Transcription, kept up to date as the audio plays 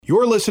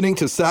You're listening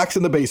to Sox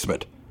in the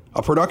Basement,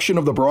 a production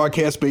of the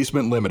Broadcast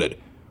Basement Limited,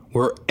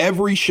 where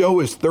every show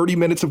is 30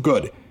 minutes of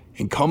good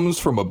and comes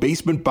from a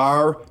basement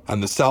bar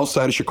on the south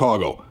side of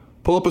Chicago.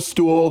 Pull up a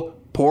stool,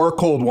 pour a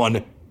cold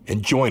one,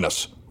 and join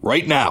us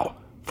right now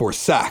for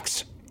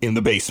Sox in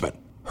the Basement.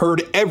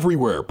 Heard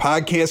everywhere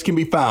podcasts can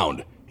be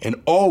found, and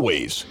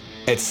always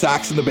at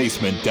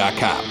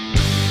soxinthebasement.com.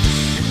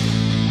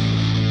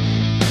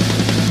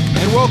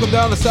 And welcome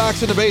down to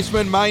Sox in the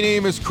Basement. My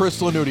name is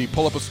Chris Lanuti.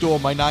 Pull up a stool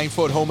in my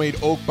 9-foot homemade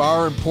oak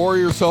bar and pour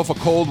yourself a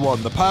cold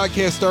one. The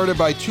podcast started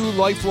by two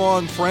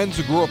lifelong friends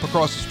who grew up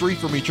across the street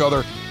from each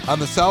other on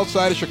the south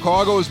side of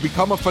Chicago has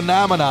become a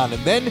phenomenon.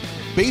 And then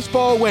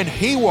baseball went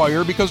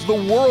haywire because the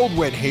world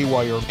went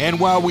haywire. And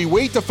while we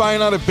wait to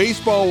find out if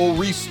baseball will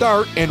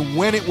restart and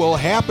when it will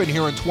happen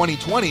here in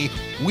 2020,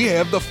 we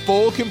have the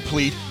full,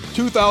 complete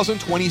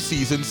 2020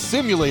 season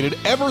simulated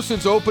ever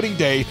since opening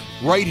day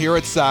right here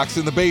at Sox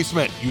in the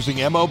Basement using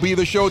MLB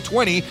The Show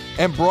 20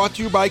 and brought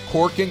to you by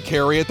Cork and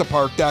Carry at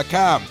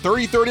thepark.com.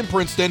 33rd in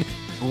Princeton.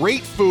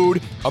 Great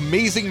food,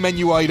 amazing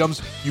menu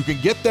items. You can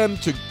get them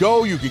to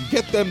go. You can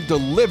get them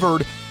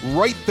delivered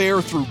right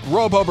there through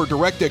Grubhub or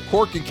direct at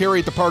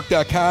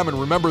corkandcarryatthepark.com. And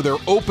remember, they're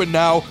open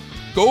now.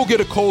 Go get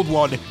a cold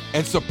one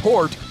and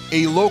support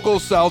a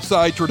local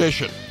Southside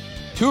tradition.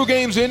 2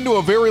 games into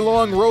a very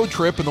long road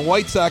trip, and the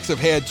White Sox have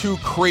had 2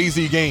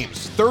 crazy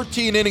games.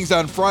 13 innings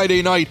on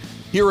Friday night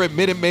here at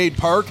Minute Maid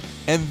Park,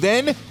 and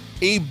then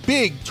a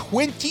big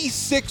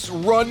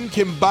 26-run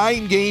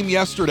combined game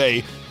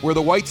yesterday where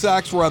the White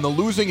Sox were on the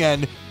losing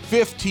end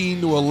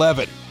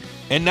 15-11.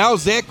 And now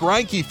Zack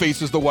Greinke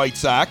faces the White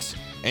Sox,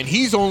 and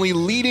he's only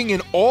leading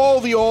in all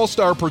the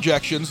All-Star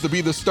projections to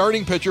be the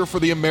starting pitcher for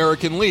the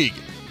American League.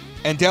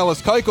 And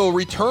Dallas Keuchel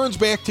returns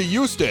back to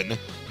Houston,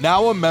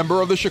 now a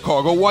member of the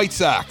Chicago White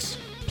Sox.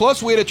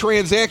 Plus, we had a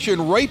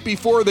transaction right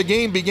before the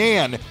game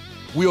began.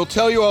 We'll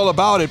tell you all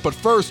about it, but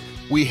first,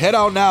 we head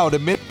out now to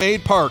Minute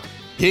Maid Park.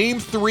 Game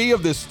 3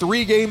 of this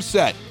 3-game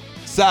set.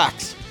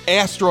 Sox,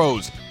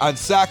 Astros, on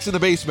Sox in the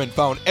Basement,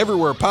 found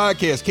everywhere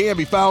podcasts can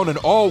be found and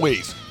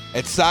always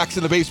at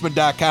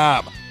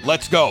soxinthebasement.com.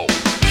 Let's go.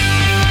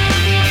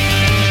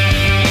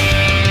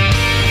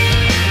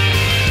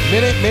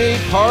 Minute Maid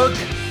Park,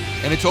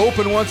 and it's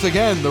open once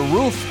again. The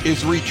roof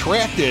is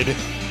retracted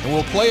and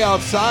will play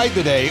outside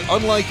today,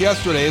 unlike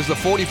yesterday, as the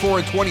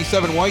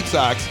 44-27 White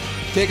Sox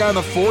take on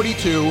the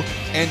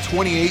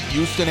 42-28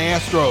 Houston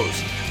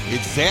Astros.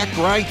 It's Zack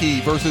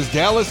Greinke versus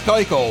Dallas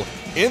Keuchel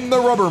in the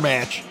rubber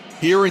match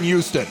here in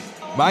Houston.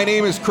 My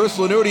name is Chris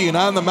Lanuti, and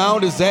on the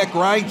mound is Zack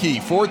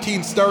Greinke.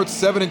 14 starts,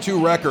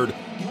 7-2 record,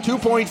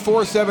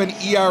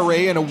 2.47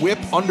 ERA, and a whip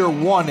under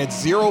 1 at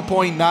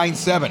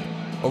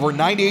 0.97. Over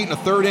 98 and a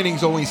third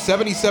innings, only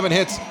 77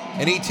 hits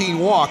and 18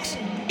 walks,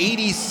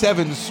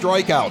 87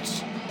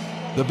 strikeouts.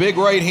 The big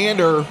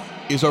right-hander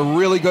is a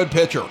really good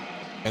pitcher,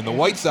 and the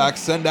White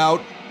Sox send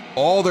out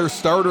all their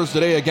starters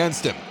today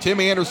against him. Tim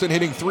Anderson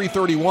hitting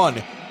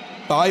 .331,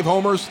 5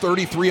 homers,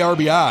 33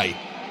 RBI.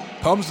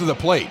 Comes to the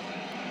plate.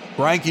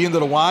 Greinke into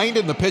the wind,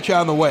 and the pitch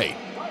on the way.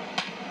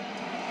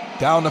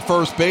 Down to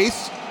first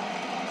base.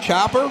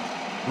 Chopper,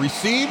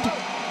 received.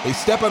 They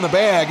step on the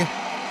bag.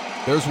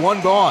 There's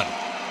one gone.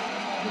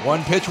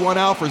 1 pitch, 1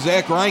 out for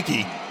Zack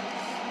Greinke.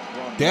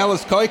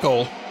 Dallas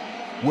Keuchel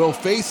will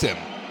face him.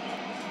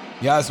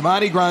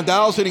 Yasmani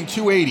Grandal's hitting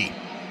 .280.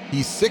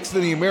 He's 6th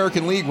in the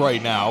American League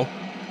right now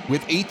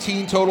with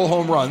 18 total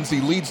home runs. He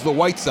leads the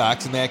White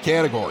Sox in that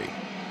category.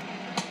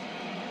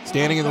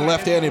 Standing in the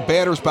left-handed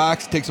batter's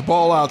box, takes a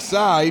ball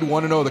outside,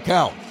 1-0 the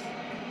count.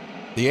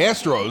 The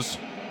Astros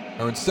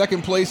are in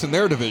second place in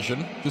their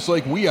division, just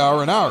like we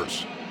are in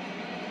ours.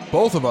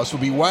 Both of us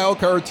would be wild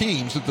card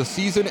teams if the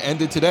season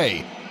ended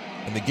today,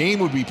 and the game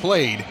would be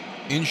played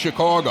in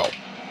Chicago.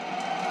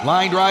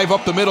 Line drive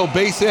up the middle,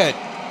 base hit.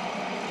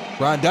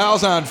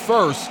 Grandal's on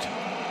first.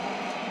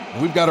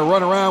 We've got a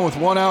run around with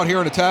 1 out here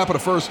in the top of the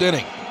first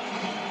inning.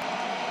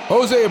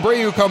 Jose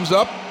Abreu comes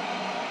up.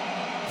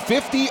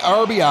 50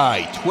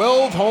 RBI,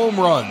 12 home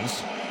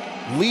runs.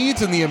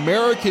 Leads in the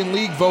American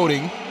League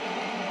voting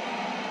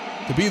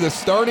to be the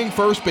starting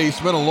first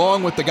baseman,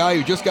 along with the guy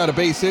who just got a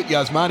base hit,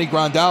 Yasmani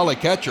Grandal,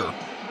 at catcher,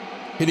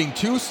 hitting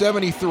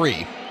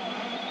 .273.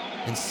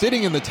 And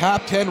sitting in the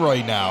top 10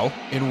 right now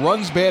in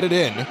runs batted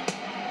in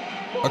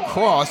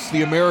across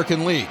the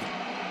American League.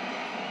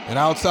 An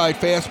outside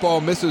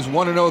fastball misses,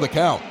 1-0 the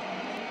count.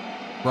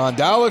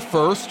 Grandal at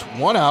first,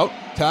 1 out,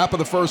 top of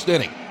the first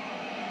inning.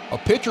 A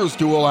pitcher's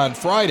duel on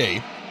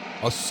Friday,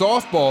 a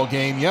softball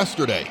game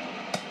yesterday.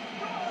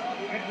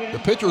 The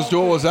pitcher's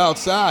duel was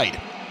outside.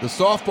 The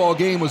softball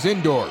game was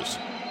indoors.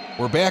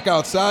 We're back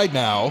outside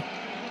now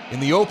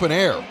in the open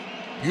air.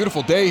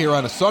 Beautiful day here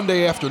on a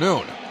Sunday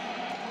afternoon.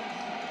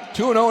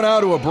 2-0 now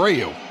to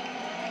Abreu.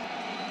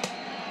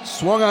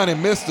 Swung on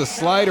and missed a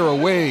slider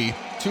away,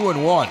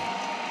 2-1.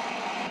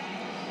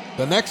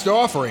 The next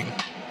offering,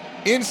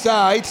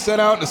 inside, sent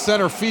out to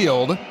center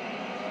field.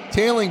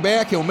 Tailing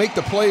back, he'll make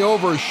the play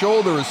over his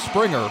shoulder as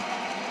Springer.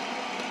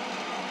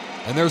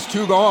 And there's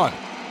 2 gone.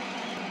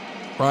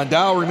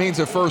 Grandal remains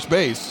at first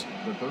base.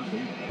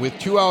 with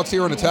 2 outs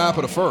here in the top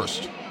of the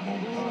first.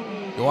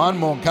 Yoan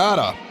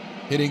Moncada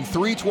hitting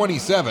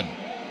 .327,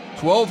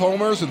 12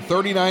 homers and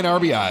 39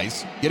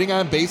 RBIs, getting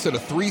on base at a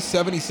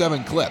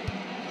 .377 clip.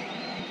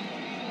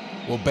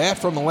 Will bat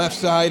from the left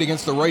side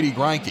against the righty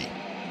Greinke.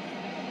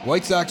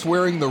 White Sox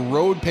wearing the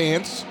road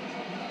pants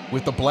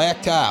with the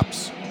black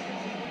tops.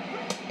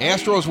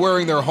 Astros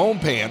wearing their home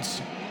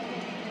pants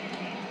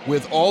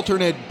with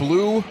alternate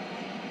blue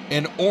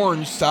and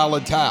orange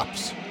solid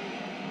tops.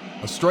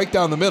 A strike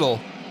down the middle,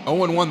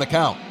 0-1 the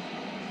count.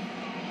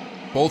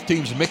 Both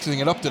teams mixing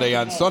it up today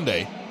on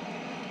Sunday.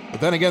 But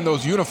then again,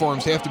 those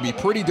uniforms have to be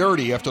pretty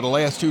dirty after the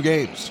last 2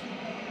 games.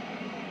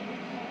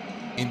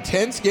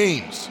 Intense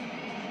games.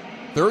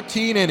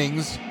 13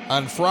 innings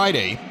on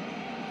Friday.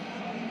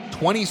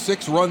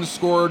 26 runs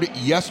scored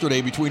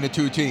yesterday between the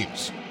 2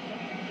 teams.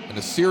 And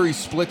the series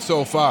split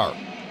so far.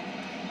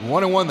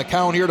 1-1 the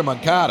count here to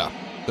Moncada.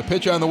 The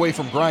pitch on the way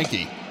from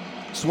Greinke.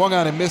 Swung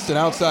on and missed an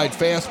outside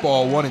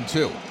fastball,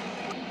 1-2.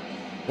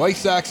 White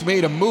Sox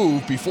made a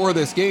move before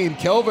this game.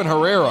 Kelvin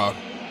Herrera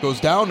goes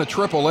down to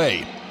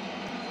AAA.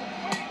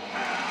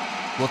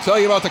 We'll tell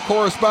you about the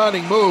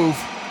corresponding move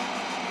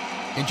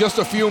in just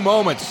a few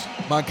moments.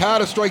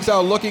 Moncada strikes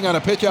out looking on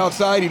a pitch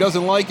outside. He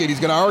doesn't like it. He's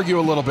going to argue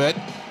a little bit.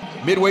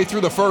 Midway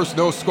through the first,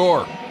 no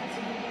score.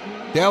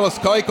 Dallas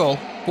Keuchel,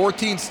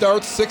 14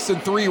 starts,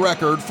 6-3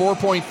 record,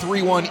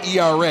 4.31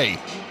 ERA.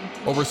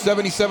 Over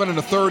 77 and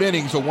a third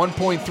innings, a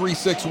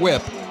 1.36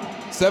 whip,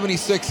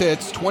 76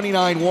 hits,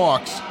 29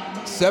 walks,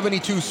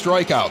 72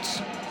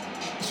 strikeouts.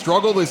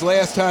 Struggled his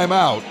last time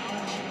out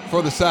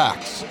for the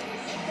Sox.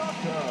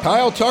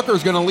 Kyle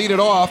Tucker's going to lead it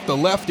off. The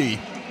lefty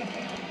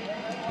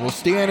will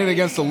stand in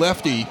against the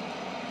lefty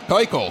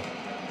Keuchel,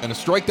 and a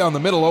strike down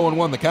the middle,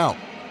 0-1 the count.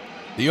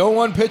 The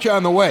 0-1 pitch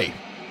on the way.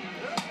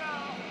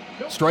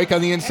 Strike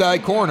on the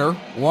inside corner,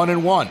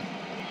 1-1.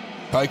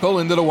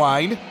 Keuchel into the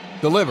wind,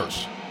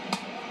 delivers.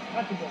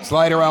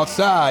 Slider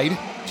outside,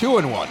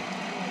 2-1.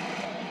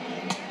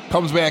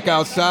 Comes back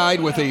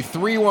outside with a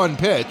 3-1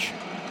 pitch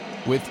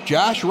with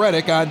Josh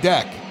Reddick on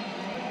deck.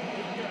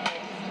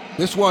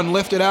 This one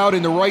lifted out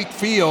into right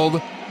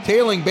field.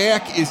 Tailing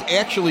back is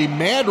actually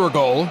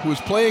Madrigal,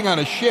 who's playing on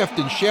a shift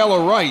in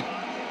shallow right.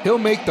 He'll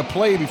make the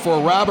play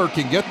before Robert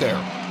can get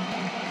there.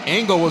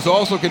 Engel was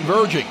also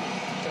converging.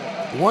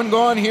 1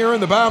 gone here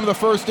in the bottom of the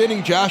first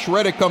inning. Josh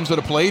Reddick comes to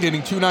the plate,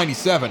 hitting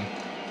 .297.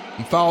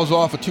 He fouls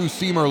off a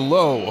 2-seamer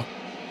low,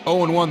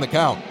 0-1 the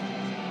count.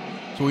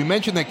 So we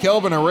mentioned that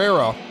Kelvin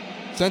Herrera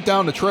sent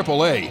down to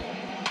AAA.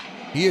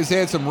 He has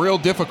had some real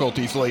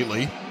difficulties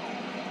lately.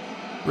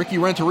 Ricky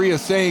Renteria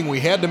is saying we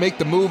had to make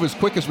the move as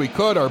quick as we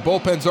could. Our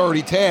bullpen's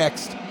already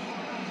taxed,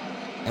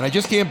 and I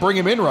just can't bring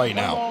him in right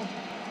now.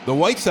 The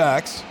White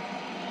Sox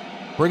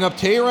bring up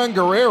Tayron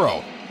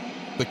Guerrero,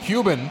 the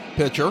Cuban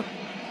pitcher,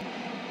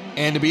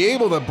 and to be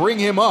able to bring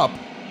him up,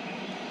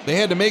 they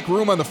had to make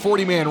room on the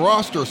 40-man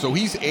roster, so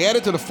he's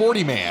added to the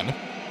 40-man.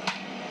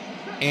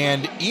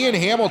 And Ian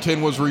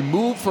Hamilton was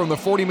removed from the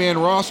 40-man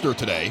roster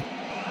today.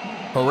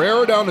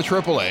 Herrera down to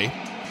AAA.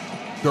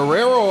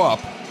 Guerrero up.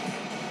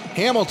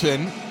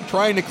 Hamilton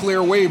trying to clear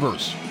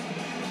waivers.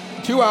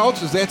 2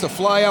 outs as that's a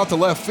fly out to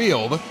left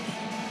field.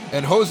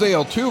 And Jose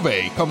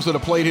Altuve comes to the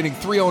plate hitting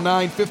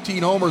 .309,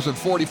 15 homers and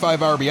 45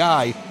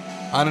 RBI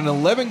on an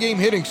 11-game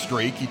hitting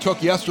streak he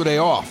took yesterday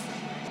off.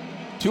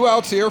 2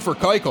 outs here for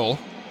Keuchel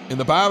in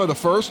the bottom of the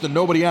first and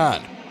nobody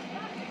on.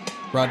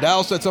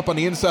 Rondell sets up on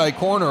the inside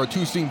corner. A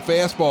 2-seam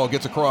fastball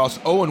gets across,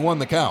 0-1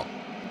 the count.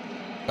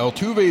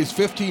 Altuve's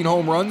 15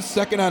 home runs,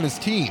 second on his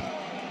team.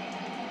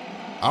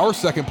 Our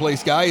second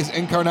place guy is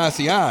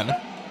Encarnacion.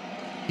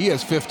 He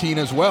has 15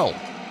 as well.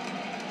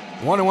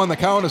 1-1 the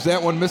count as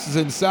that one misses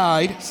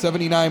inside.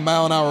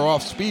 79-mile-an-hour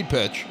off-speed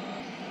pitch.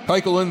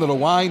 Keuchel into the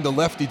wind, the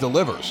lefty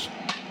delivers.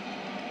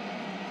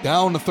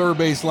 Down the third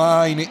base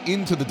line,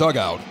 into the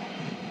dugout.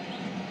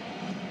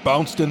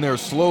 Bounced in there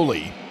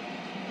slowly.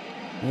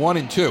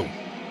 1-2.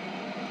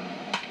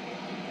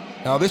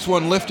 Now this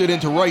one lifted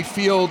into right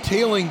field,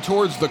 tailing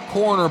towards the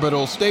corner, but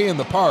it'll stay in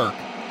the park.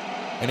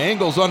 And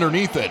Engel's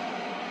underneath it.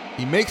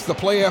 He makes the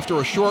play after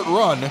a short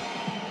run,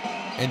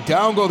 and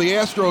down go the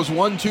Astros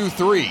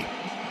 1-2-3.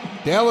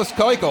 Dallas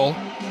Keuchel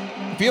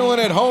feeling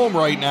at home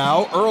right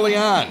now early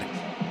on.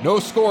 No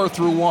score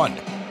through 1.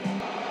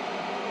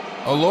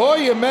 Eloy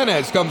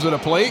Jimenez comes to the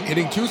plate,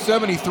 hitting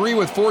 .273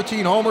 with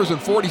 14 homers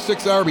and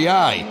 46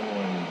 RBI.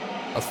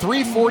 A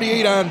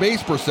 .348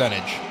 on-base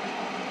percentage.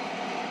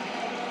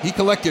 He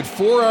collected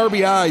 4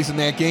 RBIs in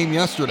that game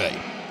yesterday.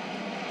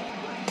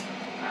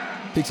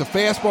 Takes a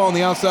fastball in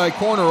the outside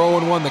corner,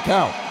 0-1 the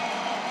count.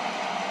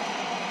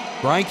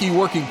 Greinke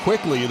working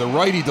quickly, the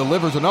righty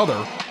delivers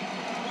another.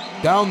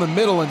 Down the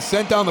middle and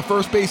sent down the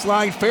first base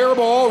line. Fair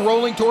ball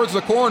rolling towards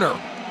the corner.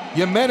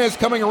 Jimenez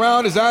coming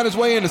around is on his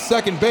way into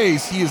second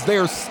base. He is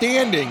there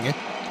standing.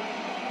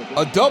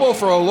 A double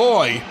for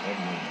Eloy.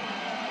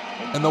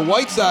 And the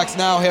White Sox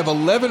now have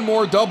 11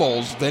 more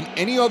doubles than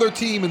any other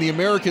team in the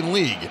American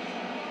League.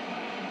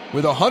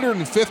 With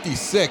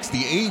 156,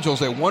 the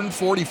Angels at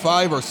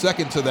 145 are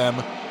second to them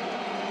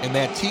in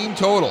that team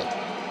total.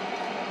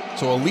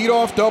 So a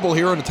leadoff double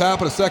here in the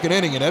top of the second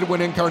inning, and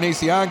Edwin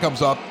Encarnacion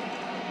comes up.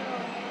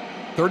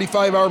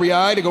 35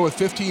 RBI to go with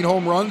 15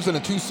 home runs and a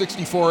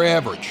 .264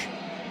 average.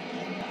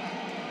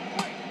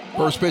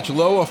 First pitch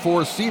low, a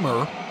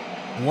four-seamer.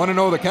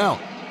 1-0 the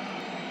count.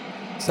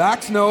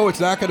 Sox know it's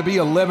not going to be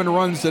 11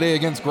 runs today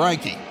against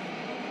Greinke.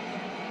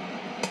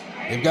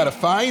 They've got to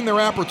find their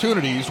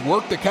opportunities,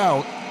 work the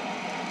count,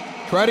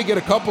 try to get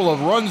a couple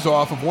of runs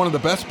off of one of the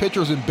best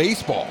pitchers in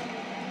baseball.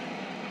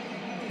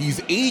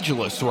 He's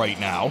ageless right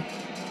now.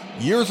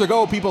 Years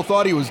ago, people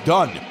thought he was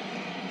done.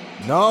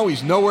 No,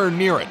 he's nowhere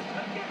near it.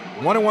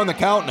 1-1 the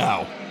count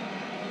now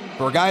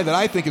for a guy that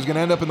I think is going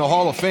to end up in the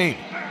Hall of Fame.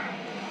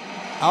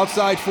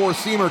 Outside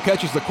four-seamer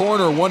catches the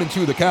corner,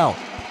 1-2 the count.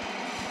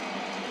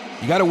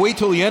 You got to wait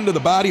till the end of the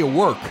body of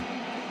work.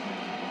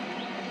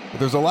 But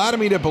there's a lot of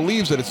me that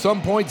believes that at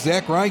some point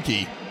Zach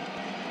Greinke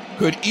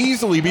could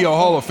easily be a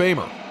Hall of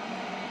Famer.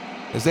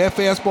 As that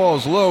fastball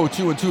is low,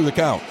 2-2 the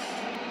count.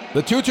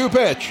 The 2-2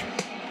 pitch.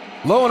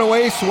 Low and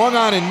away, swung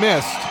on and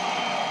missed.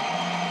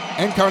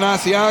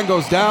 Encarnacion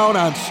goes down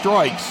on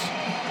strikes.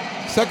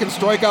 Second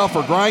strikeout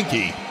for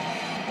Greinke.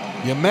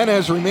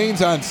 Jimenez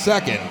remains on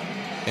second.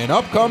 And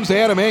up comes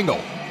Adam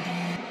Engel.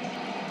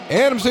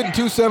 Adams hitting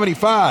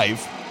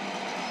 .275.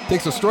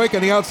 Takes a strike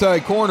on the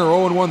outside corner,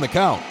 0-1 the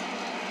count.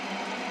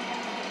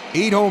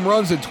 8 home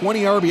runs and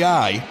 20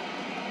 RBI.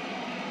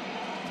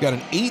 He's got an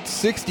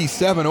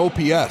 .867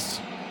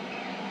 OPS.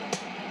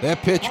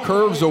 That pitch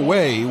curves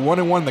away,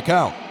 1-1 the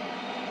count.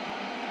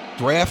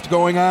 Draft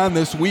going on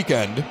this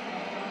weekend.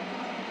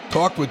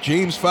 Talked with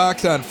James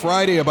Fox on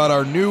Friday about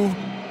our new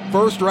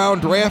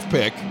first-round draft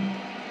pick,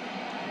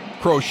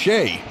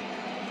 Crochet.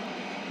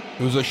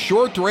 It was a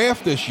short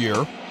draft this year.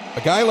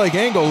 A guy like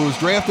Engel, who was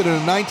drafted in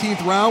the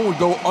 19th round, would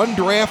go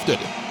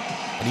undrafted.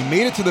 And he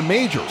made it to the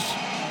majors.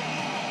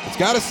 It's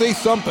got to say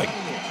something.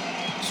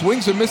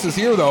 Swings and misses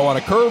here, though, on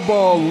a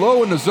curveball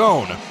low in the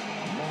zone.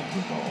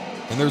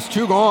 And there's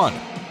 2 gone.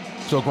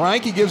 So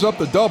Greinke gives up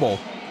the double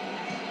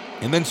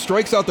and then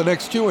strikes out the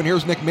next 2. And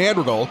here's Nick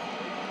Madrigal.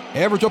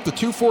 Average up to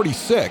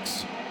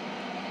 .246.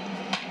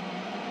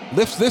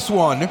 Lifts this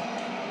one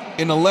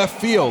in the left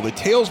field. It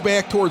tails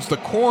back towards the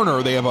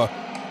corner. They have a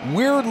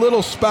weird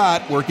little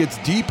spot where it gets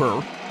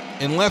deeper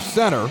in left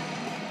center,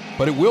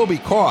 but it will be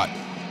caught.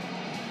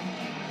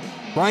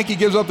 Greinke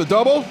gives up the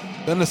double,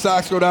 then the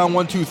Sox go down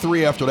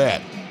 1-2-3 after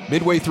that.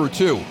 Midway through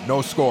 2,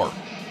 no score.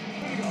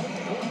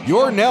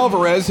 Yordan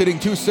Alvarez hitting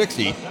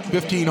 .260,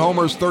 15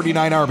 homers,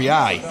 39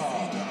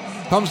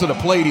 RBI. Comes to the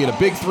plate, he had a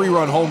big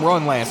 3-run home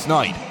run last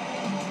night.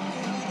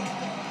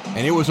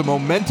 And it was a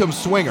momentum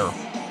swinger.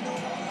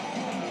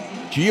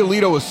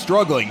 Giolito was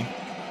struggling.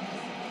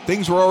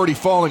 Things were already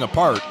falling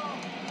apart.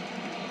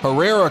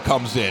 Herrera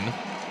comes in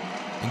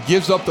and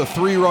gives up the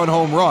 3-run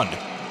home run.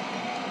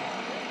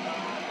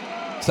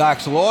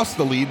 Sox lost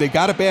the lead. They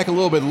got it back a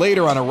little bit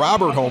later on a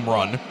Robert home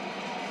run.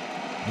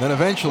 And then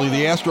eventually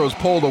the Astros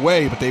pulled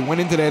away, but they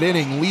went into that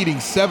inning leading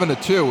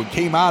 7-2 and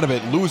came out of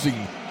it losing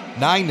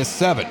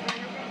 9-7.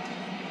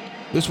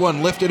 This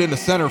one lifted into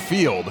center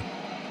field,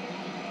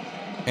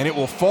 and it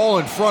will fall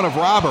in front of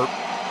Robert.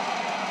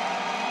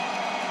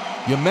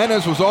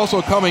 Jimenez was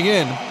also coming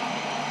in.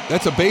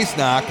 That's a base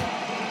knock.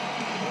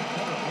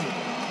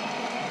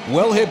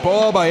 Well hit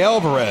ball by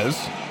Alvarez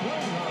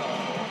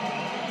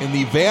in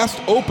the vast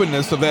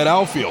openness of that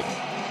outfield.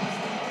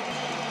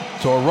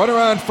 So a runner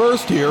on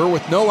first here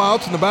with no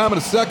outs in the bottom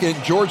of the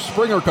second. George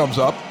Springer comes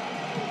up.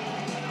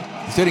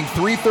 He's hitting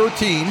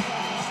 .313.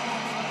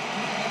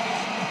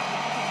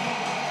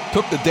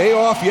 Took the day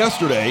off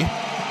yesterday.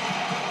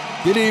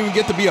 Didn't even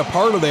get to be a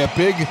part of that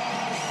big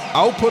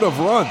output of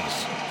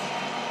runs.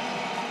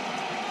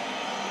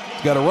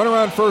 He's got a runner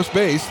on first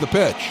base. The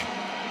pitch.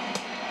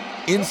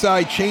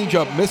 Inside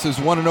changeup misses,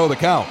 1-0 the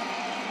count.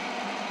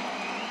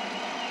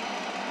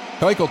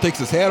 Keuchel takes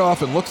his hat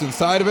off and looks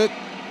inside of it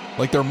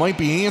like there might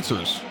be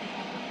answers.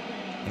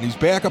 And he's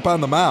back up on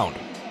the mound.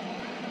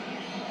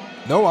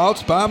 No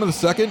outs, bottom of the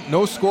second,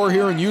 no score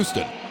here in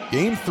Houston.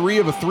 Game 3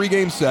 of a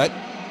 3-game set.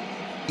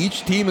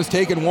 Each team has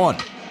taken 1.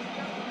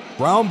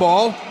 Ground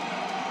ball,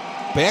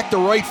 back to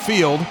right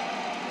field,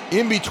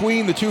 in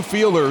between the 2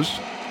 fielders.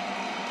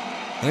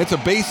 And it's a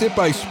base hit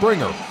by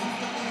Springer.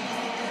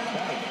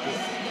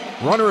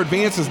 Runner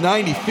advances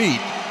 90 feet.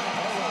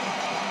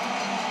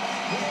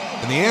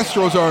 And the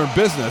Astros are in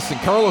business, and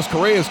Carlos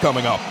Correa is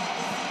coming up.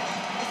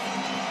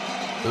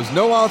 There's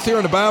no outs here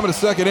in the bottom of the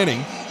second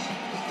inning.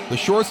 The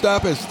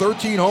shortstop has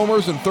 13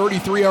 homers and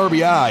 33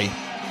 RBI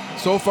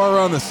so far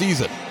on the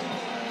season.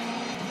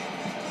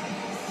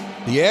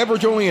 The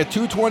average only at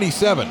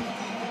 .227,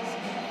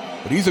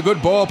 but he's a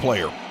good ball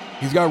player.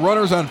 He's got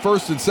runners on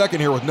first and second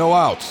here with no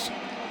outs.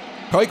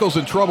 Keuchel's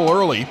in trouble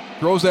early,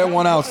 throws that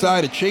one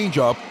outside, a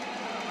changeup,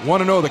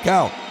 1-0 the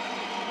count.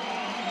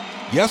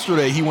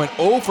 Yesterday, he went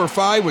 0 for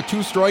 5 with 2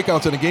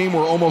 strikeouts in a game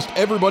where almost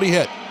everybody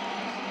hit.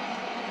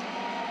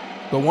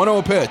 The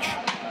 1-0 pitch,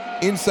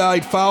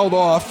 inside fouled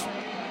off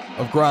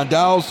of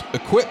Grandal's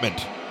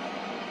equipment.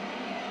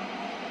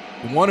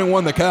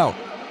 1-1 the count.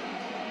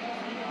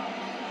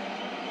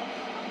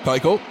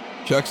 Keuchel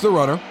checks the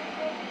runner,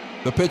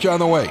 The pitch on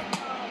the way.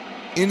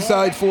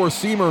 Inside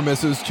four-seamer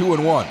misses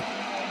 2-1.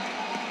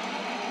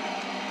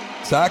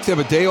 Sox have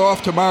a day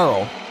off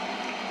tomorrow.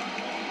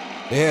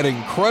 They had an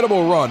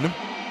incredible run,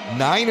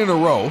 9 in a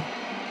row.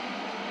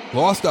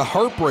 Lost a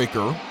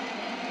heartbreaker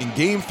in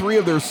Game 3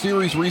 of their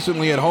series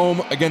recently at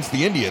home against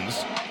the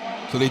Indians.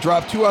 So they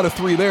dropped 2 out of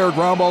 3 there.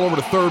 Ground ball over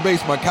to third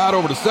base. Moncada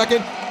over to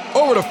second.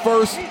 Over to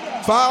first.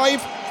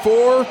 5,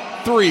 4,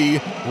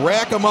 3.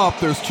 Rack them up.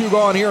 There's 2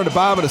 gone here in the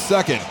bottom of the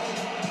second,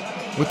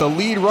 with the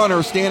lead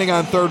runner standing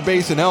on third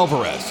base in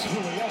Alvarez.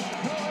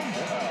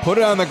 Put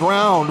it on the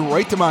ground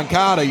right to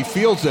Moncada. He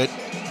fields it.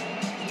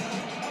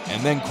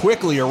 And then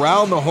quickly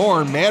around the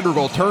horn,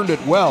 Madrigal turned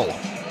it well.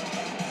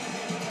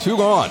 2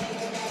 gone.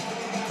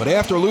 But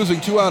after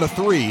losing 2 out of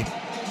 3,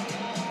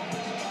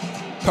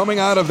 coming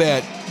out of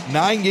that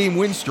 9-game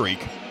win streak,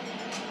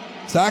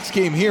 Sox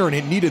came here and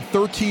it needed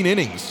 13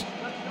 innings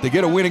to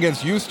get a win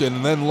against Houston,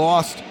 and then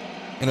lost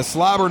in a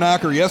slobber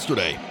knocker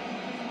yesterday.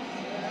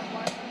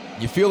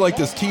 You feel like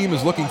this team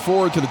is looking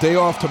forward to the day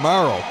off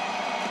tomorrow,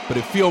 but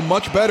it'd feel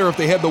much better if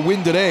they had the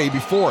win today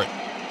before it.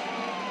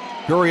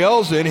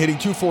 Gurriel's in, hitting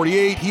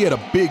 .248. He had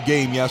a big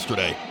game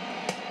yesterday.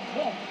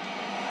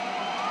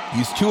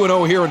 He's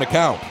 2-0 here in the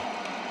count.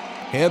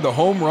 Had the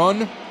home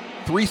run,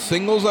 3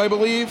 singles, I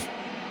believe.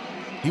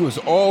 He was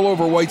all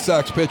over White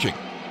Sox pitching.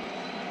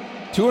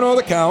 2-0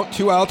 the count,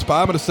 2 outs,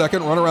 bottom of the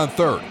second, runner on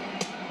third.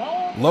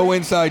 Low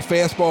inside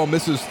fastball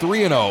misses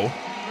 3-0.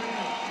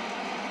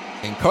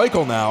 And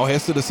Keuchel now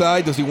has to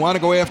decide, does he want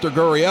to go after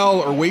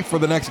Gurriel or wait for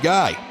the next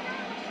guy?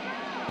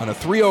 On a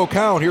 3-0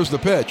 count, here's the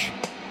pitch.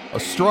 A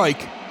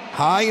strike,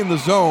 high in the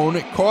zone,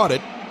 caught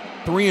it,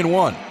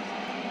 3-1.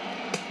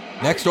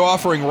 Next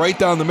offering right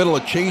down the middle,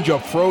 a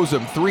changeup froze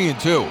him,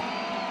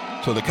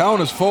 3-2. So the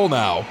count is full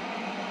now.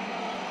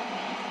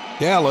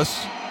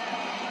 Dallas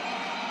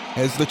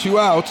has the 2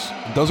 outs,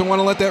 doesn't want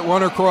to let that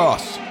runner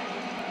cross.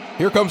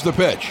 Here comes the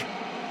pitch.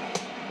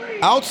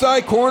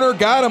 Outside corner,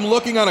 got him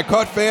looking on a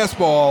cut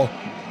fastball.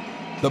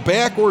 The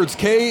backwards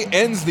K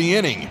ends the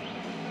inning.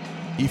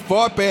 He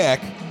fought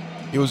back.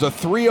 It was a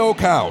 3-0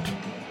 count.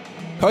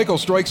 Keuchel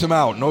strikes him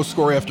out, no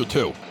score after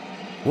 2.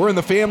 We're in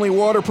the Family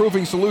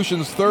Waterproofing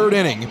Solutions 3rd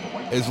inning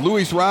as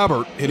Luis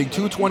Robert, hitting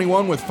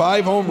 .221 with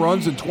 5 home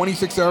runs and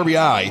 26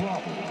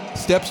 RBI,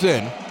 steps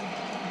in.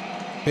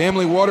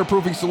 Family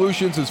Waterproofing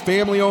Solutions is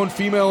family-owned,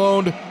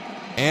 female-owned,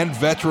 and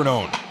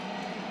veteran-owned.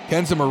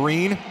 Kenza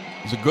Marine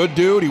is a good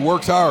dude. He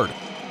works hard.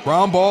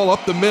 Ground ball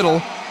up the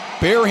middle.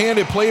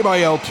 Barehanded play by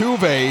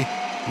Altuve.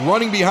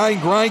 Running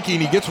behind Greinke,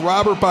 and he gets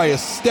Robert by a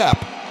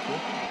step.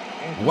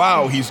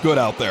 Wow, he's good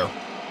out there.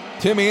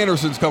 Tim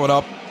Anderson's coming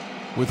up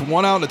with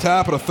 1 out in the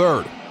top of the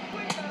 3rd.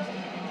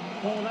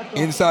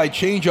 Inside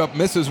changeup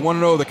misses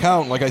 1-0 the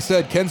count. Like I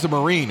said, Kenza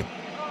Marine.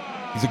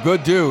 He's a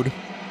good dude.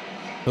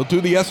 He'll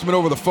do the estimate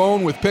over the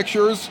phone with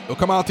pictures. He'll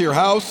come out to your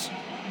house.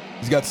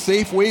 He's got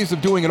safe ways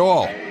of doing it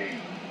all.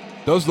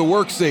 Does the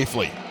work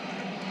safely.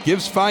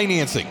 Gives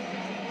financing.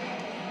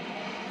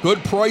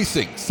 Good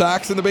pricing.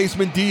 Sox in the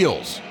Basement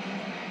deals.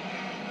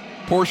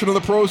 Portion of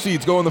the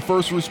proceeds go in the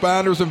first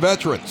responders and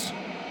veterans.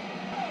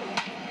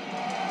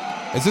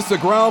 As this is a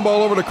ground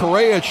ball over to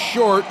Correa, it's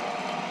short.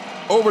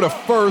 Over to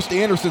first.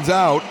 Anderson's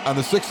out on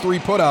the 6-3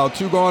 putout.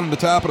 2 gone in the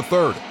top of the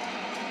 3rd.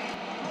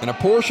 And a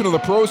portion of the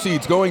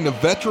proceeds going to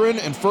veteran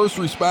and first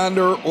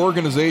responder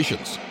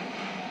organizations.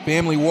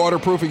 Family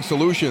Waterproofing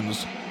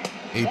Solutions,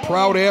 a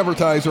proud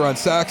advertiser on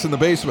Sox in the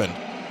Basement.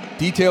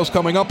 Details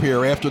coming up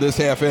here after this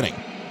half inning.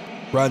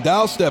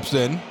 Grandal steps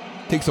in,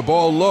 takes a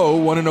ball low,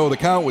 1-0 the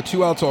count with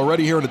 2 outs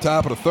already here in the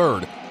top of the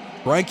 3rd.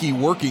 Greinke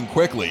working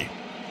quickly.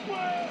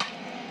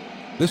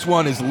 This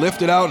one is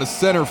lifted out into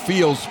center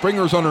field.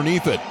 Springer's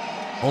underneath it.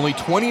 Only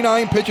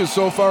 29 pitches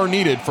so far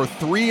needed for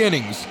 3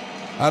 innings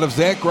out of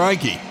Zach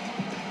Greinke.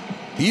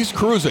 He's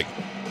cruising.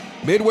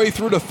 Midway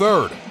through the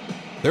 3rd.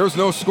 There's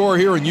no score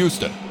here in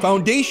Houston.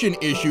 Foundation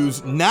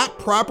issues not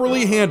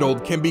properly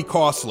handled can be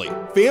costly.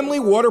 Family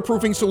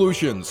Waterproofing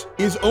Solutions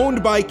is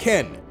owned by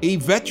Ken, a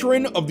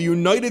veteran of the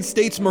United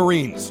States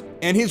Marines,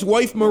 and his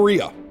wife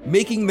Maria,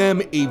 making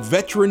them a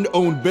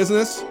veteran-owned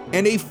business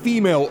and a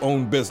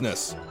female-owned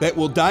business that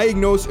will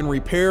diagnose and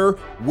repair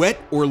wet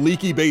or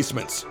leaky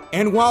basements.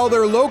 And while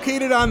they're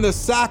located on the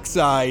Sox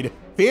side,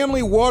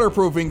 Family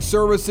Waterproofing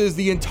services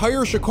the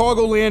entire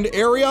Chicagoland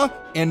area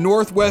and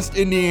Northwest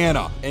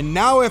Indiana. And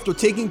now, after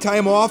taking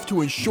time off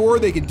to ensure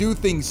they can do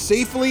things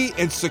safely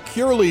and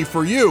securely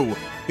for you,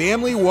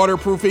 Family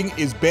Waterproofing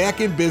is back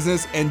in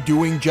business and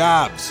doing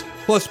jobs.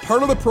 Plus,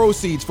 part of the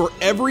proceeds for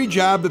every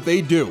job that they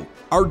do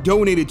are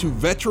donated to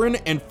veteran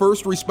and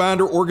first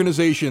responder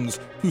organizations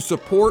who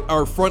support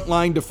our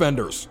frontline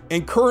defenders.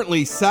 And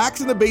currently, Sox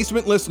in the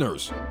Basement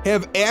listeners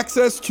have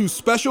access to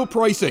special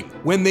pricing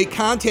when they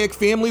contact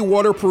Family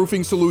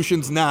Waterproofing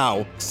Solutions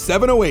now,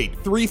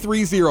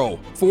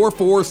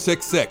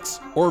 708-330-4466,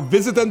 or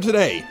visit them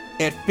today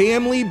at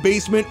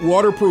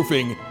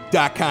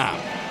FamilyBasementWaterproofing.com.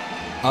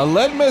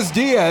 Aledmez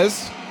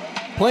Diaz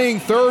playing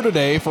 3rd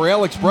today for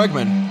Alex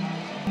Bregman.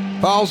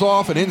 Fouls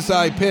off an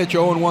inside pitch,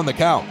 0-1 the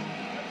count.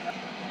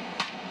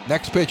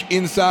 Next pitch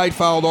inside,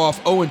 fouled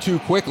off 0-2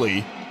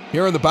 quickly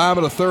here in the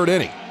bottom of the third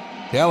inning.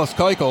 Dallas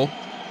Keuchel,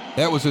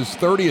 that was his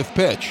 30th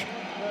pitch.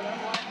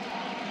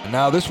 And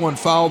now this one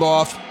fouled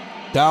off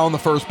down the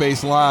first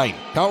base line.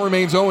 Count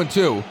remains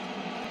 0-2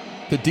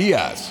 to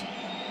Diaz,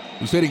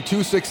 who's hitting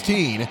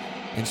 .216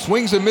 and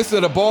swings and misses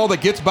at a ball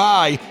that gets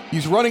by.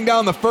 He's running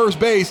down the first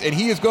base, and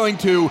he is going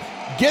to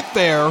get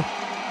there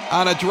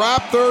on a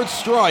drop third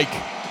strike.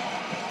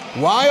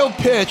 Wild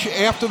pitch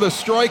after the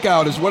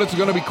strikeout is what it's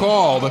going to be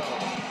called.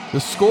 The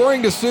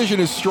scoring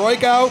decision is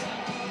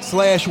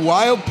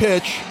strikeout/wild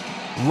pitch.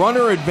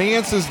 Runner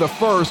advances the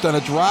first on a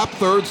drop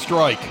third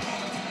strike.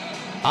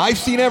 I've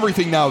seen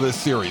everything now this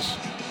series.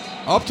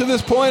 Up to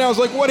this point, I was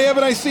like, what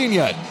haven't I seen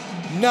yet?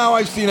 Now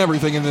I've seen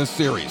everything in this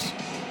series.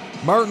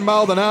 Martin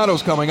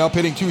Maldonado's coming up,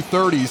 hitting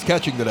 .230. He's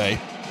catching today.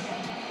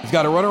 He's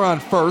got a runner on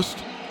first,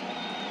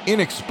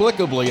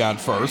 inexplicably on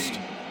first,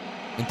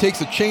 and takes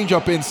a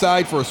changeup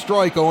inside for a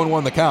strike,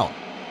 0-1 the count.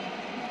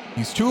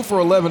 He's 2 for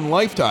 11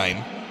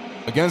 lifetime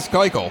against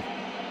Keuchel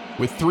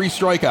with 3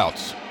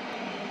 strikeouts.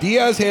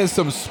 Diaz has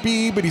some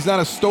speed, but he's not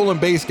a stolen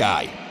base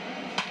guy.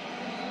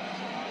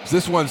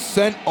 This one's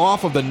sent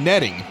off of the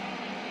netting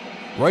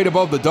right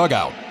above the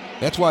dugout.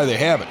 That's why they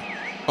have it.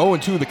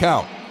 0-2 the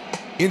count.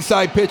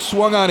 Inside pitch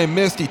swung on and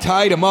missed. He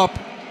tied him up.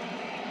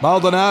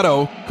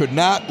 Maldonado could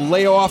not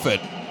lay off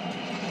it.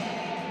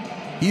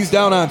 He's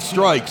down on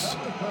strikes.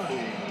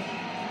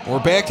 We're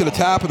back to the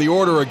top of the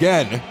order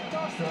again.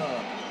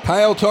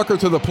 Kyle Tucker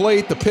to the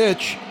plate. The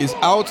pitch is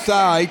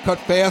outside. Cut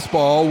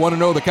fastball.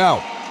 1-0 the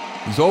count.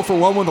 He's 0 for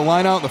 1 with the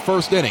line out in the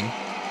first inning.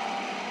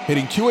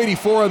 Hitting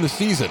 .284 on the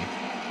season.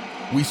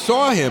 We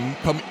saw him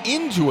come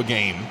into a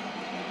game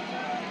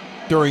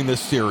during this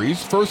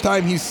series. First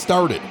time he's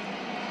started.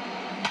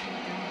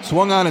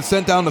 Swung on and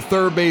sent down the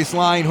third base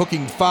line,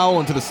 hooking foul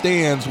into the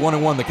stands,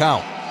 1-1 the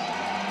count.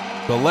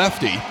 The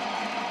lefty,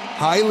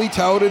 highly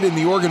touted in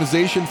the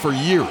organization for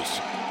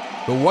years.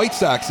 The White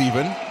Sox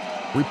even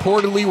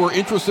reportedly were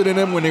interested in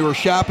him when they were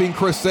shopping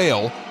Chris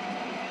Sale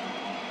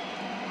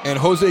and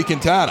Jose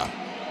Quintana.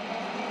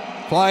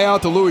 Fly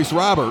out to Luis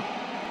Robert,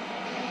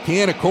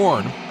 can of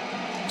corn,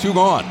 2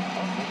 gone.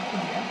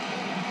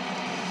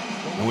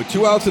 And with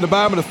 2 outs in the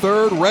bottom of the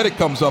third, Reddick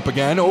comes up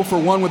again, 0 for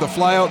 1 with a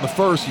flyout in the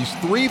first. He's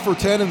 3 for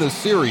 10 in this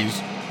series.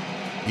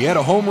 He had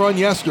a home run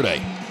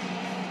yesterday.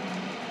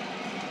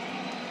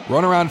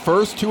 Runner on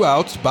first, 2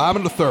 outs,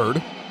 bottom of the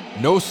third,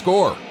 no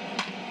score.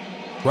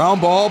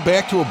 Ground ball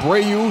back to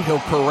Abreu. He'll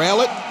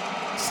corral it,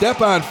 step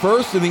on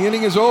first, and the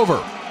inning is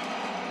over.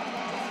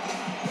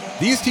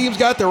 These teams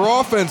got their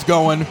offense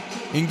going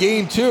in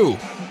game 2,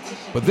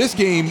 but this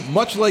game,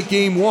 much like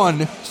game 1,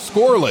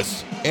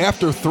 scoreless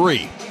after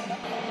 3.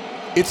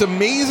 It's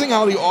amazing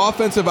how the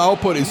offensive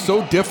output is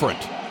so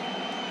different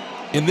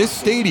in this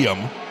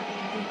stadium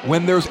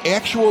when there's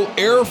actual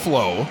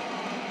airflow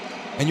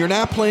and you're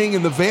not playing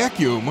in the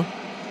vacuum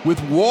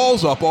with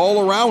walls up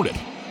all around it.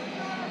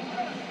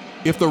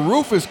 If the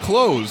roof is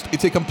closed,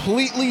 it's a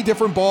completely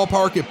different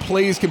ballpark. It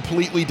plays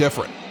completely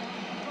different.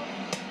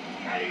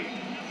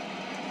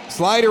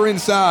 Slider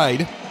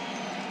inside,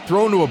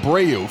 thrown to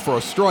Abreu for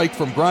a strike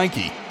from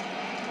Greinke.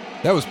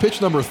 That was pitch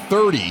number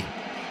 30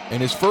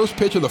 and his first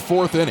pitch of the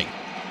 4th inning.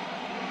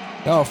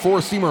 Now a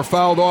 4-seamer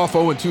fouled off,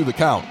 0-2 the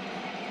count.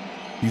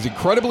 He's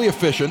incredibly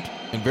efficient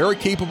and very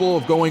capable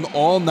of going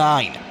all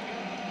 9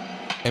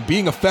 and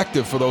being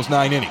effective for those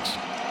 9 innings.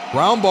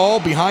 Ground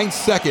ball behind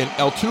second.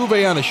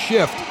 Altuve on a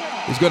shift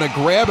is going to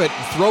grab it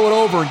and throw it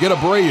over and get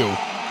Abreu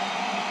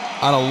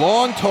on a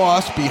long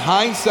toss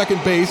behind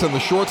second base on the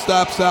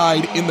shortstop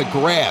side in the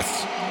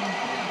grass.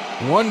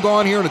 1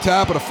 gone here in the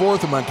top of the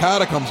 4th, and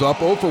Moncada comes up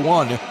 0 for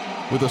 1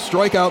 with a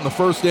strikeout in the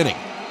first inning.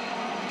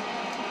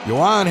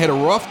 Yoan had a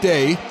rough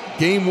day.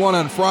 Game 1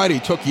 on Friday,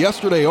 took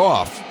yesterday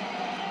off.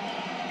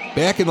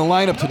 Back in the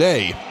lineup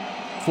today.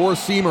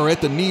 4-seamer at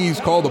the knees,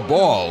 called the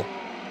ball.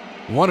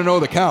 1-0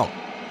 the count.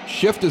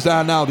 Shift is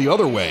on now the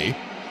other way.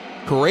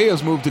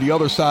 Correa's moved to the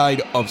other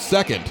side of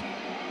second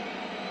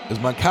as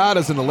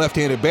Moncada's in the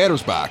left-handed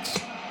batter's box.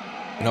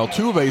 And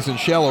Altuve's in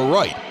shallow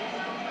right.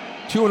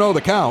 2-0 the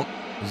count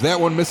as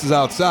that one misses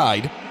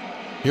outside.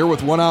 Here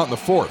with 1 out in the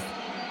 4th.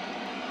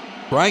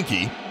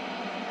 Greinke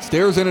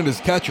stares in at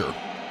his catcher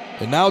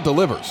and now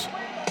delivers.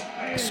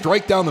 A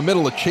strike down the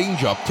middle, a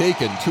changeup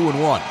taken,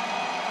 2-1.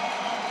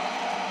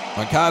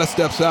 Moncada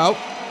steps out,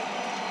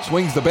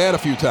 swings the bat a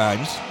few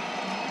times.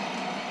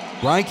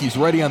 Greinke's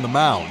ready on the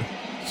mound,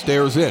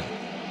 stares in.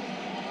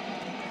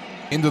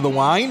 Into the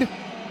wind,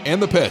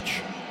 and the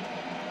pitch.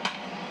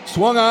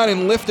 Swung on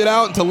and lifted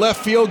out into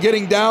left field,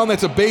 getting down,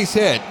 that's a base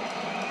hit.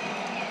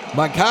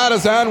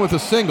 Moncada's on with a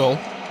single.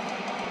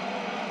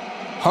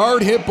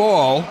 Hard hit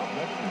ball,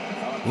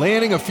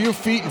 landing a few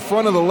feet in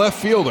front of the left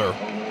fielder.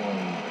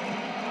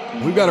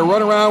 We've got to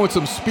run around with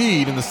some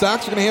speed, and the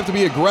Sox are going to have to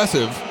be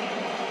aggressive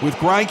with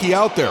Greinke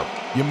out there.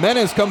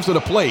 Jimenez comes to the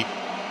plate.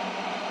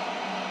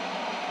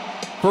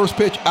 First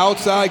pitch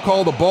outside,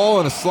 called a ball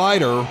and a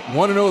slider,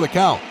 1-0 the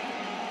count.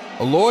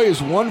 Eloy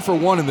is 1 for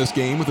 1 in this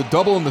game with a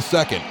double in the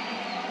second.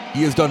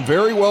 He has done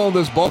very well in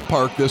this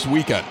ballpark this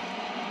weekend.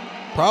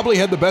 probably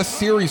had the best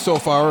series so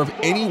far of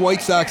any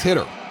White Sox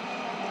hitter.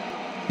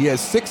 He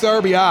has 6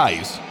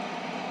 RBIs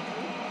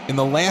in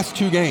the last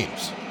 2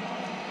 games,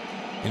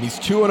 and he's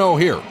 2-0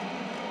 here.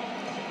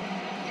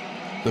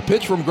 The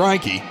pitch from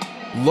Greinke,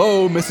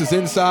 low, misses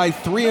inside,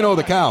 3-0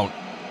 the count.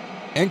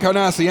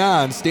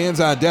 Encarnacion stands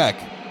on deck.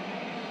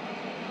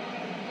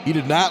 He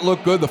did not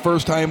look good the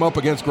first time up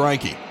against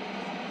Greinke.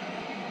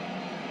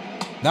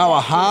 Now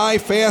a high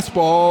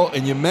fastball,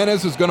 and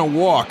Jimenez is going to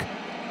walk.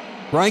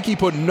 Greinke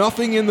put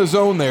nothing in the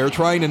zone there,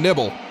 trying to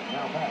nibble.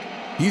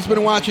 He's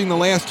been watching the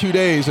last 2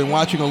 days and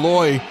watching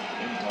Eloy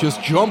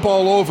just jump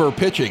all over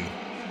pitching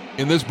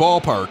in this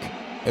ballpark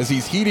as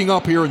he's heating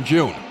up here in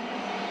June.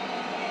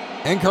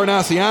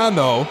 Encarnacion,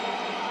 though,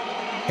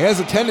 has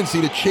a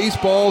tendency to chase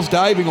balls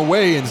diving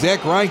away, and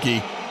Zach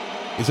Greinke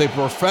is a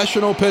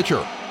professional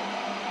pitcher.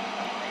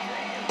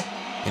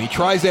 And he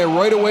tries that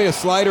right away, a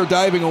slider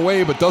diving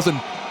away, but doesn't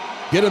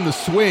get him the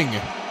swing.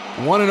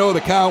 1-0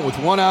 the count with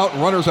 1 out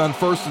and runners on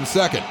first and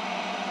second.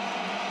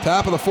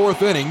 Top of the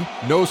 4th inning,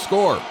 no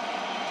score.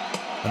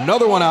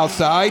 Another one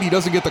outside, he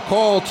doesn't get the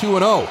call,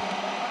 2-0.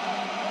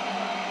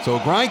 So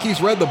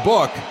Greinke's read the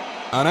book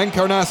on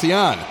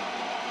Encarnacion,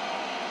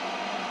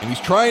 and he's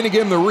trying to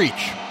give him the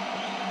reach.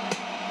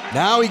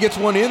 Now he gets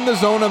one in the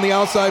zone on the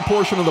outside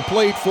portion of the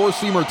plate,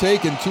 4-seamer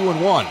taken,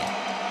 2-1.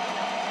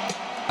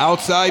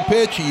 Outside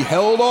pitch, he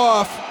held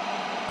off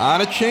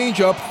on a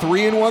changeup,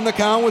 3-1 the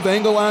count with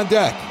Engel on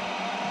deck.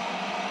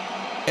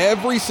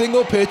 Every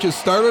single pitch has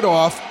started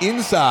off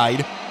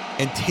inside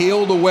and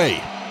tailed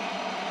away.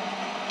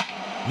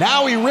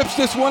 Now he rips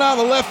this one out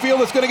of the left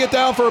field. It's going to get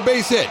down for a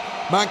base hit.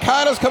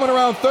 Moncada's coming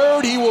around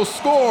third. He will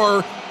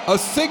score a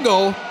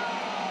single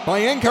by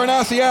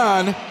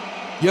Encarnacion.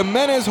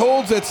 Jimenez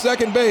holds at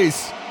second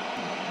base.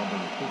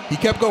 He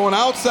kept going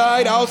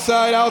outside,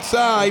 outside,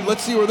 outside.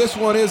 Let's see where this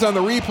one is on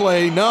the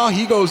replay. No,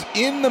 he goes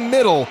in the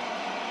middle.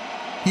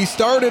 He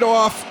started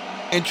off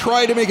and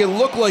tried to make it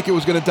look like it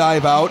was going to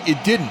dive out.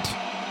 It didn't.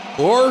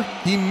 Or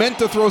he meant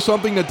to throw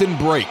something that didn't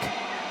break.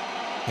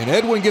 And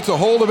Edwin gets a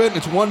hold of it, and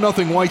it's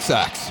 1-0 White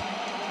Sox.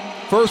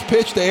 First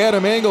pitch to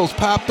Adam Engels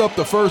popped up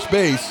to first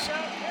base.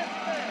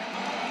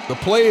 The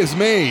play is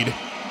made,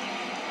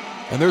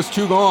 and there's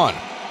 2 gone.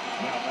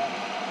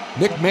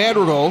 Nick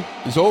Madrigal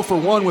is 0 for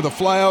 1 with a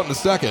flyout in the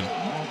second.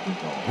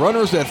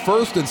 Runners at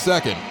first and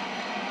second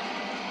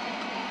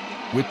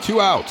with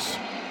 2 outs.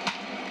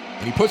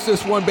 And he puts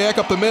this one back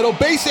up the middle.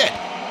 Base hit!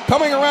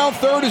 Coming around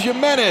third is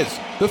Jimenez.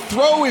 The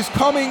throw is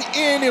coming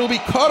in. It'll be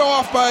cut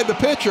off by the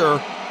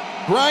pitcher,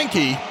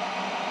 Greinke.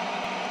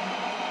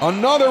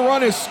 Another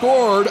run is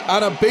scored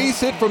on a base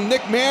hit from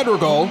Nick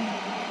Madrigal,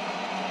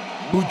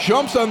 who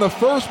jumps on the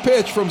first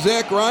pitch from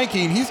Zach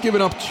Greinke, and he's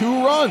given up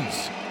 2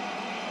 runs.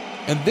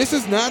 And this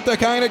is not the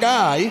kind of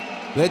guy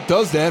that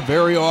does that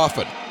very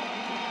often.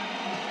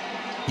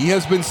 He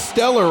has been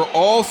stellar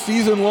all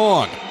season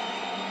long.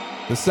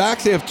 The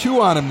Sox have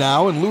 2 on him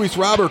now, and Luis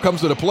Robert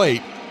comes to the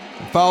plate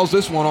and fouls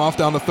this one off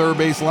down the third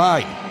base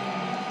line.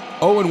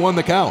 0-1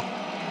 the count.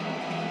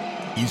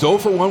 He's 0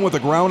 for 1 with a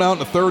ground out in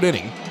the 3rd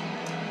inning.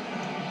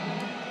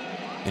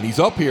 And he's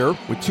up here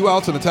with 2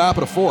 outs in the top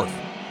of the 4th.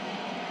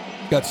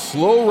 Got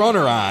slow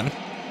runner on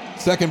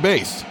second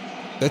base.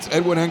 That's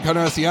Edwin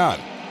Encarnacion.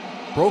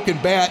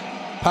 Broken bat,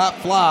 pop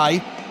fly,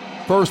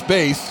 first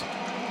base,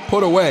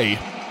 put away.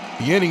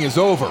 The inning is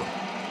over.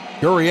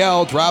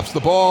 Gurriel drops the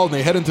ball, and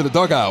they head into the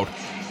dugout.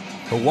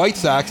 The White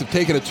Sox have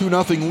taken a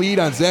 2-0 lead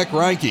on Zach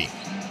Greinke.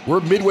 We're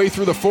midway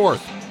through the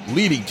 4th,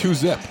 leading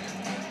 2-0.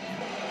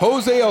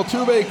 Jose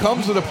Altuve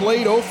comes to the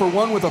plate 0 for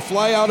 1 with a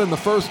flyout in the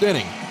 1st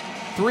inning.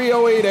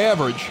 308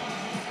 average,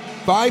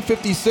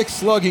 556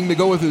 slugging to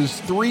go with his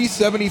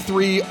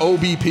 373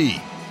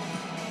 OBP.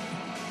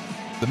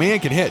 The man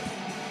can hit.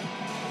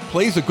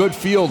 Plays a good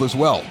field as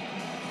well.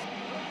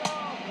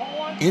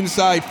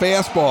 Inside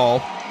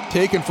fastball,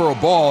 taken for a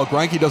ball.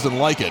 Greinke doesn't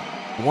like it.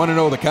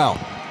 1-0 the count.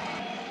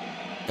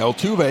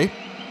 Altuve,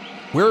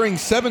 wearing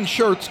 7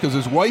 shirts because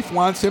his wife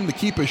wants him to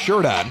keep his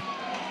shirt on,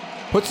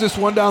 puts this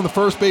one down the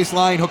first base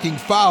line, hooking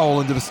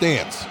foul into the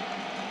stands.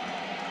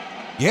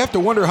 You have to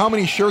wonder how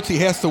many shirts he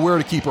has to wear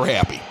to keep her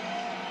happy.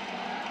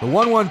 The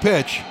 1-1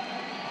 pitch,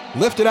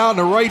 lifted out in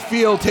the right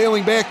field,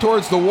 tailing back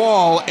towards the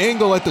wall.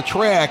 Engel at the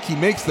track. He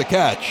makes the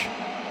catch.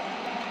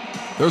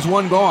 There's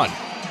 1 gone.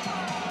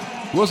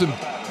 He wasn't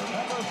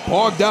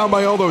bogged down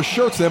by all those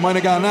shirts that might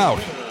have gotten out.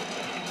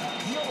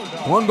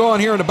 1 gone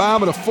here in the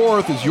bottom of the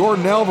 4th as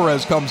Yordan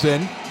Alvarez comes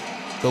in.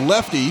 The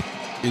lefty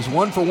is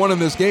 1 for 1 in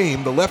this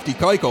game. The lefty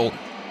Keuchel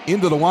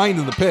into the wind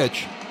of the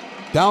pitch.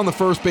 Down the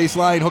first base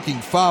line, hooking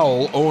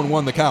foul,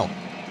 0-1 the count.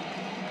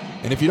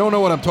 And if you don't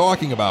know what I'm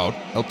talking about,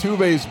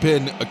 Altuve's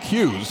been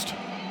accused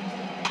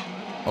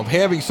of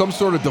having some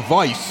sort of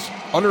device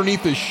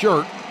underneath his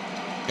shirt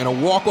and a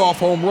walk-off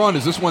home run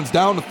as this one's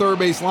down the third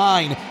base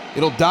line.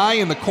 It'll die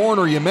in the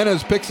corner.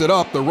 Jimenez picks it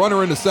up. The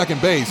runner into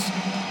second base.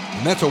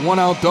 And that's a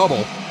 1-out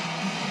double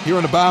here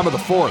in the bottom of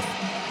the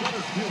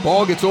 4th.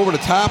 Ball gets over the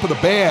top of the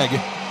bag,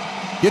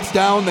 gets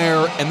down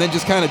there, and then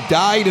just kind of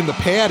died in the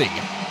padding.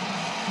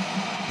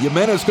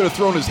 Jimenez could have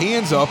thrown his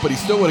hands up, but he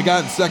still would have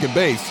gotten second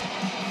base.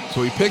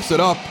 So he picks it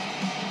up,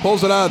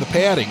 pulls it out of the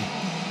padding,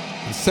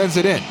 and sends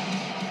it in.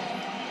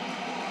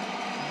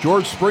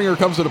 George Springer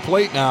comes to the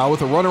plate now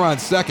with a runner on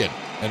second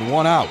and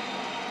one out.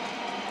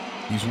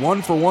 He's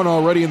 1 for 1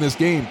 already in this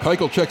game.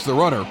 Keuchel checks the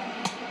runner.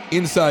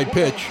 Inside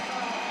pitch.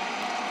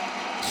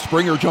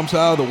 Springer jumps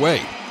out of the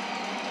way.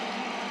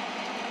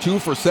 2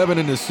 for 7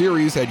 in this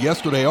series, had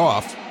yesterday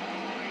off.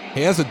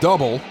 He has a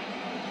double.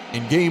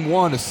 In game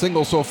 1, a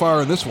single so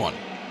far in this one.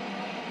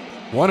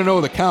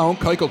 1-0 the count.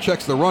 Keuchel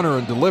checks the runner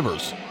and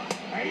delivers.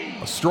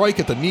 A strike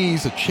at the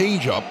knees, a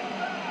changeup.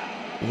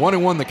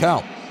 1-1 the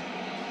count.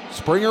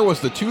 Springer was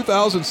the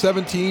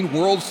 2017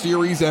 World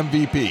Series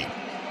MVP.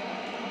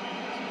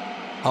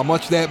 How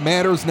much that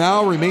matters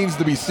now remains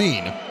to be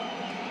seen.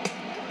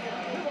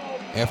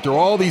 After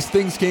all these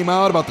things came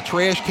out about the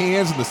trash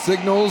cans and the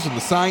signals and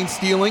the sign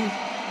stealing,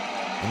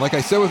 and like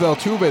I said with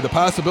Altuve, the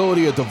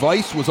possibility a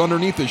device was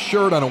underneath his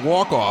shirt on a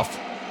walk-off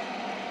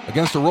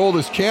against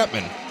Aroldis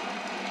Chapman,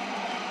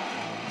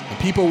 and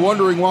people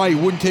wondering why he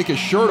wouldn't take his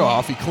shirt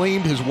off, he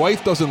claimed his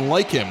wife doesn't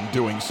like him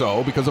doing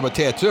so because of a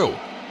tattoo.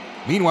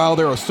 Meanwhile,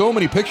 there are so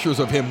many pictures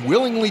of him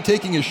willingly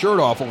taking his shirt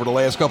off over the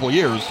last couple of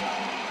years,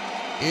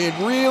 it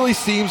really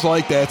seems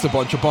like that's a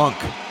bunch of bunk.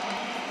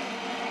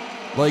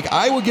 Like,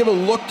 I would give a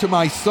look to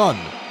my son,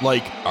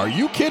 like, are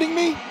you kidding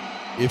me?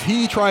 If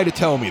he tried to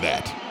tell me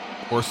that,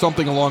 or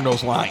something along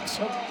those lines.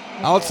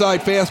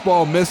 Outside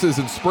fastball misses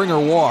and Springer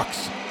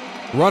walks.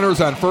 Runners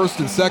on first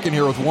and second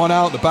here with one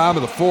out in the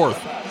bottom of the fourth.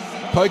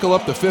 Keuchel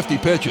up to 50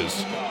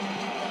 pitches.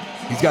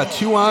 He's got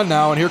 2 on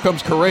now, and here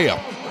comes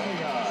Correa.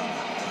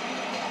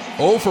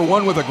 0 for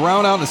 1 with a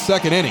ground out in the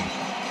second inning.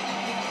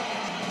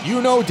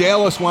 You know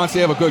Dallas wants to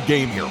have a good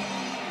game here.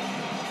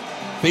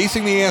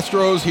 Facing the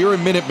Astros here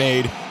in Minute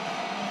Maid,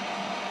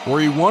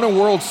 where he won a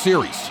World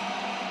Series.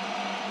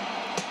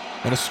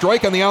 And a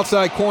strike on the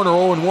outside corner,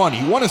 0-1.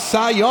 He won a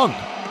Cy Young.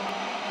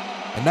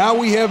 And now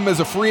we have him as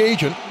a free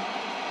agent.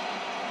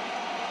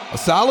 A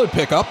solid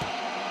pickup.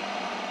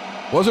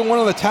 Wasn't one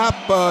of the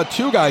top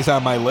 2 guys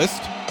on my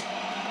list.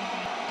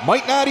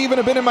 Might not even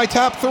have been in my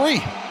top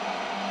 3.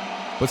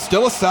 But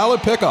still a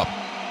solid pickup.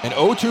 And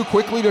 0-2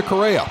 quickly to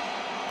Correa.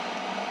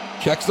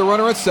 Checks the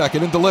runner at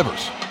second and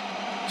delivers.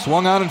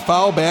 Swung on and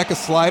fouled back, a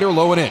slider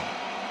low and in.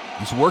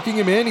 He's working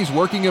him in, he's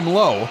working him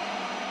low.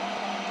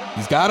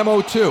 He's got him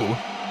 0-2.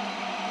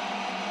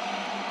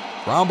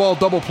 Ground ball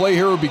double play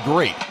here would be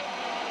great.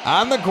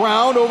 On the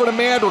ground over to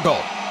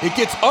Madrigal. It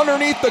gets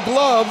underneath the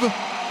glove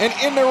and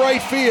into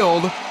right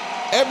field.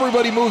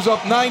 Everybody moves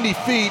up 90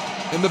 feet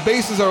and the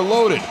bases are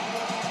loaded.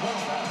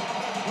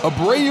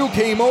 Abreu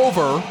came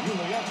over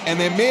and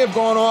they may have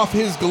gone off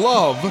his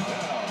glove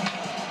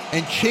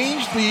and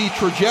changed the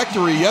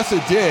trajectory. Yes,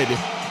 it did.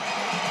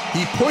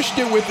 He pushed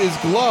it with his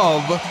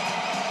glove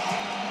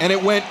and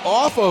it went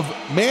off of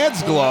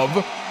Mad's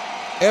glove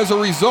as a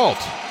result.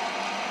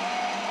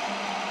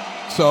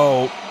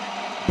 So,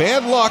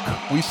 bad luck.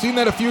 We've seen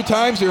that a few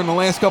times here in the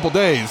last couple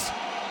days.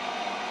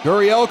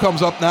 Gurriel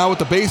comes up now with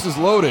the bases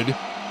loaded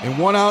and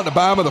 1 out in the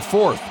bottom of the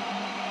fourth.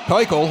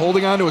 Keuchel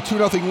holding on to a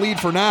 2-0 lead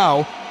for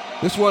now.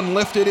 This one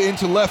lifted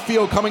into left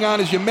field. Coming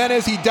on is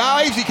Jimenez. He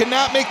dives. He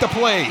cannot make the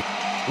play.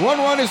 1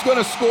 run is going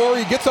to score.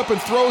 He gets up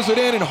and throws it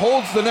in and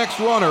holds the next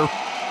runner.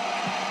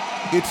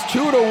 It's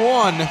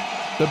 2-1.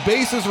 The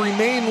bases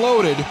remain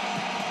loaded.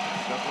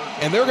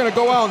 And they're going to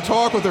go out and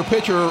talk with their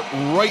pitcher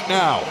right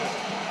now.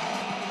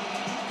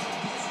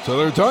 So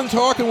they're done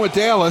talking with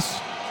Dallas.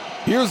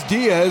 Here's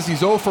Diaz. He's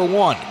 0 for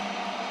 1.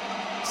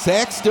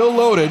 Sack still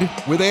loaded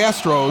with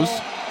Astros.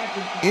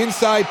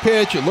 Inside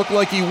pitch. It looked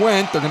like he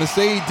went. They're going to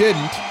say he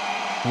didn't.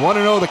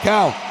 1-0 the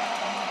count.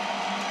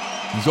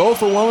 He's 0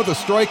 for 1 with a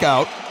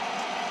strikeout,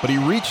 but he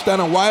reached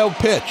on a wild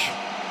pitch.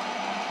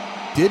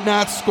 Did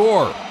not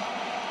score.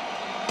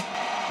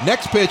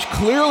 Next pitch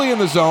clearly in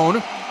the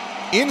zone.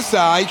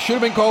 Inside. Should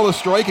have been called a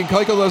strike, and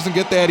Keuchel doesn't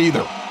get that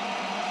either.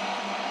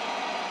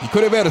 He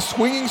could have had a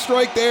swinging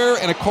strike there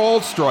and a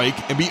called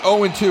strike and be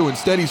 0-2.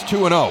 Instead, he's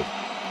 2-0.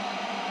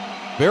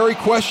 Very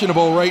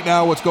questionable right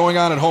now what's going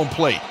on at home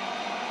plate.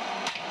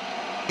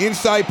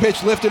 Inside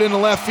pitch lifted into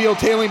left field,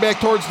 tailing back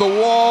towards the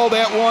wall.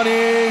 That one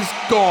is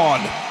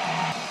gone.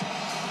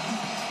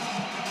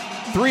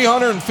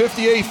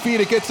 358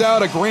 feet, it gets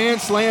out. A grand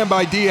slam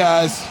by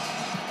Diaz.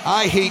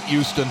 I hate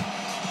Houston.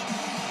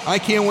 I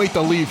can't wait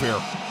to leave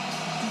here.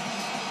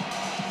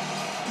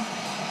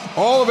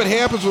 All of it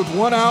happens with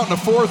 1 out in the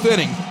 4th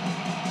inning.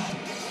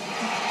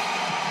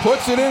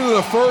 Puts it into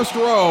the first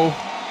row.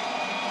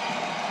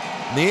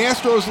 And the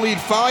Astros lead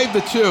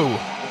 5-2.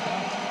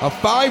 A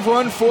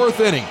 5-run 4th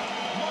inning.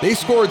 They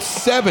scored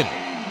 7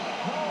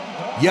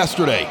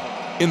 yesterday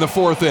in the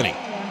 4th inning.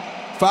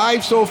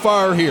 5 so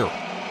far here.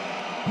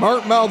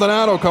 Martin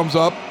Maldonado comes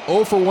up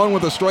 0 for 1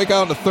 with a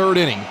strikeout in the 3rd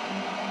inning.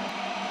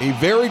 A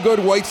very good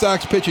White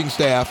Sox pitching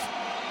staff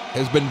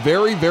has been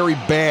very, very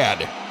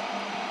bad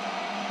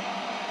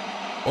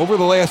over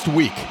the last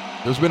week.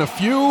 There's been a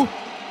few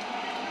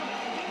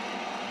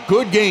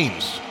good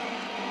games.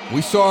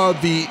 We saw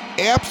the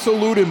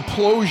absolute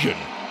implosion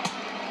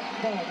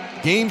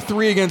Game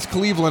 3 against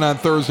Cleveland on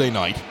Thursday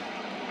night.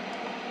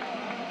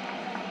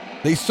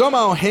 They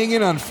somehow hang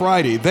in on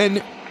Friday.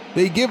 Then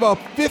they give up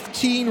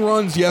 15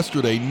 runs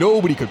yesterday.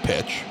 Nobody could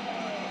pitch.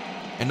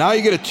 And now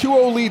you get a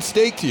 2-0 lead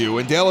staked to you,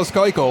 and Dallas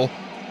Keuchel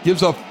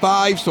gives up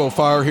 5 so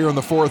far here in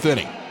the 4th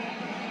inning.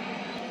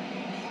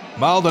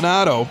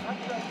 Maldonado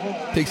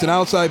takes an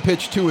outside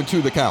pitch,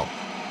 2-2 the count.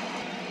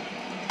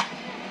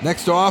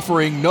 Next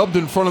offering, nubbed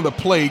in front of the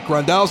plate.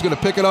 Grandal's going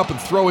to pick it up and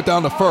throw it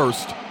down to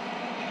first.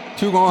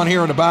 2 gone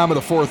here in the bottom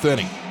of the 4th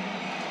inning.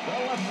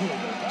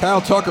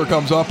 Kyle Tucker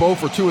comes up 0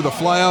 for 2 with a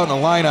flyout and a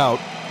line out.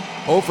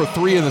 0 for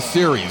 3 in the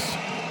series.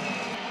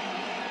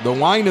 The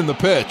wind in the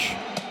pitch.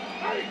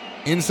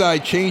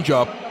 Inside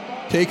changeup,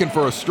 taken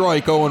for a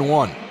strike,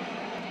 0-1.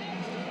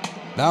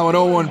 Now an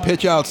 0-1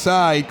 pitch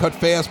outside, cut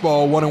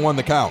fastball, 1-1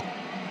 the count.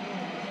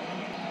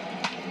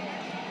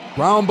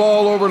 Ground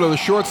ball over to the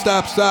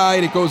shortstop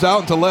side. It goes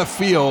out into left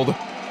field.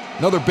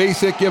 Another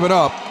base hit given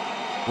up.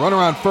 Runner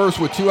on first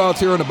with 2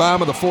 outs here in the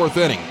bottom of the 4th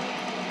inning.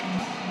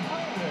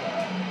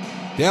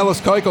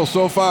 Dallas Keuchel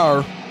so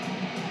far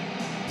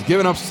has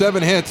given up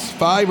 7 hits,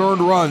 5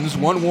 earned runs,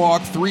 1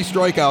 walk, 3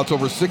 strikeouts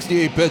over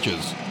 68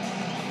 pitches.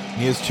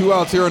 He has 2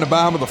 outs here in the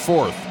bottom of the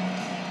 4th.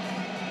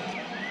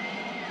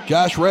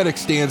 Josh Reddick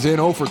stands in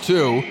 0 for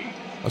 2.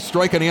 A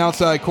strike on the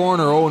outside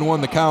corner,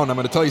 0-1 the count. I'm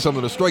going to tell you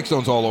something, the strike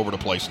zone's all over the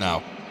place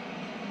now.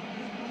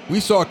 We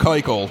saw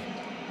Keuchel.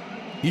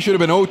 He should have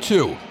been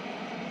 0-2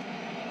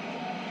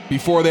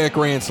 before that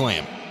grand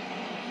slam.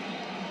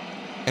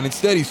 And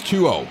instead he's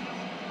 2-0.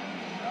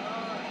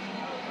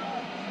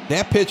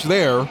 That pitch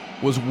there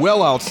was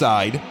well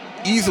outside,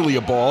 easily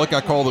a ball. It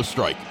got called a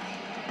strike.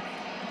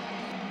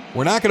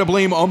 We're not going to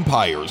blame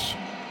umpires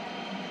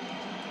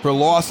for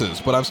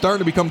losses, but I'm starting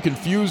to become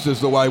confused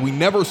as to why we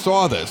never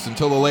saw this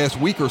until the last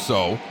week or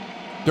so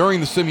during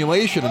the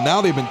simulation, and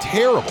now they've been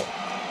terrible.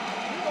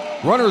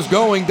 Runners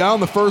going, down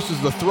the first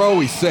is the throw,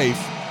 he's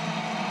safe.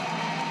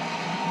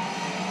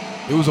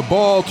 It was a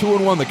ball,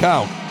 2-1 the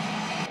count.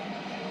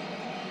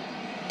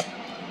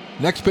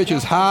 Next pitch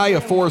is high, a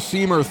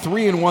 4-seamer,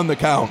 3-1 the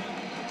count.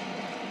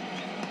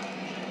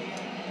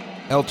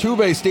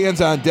 Altuve stands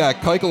on deck.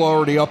 Keuchel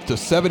already up to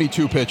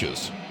 72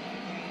 pitches.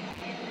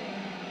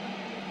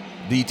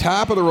 The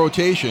top of the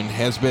rotation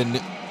has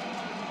been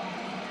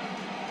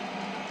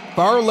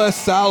far less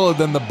solid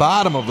than the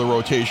bottom of the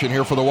rotation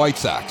here for the White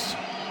Sox.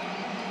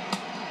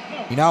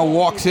 He now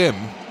walks him.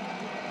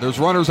 There's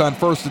runners on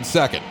first and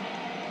second.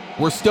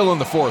 We're still in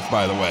the 4th,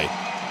 by the way.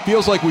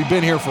 Feels like we've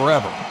been here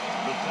forever.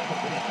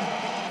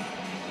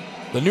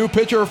 The new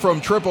pitcher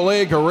from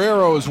AAA,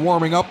 Guerrero, is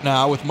warming up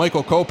now with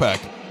Michael Kopech.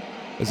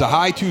 As a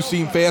high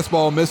 2-seam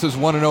fastball misses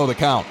 1-0 the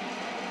count.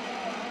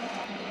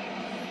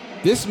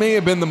 This may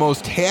have been the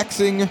most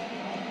taxing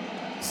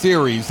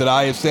series that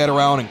I have sat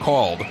around and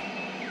called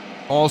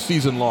all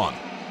season long.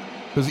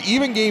 Because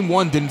even Game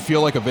 1 didn't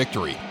feel like a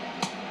victory.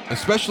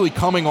 Especially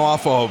coming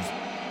off of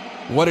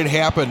what had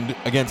happened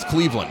against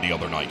Cleveland the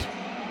other night.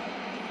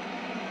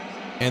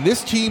 And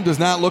this team does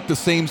not look the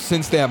same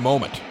since that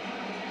moment.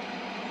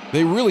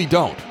 They really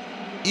don't.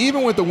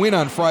 Even with the win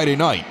on Friday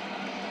night,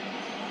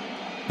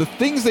 the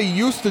things they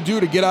used to do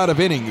to get out of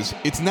innings,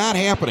 it's not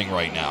happening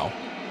right now.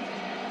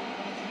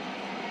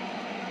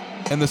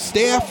 And the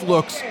staff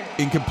looks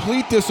in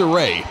complete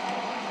disarray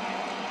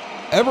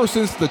ever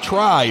since the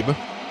Tribe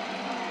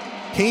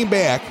came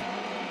back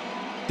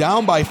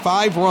down by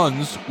 5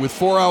 runs with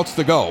 4 outs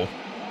to go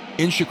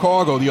in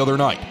Chicago the other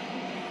night.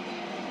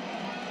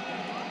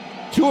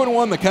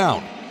 2-1 the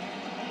count.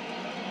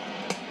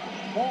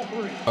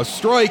 A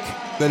strike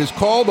that is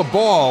called a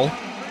ball,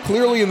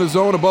 clearly in the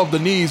zone above the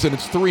knees, and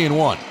it's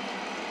 3-1.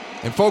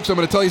 And folks, I'm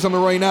going to tell you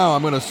something right now.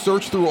 I'm going to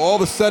search through all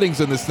the settings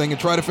in this thing and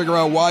try to figure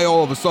out why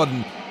all of a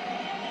sudden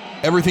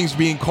everything's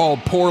being called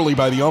poorly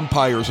by the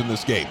umpires in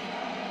this game.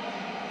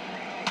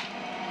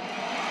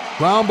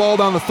 Ground ball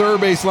down the third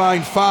base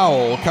line,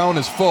 foul. Count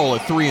is full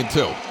at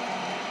 3-2.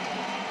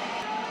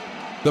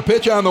 The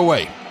pitch on the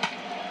way.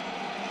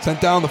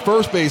 Sent down the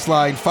first base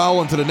line,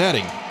 foul into the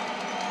netting.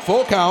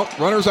 Full count,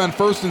 runners on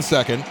first and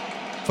second.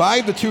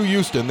 5-2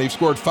 Houston. They've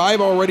scored 5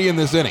 already in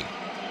this inning.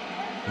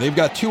 They've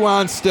got 2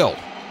 on still.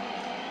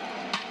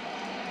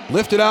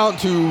 Lifted out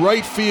to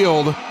right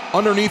field,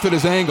 underneath at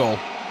his angle.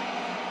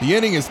 The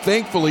inning is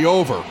thankfully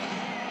over.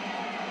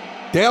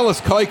 Dallas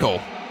Keuchel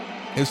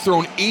has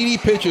thrown 80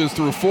 pitches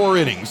through 4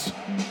 innings.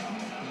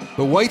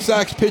 The White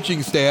Sox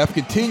pitching staff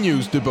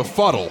continues to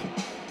befuddle,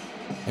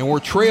 and we're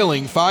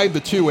trailing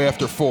 5-2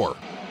 after 4.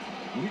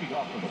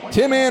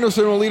 Tim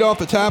Anderson will lead off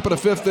the top of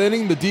the 5th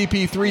inning, the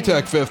DP3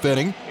 Tech 5th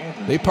inning.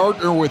 They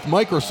partner with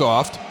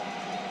Microsoft,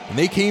 and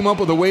they came up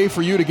with a way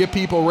for you to get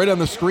people right on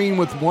the screen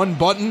with one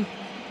button.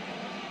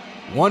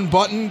 One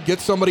button, get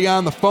somebody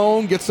on the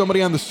phone, get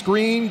somebody on the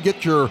screen,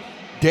 get your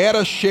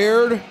data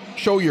shared,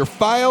 show your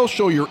file,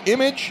 show your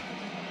image.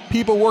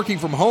 People working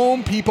from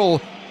home,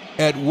 people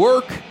at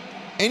work,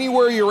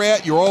 anywhere you're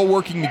at, you're all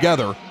working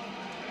together.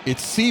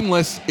 It's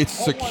seamless, it's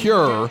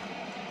secure,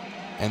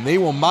 and they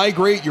will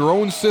migrate your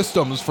own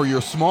systems for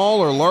your small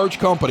or large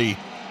company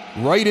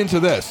right into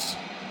this.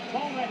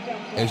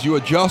 as you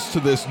adjust to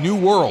this new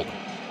world.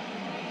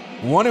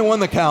 1-1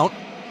 the count.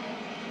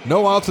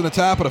 No outs in the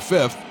top of the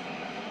fifth.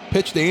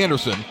 Pitch to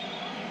Anderson.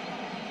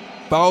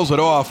 Fouls it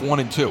off,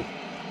 1-2.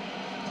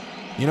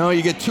 You know,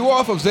 you get 2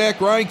 off of Zach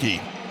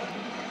Greinke.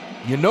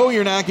 You know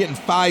you're not getting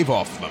 5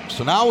 off of him.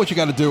 So now what you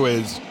got to do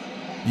is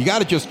you got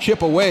to just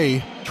chip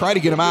away, try to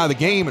get him out of the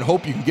game, and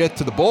hope you can get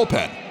to the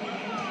bullpen.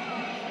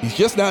 He's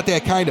just not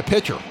that kind of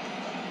pitcher.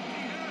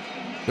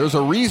 There's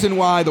a reason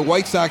why the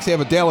White Sox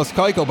have a Dallas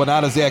Keuchel but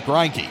not a Zach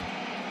Greinke.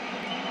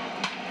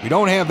 We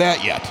don't have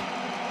that yet.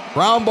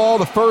 Ground ball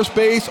to first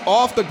base,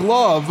 off the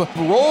glove,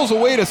 rolls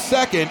away to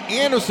second.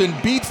 Anderson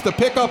beats the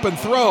pickup and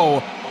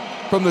throw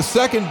from the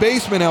second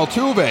baseman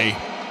Altuve.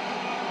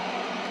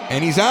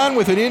 And he's on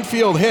with an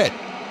infield hit.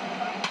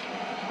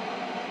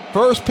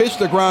 First pitch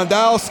to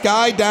Grandal,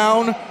 sky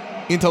down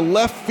into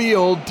left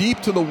field,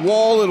 deep to the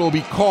wall. It'll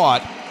be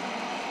caught.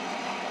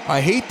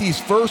 I hate these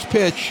first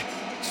pitch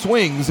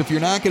swings if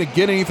you're not going to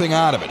get anything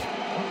out of it.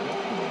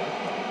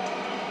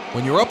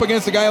 When you're up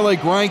against a guy like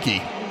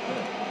Greinke,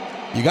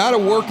 you got to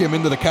work him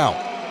into the count.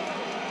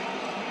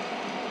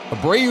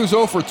 Abreu's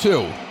 0 for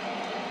 2.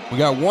 We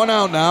got 1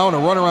 out now and a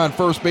runner on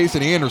first base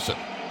in Anderson.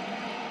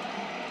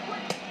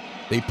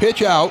 They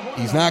pitch out.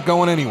 He's not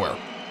going anywhere.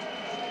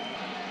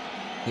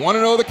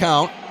 1-0 the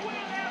count.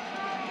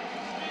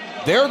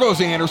 There goes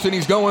Anderson.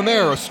 He's going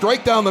there. A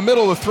strike down the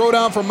middle. The throw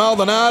down from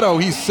Maldonado.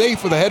 He's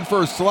safe with a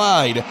head-first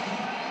slide.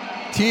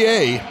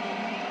 TA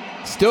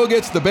still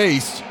gets the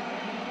base.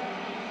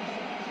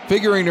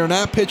 Figuring they're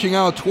not pitching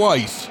out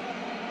twice.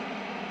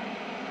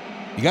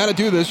 You got to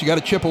do this. You got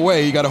to chip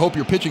away. You got to hope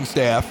your pitching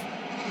staff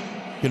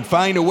can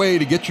find a way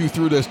to get you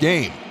through this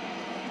game.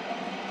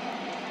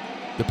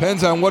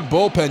 Depends on what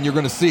bullpen you're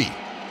going to see.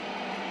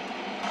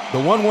 The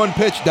 1-1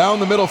 pitch down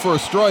the middle for a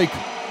strike,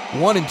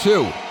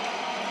 1-2.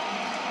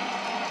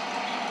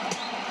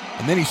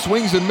 And then he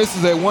swings and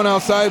misses at one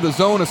outside the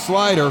zone, a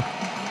slider.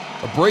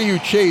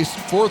 Abreu chased,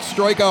 4th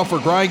strikeout for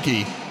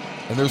Greinke,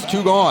 and there's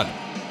 2 gone.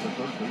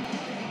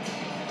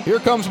 Here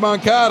comes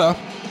Moncada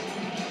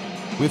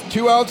with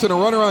 2 outs and a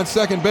runner on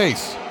second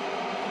base.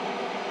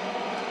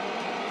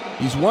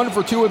 He's 1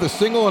 for 2 with a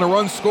single and a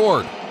run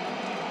scored.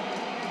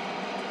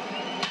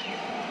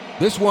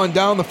 This one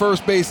down the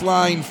first base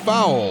line,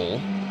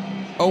 foul.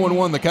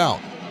 0-1 the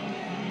count.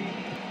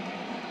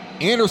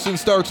 Anderson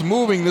starts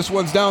moving. This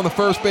one's down the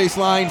first base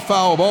line,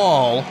 foul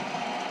ball.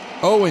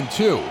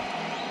 0-2.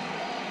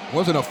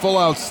 Wasn't a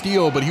full-out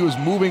steal, but he was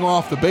moving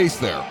off the base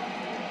there.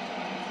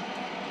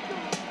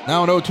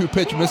 Now an 0-2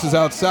 pitch misses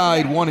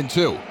outside,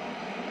 1-2.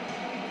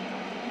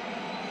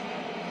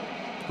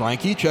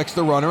 Greinke checks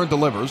the runner and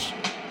delivers.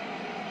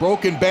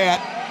 Broken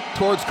bat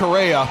towards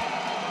Correa.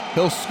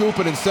 He'll scoop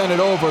it and send it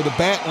over. The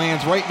bat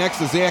lands right next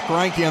to Zach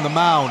Greinke on the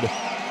mound.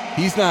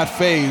 He's not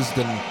phased,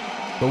 and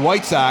the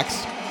White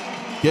Sox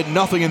get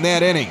nothing in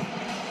that inning.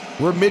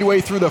 We're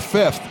midway through the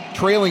 5th,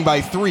 trailing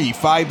by 3,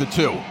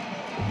 5-2.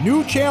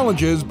 New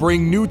challenges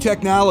bring new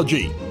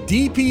technology.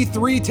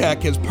 DP3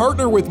 Tech has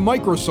partnered with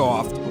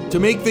Microsoft to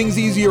make things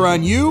easier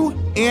on you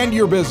and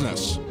your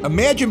business.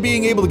 Imagine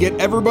being able to get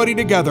everybody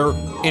together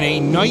in a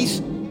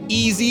nice,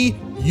 easy,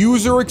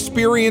 user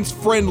experience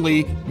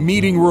friendly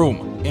meeting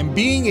room and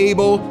being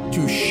able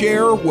to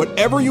share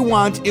whatever you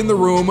want in the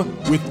room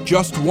with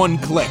just one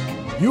click.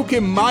 You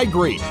can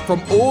migrate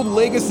from old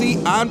legacy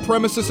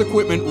on-premises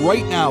equipment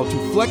right now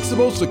to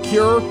flexible,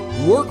 secure,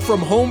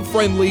 work-from-home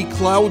friendly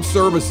cloud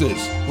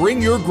services.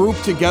 Bring your group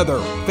together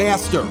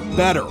faster,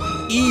 better,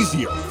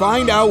 easier.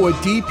 Find out what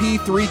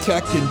DP3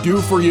 Tech can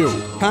do for you.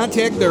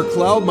 Contact their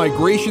cloud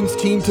migrations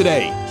team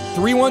today,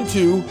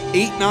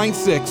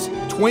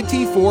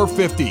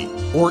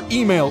 312-896-2450, or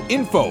email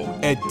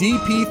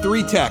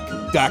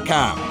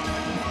info@dp3tech.com.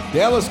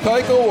 Dallas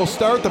Keuchel will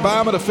start the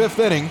bottom of the 5th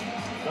inning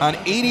on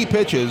 80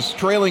 pitches,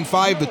 trailing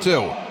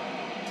 5-2.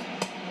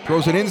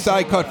 Throws an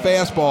inside cut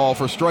fastball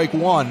for strike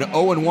 1,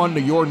 0-1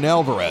 to Yordan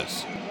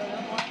Alvarez.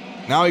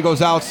 Now he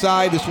goes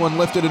outside, this one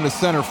lifted into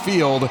center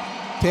field.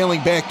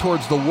 Tailing back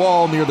towards the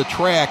wall near the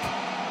track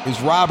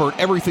is Robert.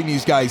 Everything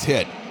these guys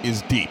hit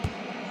is deep.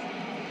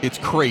 It's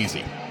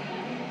crazy.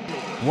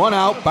 1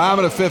 out,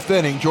 bottom of the 5th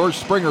inning. George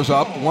Springer's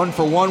up, 1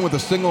 for 1 with a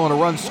single and a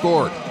run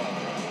scored.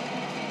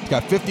 He's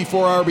got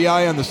 54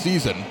 RBI on the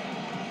season.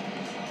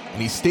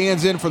 And he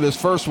stands in for this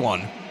first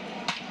one.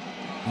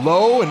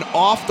 Low and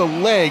off the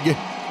leg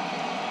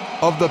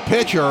of the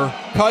pitcher,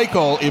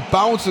 Keuchel. It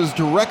bounces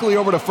directly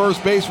over to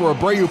first base where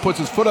Abreu puts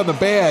his foot on the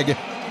bag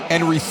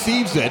and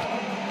receives it.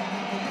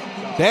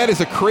 That is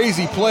a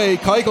crazy play.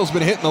 Keuchel's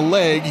been hitting the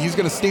leg. He's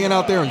going to stand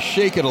out there and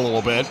shake it a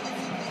little bit.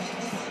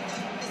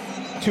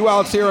 2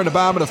 outs here in the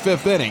bottom of the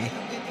 5th inning.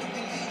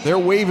 They're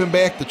waving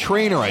back the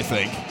trainer, I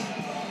think.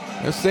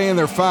 They're saying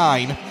they're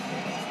fine.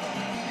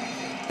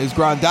 As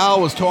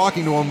Grandal was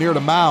talking to him near the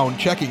mound,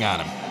 checking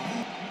on him.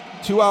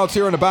 2 outs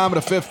here in the bottom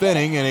of the 5th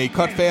inning, and a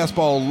cut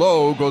fastball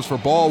low goes for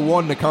ball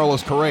 1 to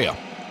Carlos Correa.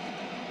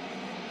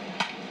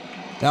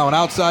 Now an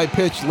outside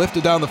pitch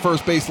lifted down the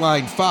first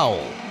baseline, foul.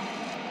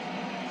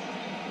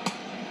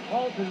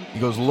 He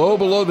goes low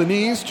below the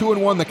knees,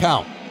 2-1 the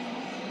count.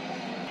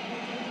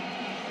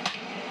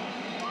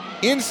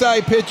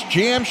 Inside pitch,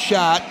 jam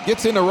shot,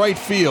 gets into right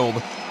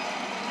field.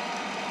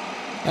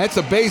 That's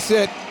a base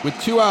hit with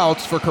 2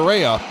 outs for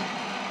Correa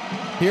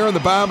here in the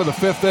bottom of the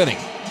 5th inning.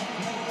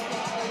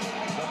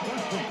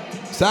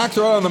 Sox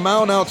are out on the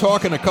mound now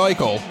talking to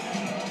Keuchel.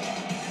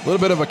 A little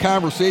bit of a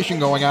conversation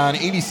going on.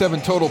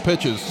 87 total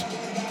pitches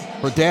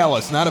for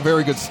Dallas. Not a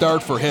very good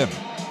start for him.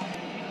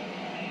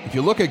 If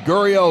you look at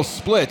Gurriel's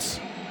splits,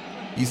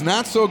 he's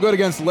not so good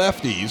against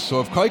lefties. So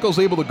if Keuchel's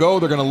able to go,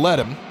 they're going to let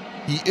him.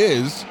 He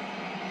is.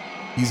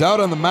 He's out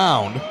on the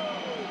mound.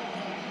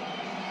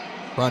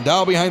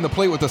 Rondal behind the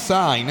plate with a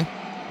sign.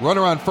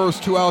 Runner on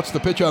first, 2 outs, the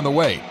pitch on the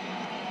way.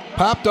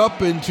 Popped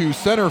up into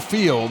center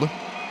field.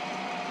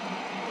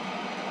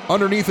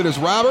 Underneath it is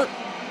Robert.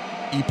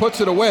 He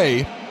puts it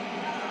away.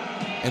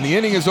 And the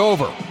inning is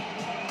over.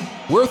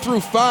 We're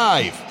through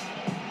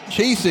 5.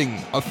 Chasing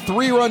a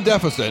 3-run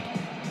deficit.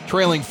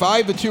 Trailing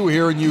 5-2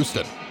 here in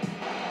Houston.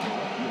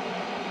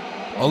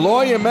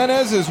 Eloy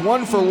Jimenez is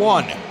 1 for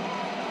 1. And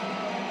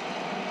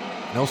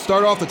he'll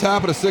start off the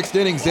top of the 6th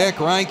inning. Zach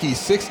Greinke,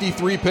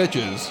 63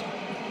 pitches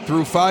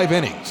through 5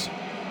 innings.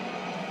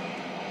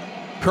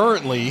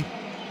 Currently,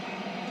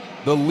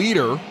 the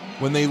leader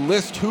when they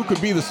list who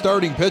could be the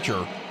starting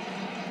pitcher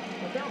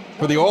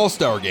for the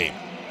All-Star game.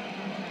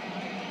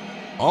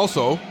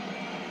 Also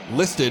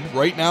listed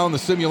right now in the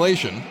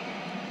simulation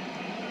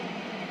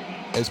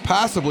as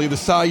possibly the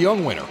Cy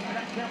Young winner.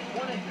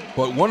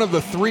 But one of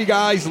the 3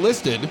 guys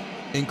listed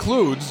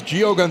includes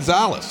Gio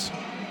Gonzalez.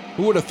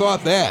 Who would have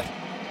thought that?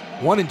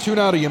 1-2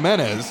 now to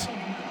Jimenez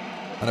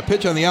on a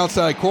pitch on the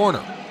outside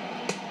corner.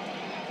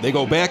 They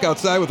go back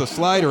outside with a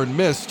slider and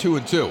miss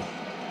 2-2.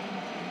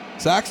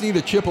 Sox need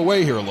to chip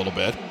away here a little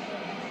bit.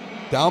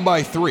 Down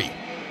by 3.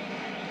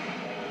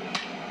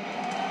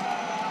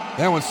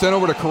 That one's sent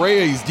over to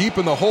Correa. He's deep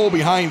in the hole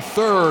behind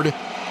third,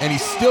 and he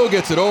still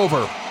gets it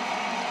over.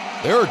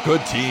 They're a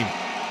good team.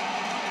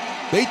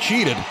 They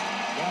cheated.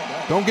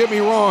 Don't get me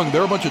wrong,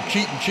 they're a bunch of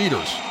cheating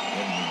cheaters.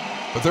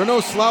 But they're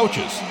no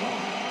slouches.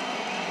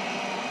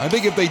 I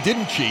think if they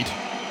didn't cheat,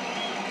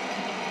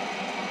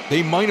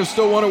 they might have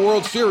still won a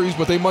World Series,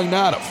 but they might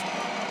not have.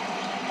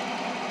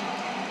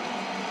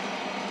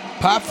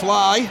 Pop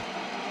fly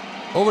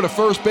over to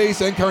first base.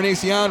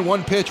 Encarnacion,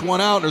 1 pitch,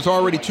 1 out. And there's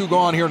already 2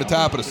 gone here in the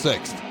top of the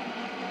 6th.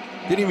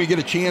 Didn't even get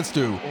a chance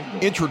to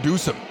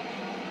introduce him.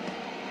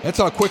 That's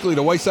how quickly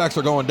the White Sox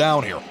are going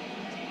down here.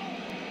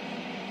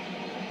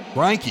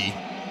 Greinke,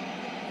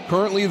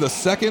 currently the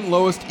 2nd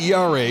lowest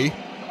ERA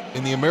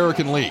in the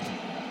American League.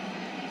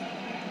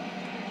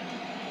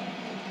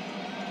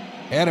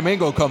 Adam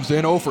Engel comes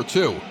in 0 for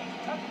 2.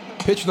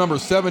 Pitch number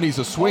 70 is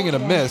a swing and a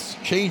miss.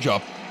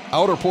 Changeup,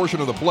 outer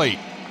portion of the plate.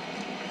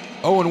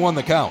 0-1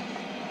 the count.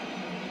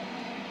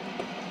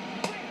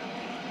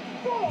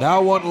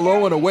 Now 1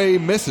 low and away,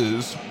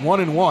 misses.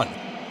 1-1.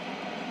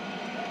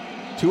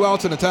 2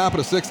 outs in the top of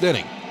the 6th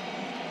inning.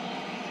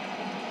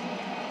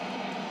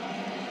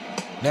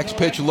 Next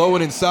pitch low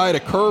and inside, a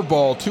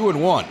curveball.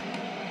 2-1.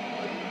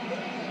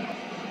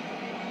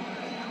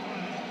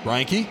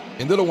 Greinke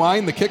into the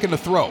line, the kick and the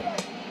throw.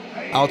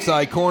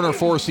 Outside corner,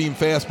 4-seam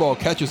fastball,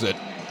 catches it.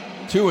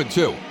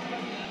 2-2.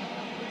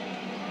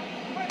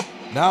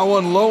 Now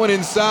 1 low and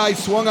inside,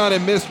 swung on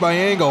and missed by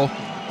Engel.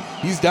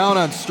 He's down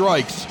on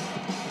strikes.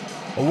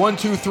 A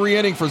 1-2-3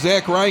 inning for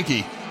Zach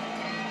Greinke.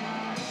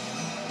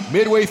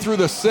 Midway through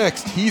the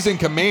 6th, he's in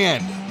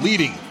command,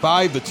 leading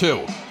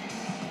 5-2.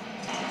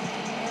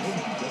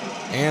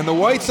 And the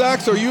White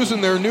Sox are using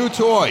their new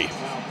toy.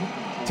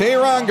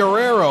 Tayron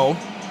Guerrero,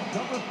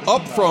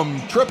 up from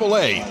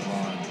AAA.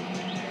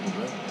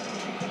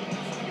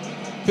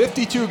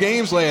 52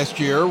 games last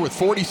year with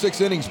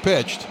 46 innings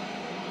pitched.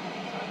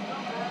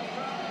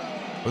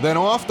 But then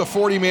off the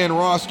 40-man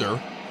roster,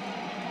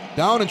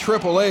 down in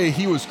AAA,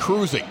 he was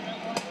cruising.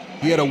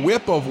 He had a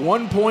whip of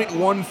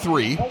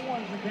 1.13,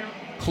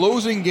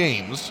 closing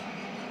games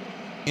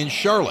in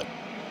Charlotte.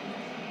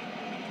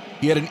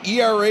 He had an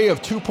ERA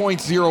of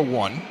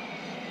 2.01.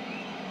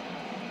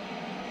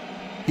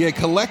 He had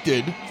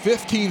collected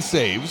 15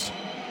 saves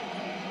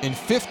in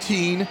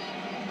 15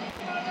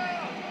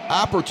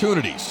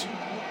 opportunities.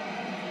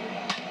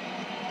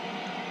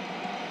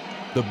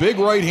 The big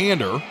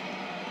right-hander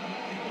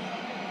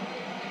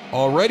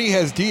already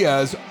has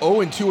Diaz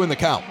 0-2 in the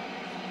count.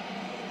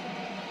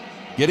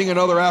 Getting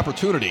another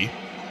opportunity.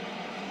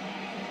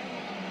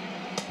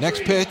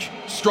 Next pitch,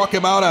 struck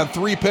him out on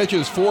 3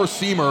 pitches,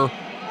 4-seamer,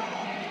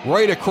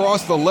 right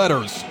across the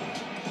letters.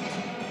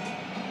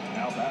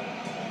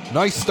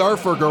 Nice start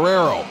for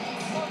Guerrero.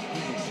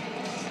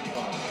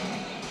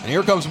 And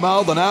here comes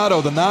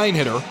Maldonado, the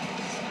 9-hitter.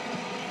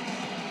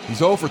 He's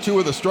 0 for 2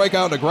 with a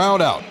strikeout and a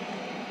ground out.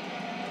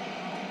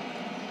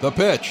 The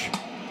pitch,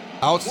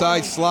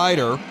 outside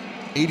slider,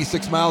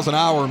 86 miles an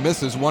hour,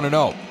 misses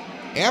 1-0.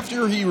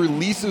 After he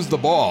releases the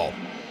ball,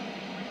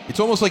 it's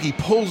almost like he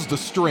pulls the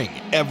string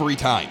every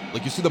time.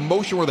 Like you see the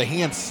motion where the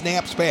hand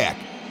snaps back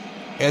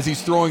as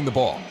he's throwing the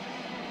ball.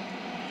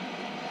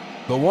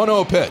 The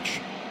 1-0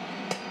 pitch.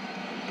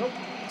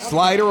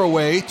 Slider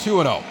away,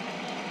 2-0.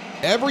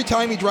 Every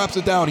time he drops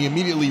it down, he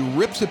immediately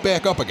rips it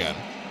back up again.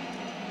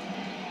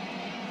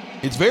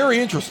 It's very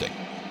interesting.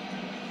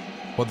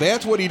 But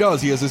that's what he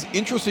does. He has this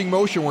interesting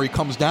motion where he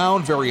comes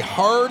down very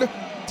hard.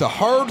 It's a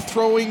hard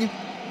throwing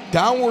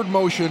downward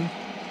motion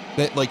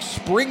that like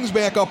springs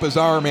back up his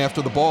arm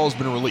after the ball has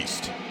been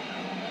released.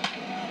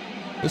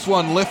 This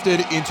one lifted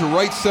into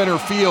right center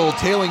field,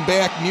 tailing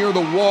back near the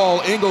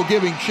wall. Engel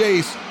giving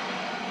chase.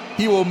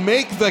 He will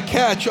make the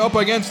catch up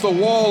against the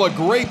wall. A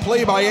great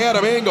play by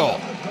Adam Engel.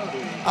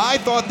 I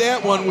thought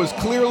that one was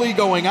clearly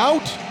going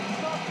out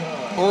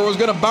or was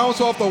going to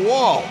bounce off the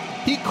wall.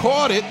 He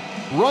caught it,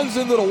 runs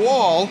into the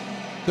wall.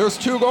 There's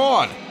two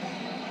gone.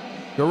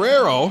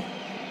 Guerrero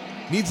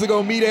needs to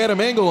go meet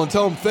Adam Engel and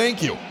tell him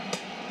thank you.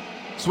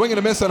 Swing and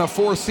a miss on a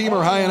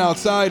four-seamer high and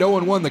outside.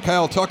 0-1 to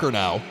Kyle Tucker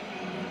now.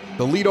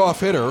 The leadoff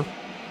hitter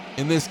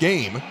in this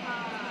game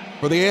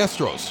for the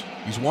Astros.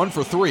 He's 1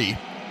 for 3.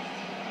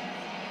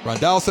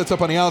 Rondell sets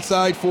up on the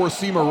outside.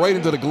 Four-seamer right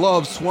into the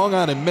glove. Swung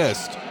on and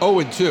missed.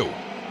 0-2.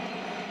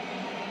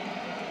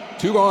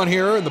 Two gone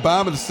here in the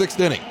bottom of the sixth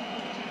inning.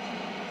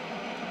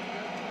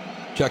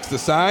 Checks the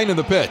sign and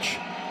the pitch.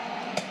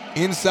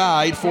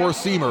 Inside,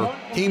 four-seamer.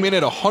 Came in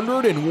at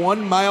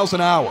 101 miles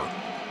an hour.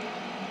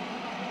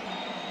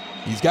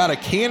 He's got a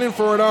cannon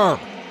for an arm.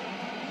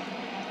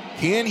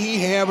 Can he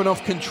have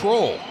enough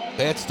control?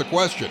 That's the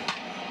question.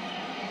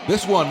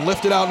 This one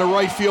lifted out in the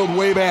right field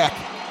way back.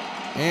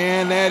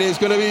 And that is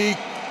going to be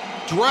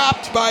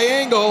dropped by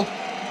Engel.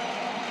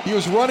 He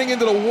was running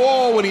into the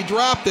wall when he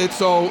dropped it,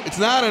 so it's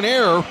not an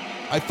error.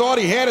 I thought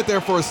he had it there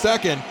for a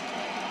second.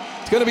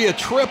 It's going to be a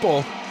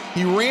triple.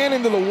 He ran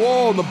into the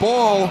wall, and the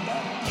ball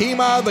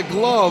came out of the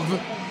glove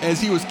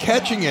as he was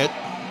catching it,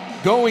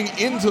 going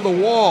into the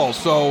wall.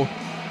 So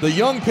the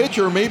young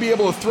pitcher may be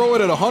able to throw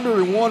it at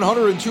 101,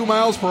 102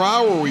 miles per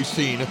hour we've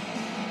seen.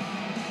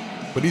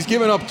 But he's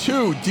given up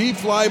two deep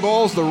fly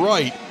balls to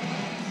right.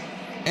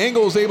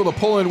 Engel was able to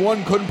pull in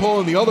one, couldn't pull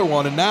in the other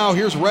one. And now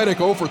here's Reddick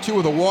 0 for 2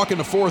 with a walk in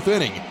the fourth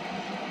inning.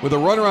 With a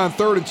runner on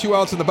third and 2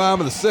 outs in the bottom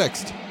of the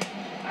sixth.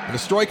 And a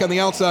strike on the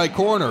outside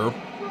corner,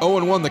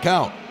 0-1 the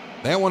count.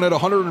 That one at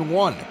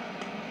 101.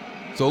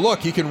 So look,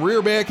 he can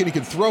rear back and he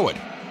can throw it.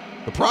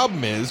 The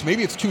problem is,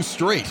 maybe it's too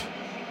straight.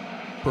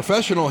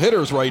 Professional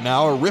hitters right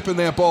now are ripping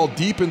that ball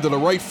deep into the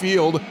right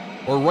field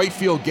or right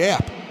field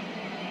gap.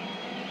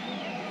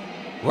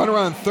 Runner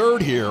on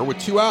third here with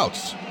 2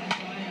 outs.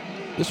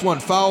 This one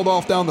fouled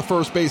off down the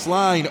first base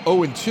line,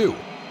 0-2.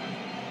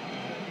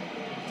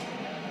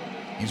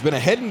 He's been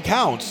ahead in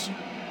counts,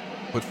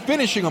 but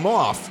finishing him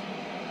off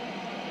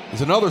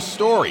is another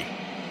story.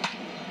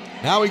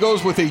 Now he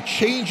goes with a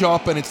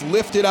changeup, and it's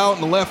lifted out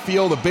in the left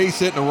field, a base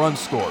hit, and a run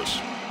scores.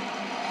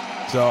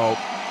 So,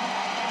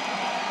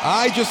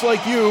 I, just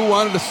like you,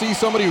 wanted to see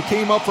somebody who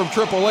came up from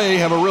AAA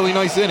have a really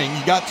nice inning.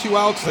 He got 2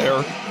 outs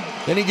there.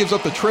 Then he gives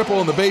up the triple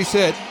and the base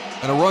hit,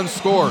 and a run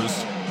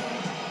scores.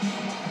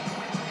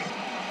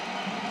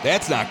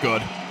 That's not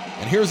good.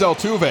 And here's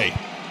Altuve.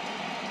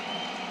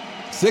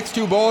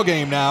 6-2 ball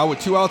game now with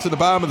 2 outs at the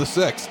bottom of the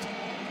sixth.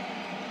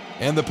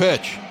 And the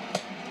pitch.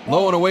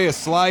 Low and away, a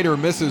slider,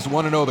 misses.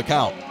 1-0 the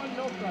count.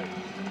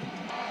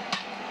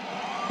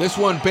 This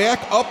one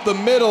back up the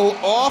middle,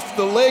 off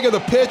the leg of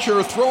the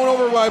pitcher, thrown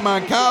over by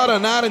Moncada,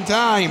 not in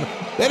time.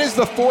 That is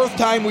the 4th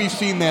time we've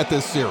seen that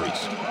this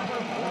series.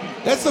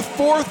 That's the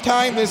 4th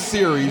time this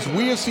series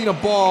we have seen a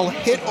ball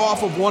hit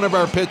off of one of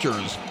our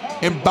pitchers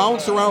and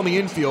bounce around the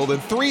infield,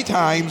 and 3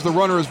 times the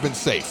runner has been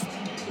safe.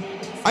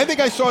 I think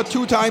I saw it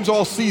 2 times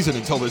all season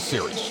until this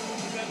series.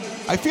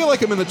 I feel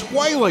like I'm in the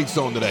twilight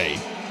zone today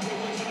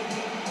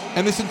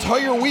and this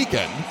entire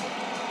weekend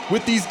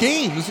with these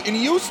games in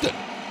Houston.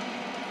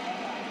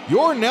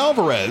 Yordan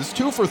Alvarez,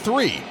 2 for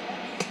 3.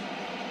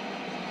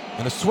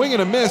 And a swing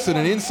and a miss and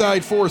an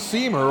inside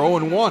four-seamer,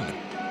 0-1.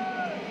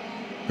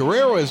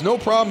 Guerrero has no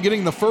problem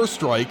getting the first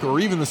strike or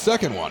even the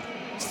second one.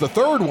 It's the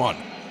third one.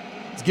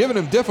 It's given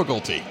him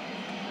difficulty.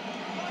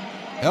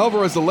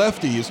 Alvarez, the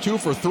lefty, is 2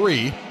 for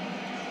 3.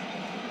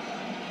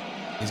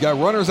 He's got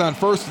runners on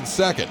first and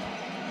second.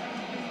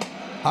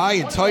 High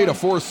and tight, a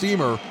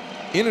four-seamer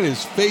in at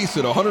his face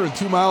at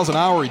 102 miles an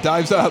hour. He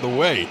dives out of the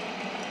way.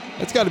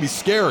 That's got to be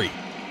scary.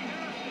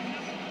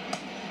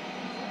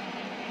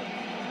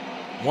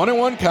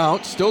 1-1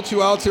 count. Still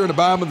 2 outs here in the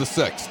bottom of the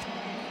sixth.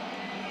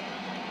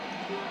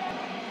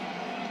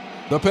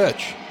 The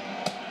pitch.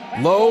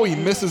 Low, he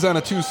misses on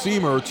a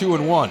two-seamer,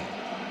 2-1.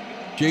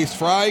 Jace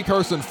Fry,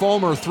 Carson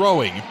Fulmer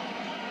throwing.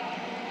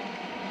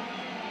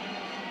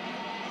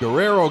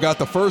 Guerrero got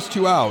the first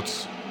 2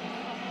 outs,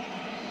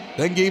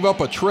 then gave up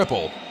a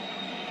triple,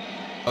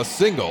 a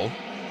single,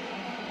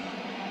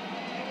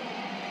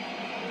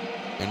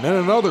 and then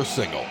another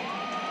single.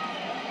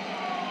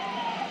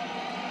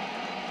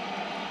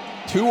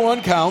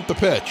 2-1 count, the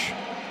pitch.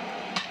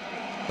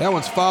 That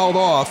one's fouled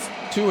off,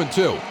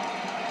 2-2.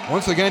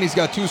 Once again, he's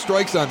got 2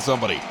 strikes on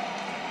somebody.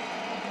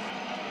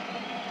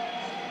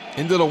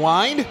 Into the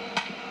wind.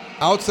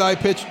 Outside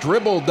pitch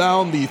dribbled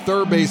down the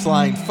third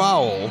baseline,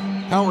 foul.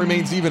 Count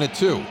remains even at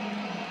 2.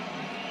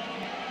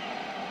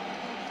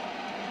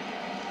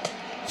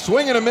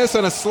 Swing and a miss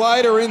on a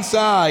slider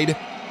inside.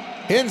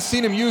 Hadn't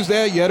seen him use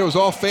that yet. It was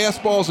all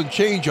fastballs and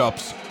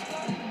changeups.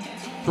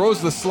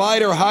 Throws the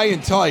slider high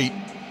and tight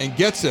and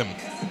gets him.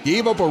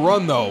 Gave up a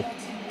run, though.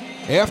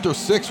 After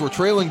 6, we're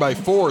trailing by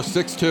 4,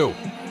 6-2.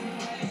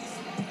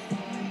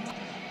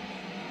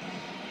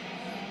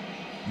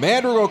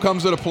 Madrigal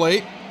comes to the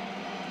plate.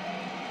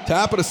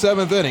 Top of the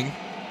 7th inning.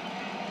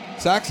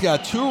 Sox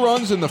got 2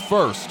 runs in the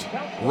first,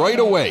 right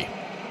away.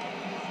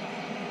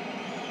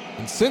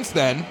 And since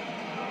then,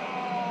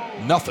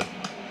 nothing.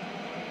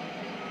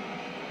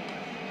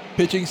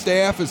 Pitching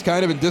staff is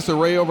kind of in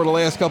disarray over the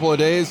last couple of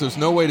days. There's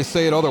no way to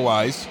say it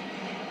otherwise.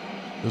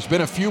 There's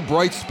been a few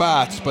bright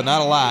spots, but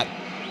not a lot.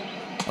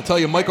 I'll tell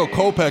you, Michael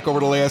Kopech over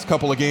the last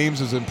couple of games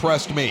has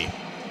impressed me.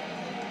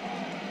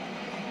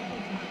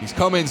 He's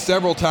come in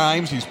several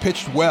times. He's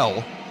pitched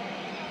well.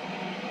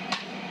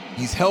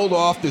 He's held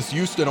off this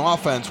Houston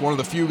offense, one of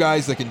the few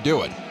guys that can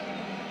do it.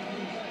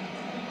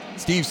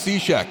 Steve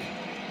Cishek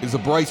is a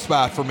bright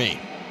spot for me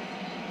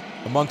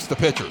amongst the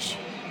pitchers.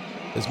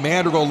 As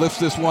Madrigal lifts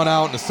this one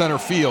out in the center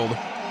field,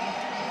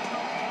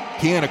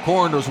 can of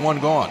corn, there's one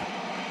gone.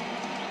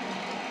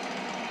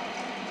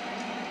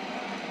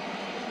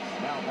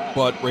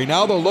 But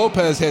Reynaldo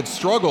Lopez had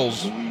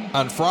struggles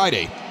on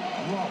Friday,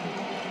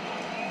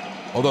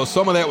 although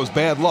some of that was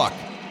bad luck.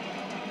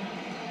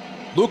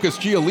 Lucas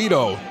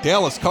Giolito,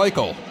 Dallas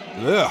Keuchel,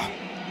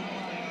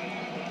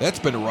 that's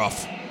been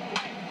rough.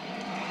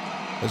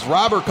 As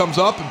Robert comes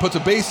up and puts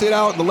a base hit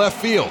out in the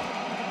left field.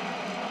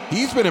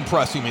 He's been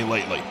impressing me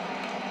lately.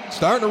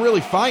 Starting to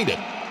really find it.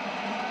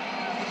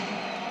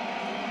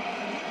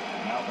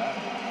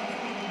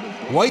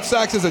 White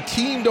Sox as a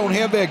team don't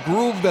have that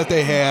groove that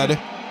they had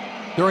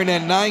during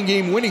that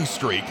 9-game winning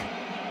streak.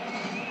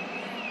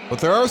 But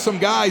there are some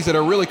guys that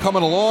are really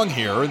coming along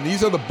here, and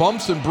these are the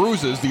bumps and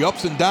bruises, the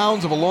ups and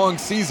downs of a long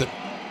season.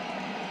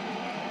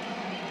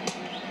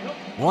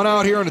 One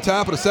out here in the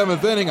top of the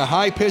 7th inning, a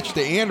high pitch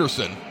to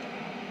Anderson.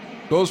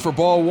 Goes for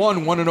ball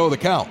 1, 1-0 the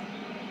count.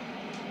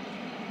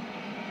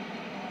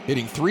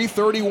 Hitting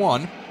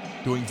 .331,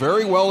 doing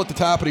very well at the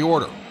top of the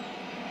order.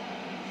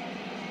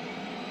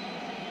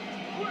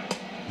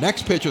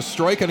 Next pitch, a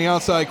strike on the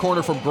outside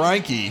corner from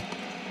Greinke.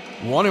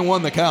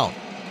 1-1 the count.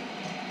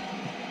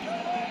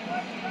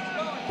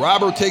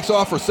 Robert takes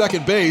off for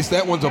second base.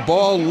 That one's a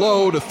ball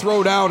low to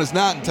throw down, is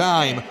not in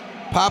time.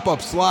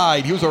 Pop-up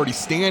slide. He was already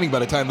standing by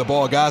the time the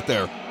ball got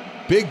there.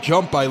 Big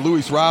jump by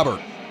Luis Robert.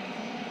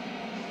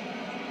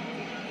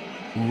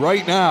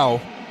 Right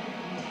now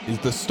is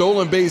the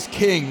stolen base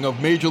king of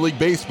Major League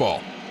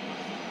Baseball.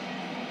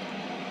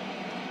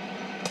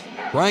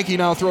 Greinke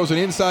now throws an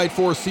inside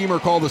four-seamer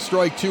called the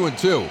strike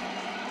 2-2.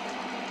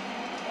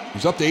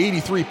 He's up to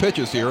 83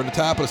 pitches here in the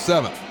top of the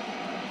 7th.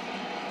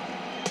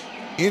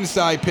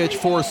 Inside pitch,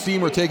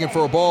 four-seamer taken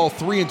for a ball,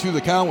 3-2 the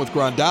count with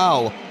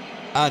Grandal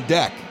on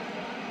deck.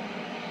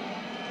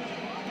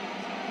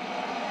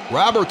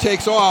 Robert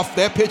takes off.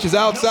 That pitch is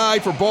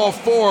outside for ball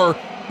 4.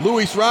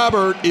 Luis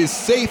Robert is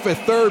safe at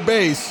third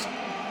base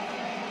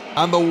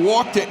on the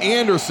walk to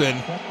Anderson.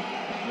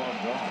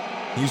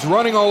 He's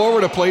running all over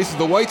the place as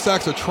the White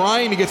Sox are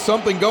trying to get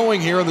something going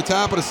here in the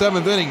top of the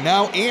 7th inning.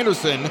 Now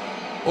Anderson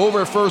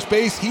over at first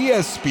base. He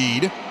has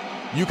speed.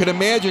 You can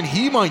imagine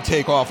he might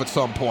take off at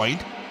some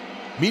point.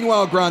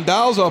 Meanwhile,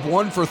 Grandal's up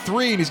 1 for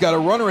 3, and he's got a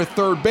runner at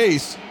third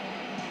base.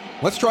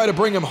 Let's try to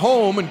bring him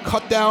home and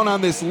cut down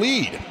on this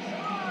lead.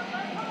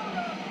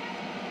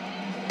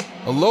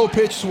 A low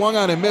pitch swung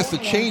on and missed, a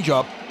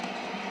changeup.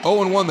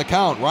 0-1 the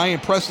count. Ryan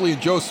Presley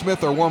and Joe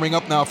Smith are warming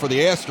up now for the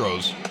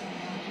Astros.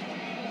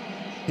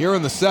 Here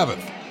in the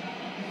 7th.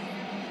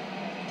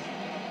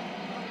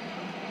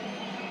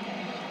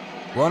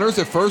 Runners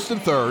at first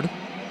and third.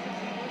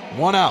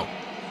 One out.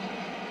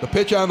 The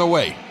pitch on the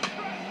way.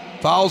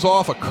 Fouls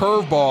off a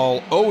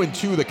curveball,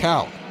 0-2 the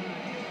count.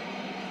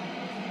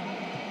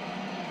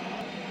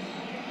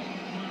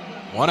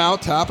 One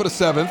out, top of the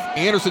 7th.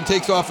 Anderson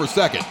takes off for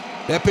second.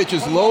 That pitch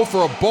is low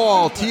for a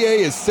ball. TA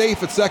is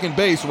safe at second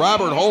base.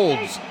 Robert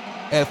holds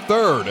at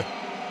third.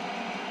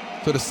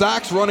 So the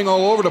Sox running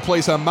all over the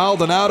place on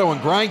Maldonado and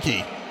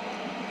Greinke.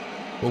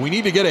 But we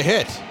need to get a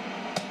hit.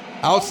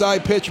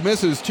 Outside pitch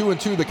misses,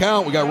 2-2 the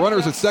count. We got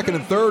runners at second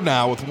and third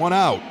now with one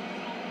out.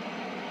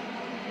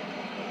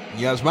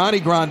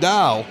 Yasmani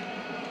Grandal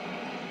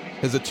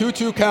has a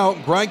 2-2 count.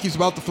 Greinke's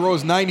about to throw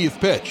his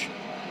 90th pitch.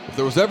 If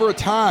there was ever a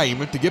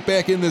time to get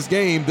back in this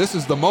game, this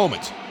is the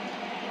moment.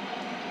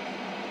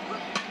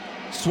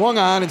 Swung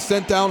on and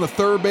sent down the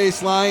third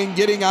base line,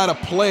 getting out of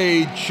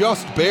play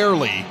just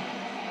barely.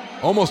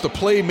 Almost a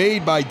play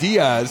made by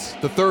Diaz,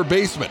 the third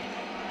baseman.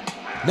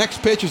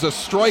 Next pitch is a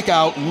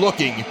strikeout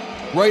looking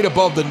right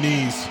above the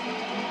knees.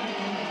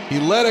 He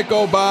let it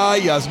go by.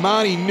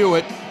 Yasmani knew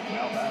it.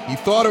 He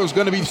thought it was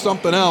going to be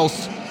something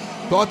else.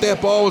 Thought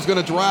that ball was going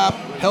to drop.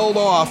 Held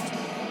off.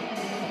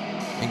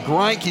 And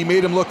Greinke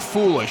made him look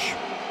foolish.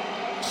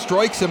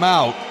 Strikes him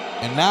out.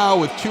 And now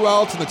with 2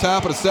 outs in the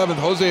top of the 7th,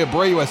 Jose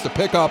Abreu has to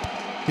pick up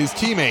his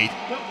teammate.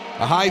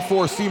 A high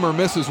four-seamer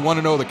misses,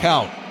 1-0 the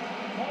count.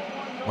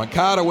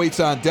 Moncada waits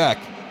on deck.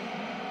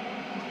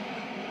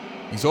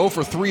 He's 0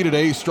 for 3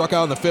 today. He struck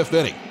out in the 5th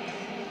inning.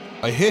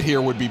 A hit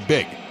here would be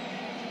big.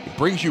 It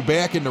brings you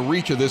back into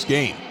reach of this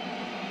game.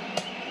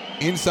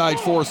 Inside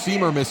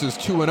four-seamer misses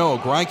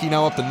 2-0. Greinke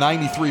now up to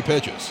 93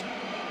 pitches.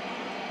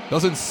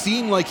 Doesn't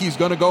seem like he's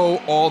going to go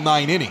all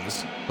 9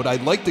 innings, but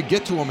I'd like to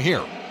get to him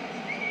here.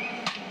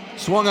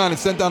 Swung on and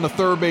sent down the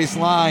third base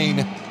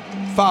line.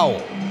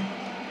 Foul.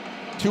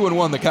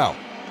 2-1 the count.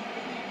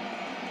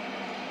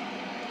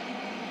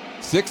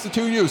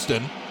 6-2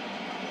 Houston.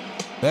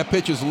 That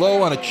pitch is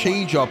low on a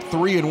changeup,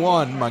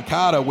 3-1.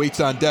 Moncada waits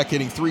on deck,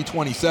 hitting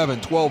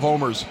 .327, 12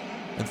 homers,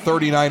 and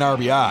 39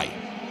 RBI.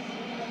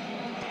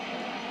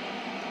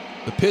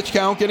 The pitch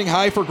count getting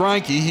high for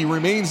Greinke. He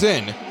remains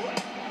in.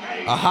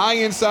 A high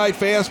inside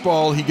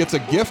fastball. He gets a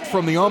gift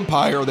from the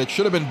umpire that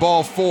should have been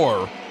ball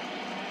 4,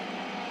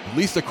 at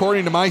least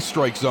according to my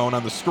strike zone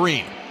on the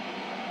screen.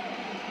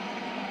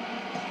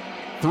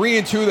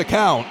 3-2 the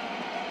count.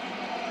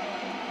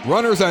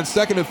 Runners on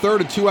second and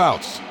third and 2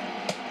 outs.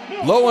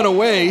 Low and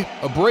away,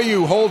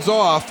 Abreu holds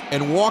off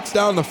and walks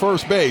down the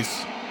first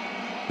base.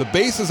 The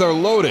bases are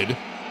loaded.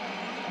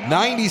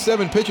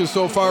 97 pitches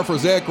so far for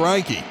Zach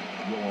Greinke.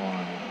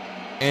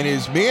 And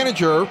his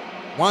manager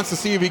wants to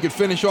see if he could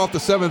finish off the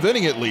 7th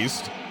inning at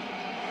least.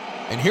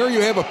 And here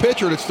you have a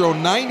pitcher that's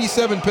thrown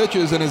 97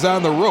 pitches and is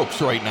on the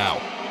ropes right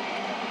now.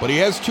 But he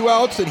has 2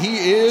 outs and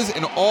he is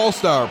an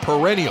all-star,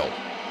 perennial.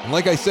 And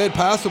like I said,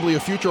 possibly a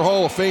future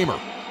Hall of Famer.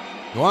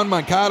 Yoan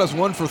Moncada's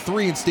 1 for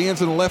 3 and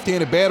stands in the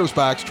left-handed batter's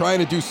box trying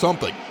to do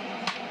something.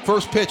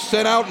 First pitch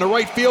sent out in the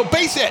right field,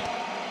 base hit.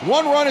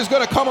 1 run is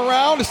going to come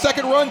around, the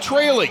second run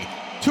trailing.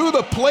 To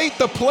the plate,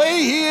 the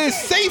play, he is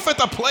safe at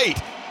the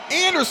plate.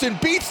 Anderson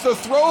beats the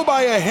throw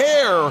by a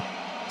hair,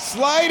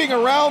 sliding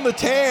around the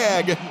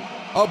tag.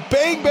 A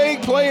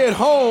bang-bang play at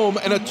home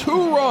and a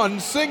 2-run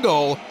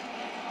single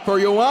for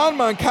Yoan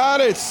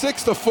Moncada at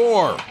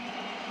 6-4.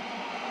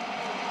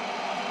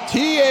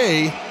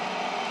 TA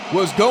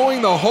was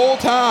going the whole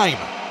time.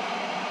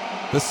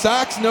 The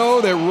Sox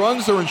know that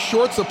runs are in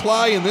short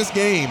supply in this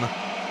game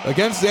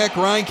against Zach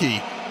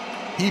Greinke.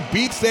 He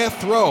beats that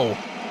throw.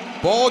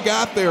 Ball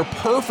got there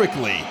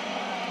perfectly.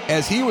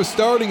 As he was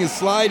starting his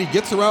slide, he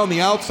gets around the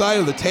outside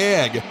of the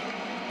tag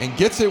and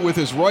gets it with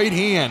his right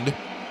hand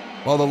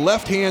while the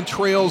left hand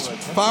trails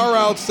far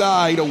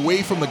outside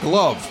away from the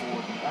glove.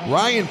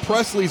 Ryan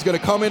Presley's going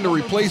to come in to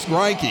replace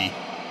Greinke.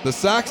 The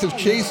Sox have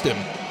chased him.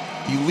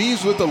 He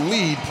leaves with the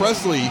lead.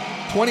 Presley,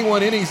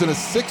 21 innings and a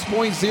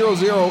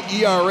 6.00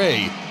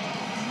 ERA.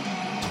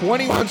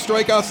 21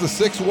 strikeouts to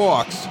 6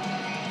 walks.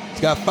 He's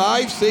got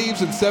 5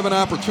 saves and 7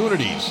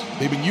 opportunities.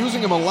 They've been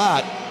using him a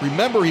lot.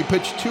 Remember, he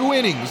pitched 2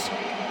 innings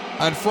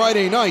on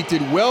Friday night,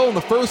 did well in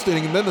the first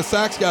inning, and then the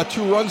Sox got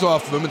 2 runs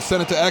off of him and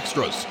sent it to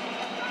extras.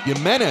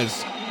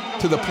 Jimenez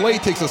to the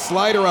plate, takes a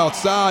slider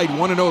outside,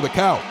 1-0 the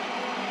count.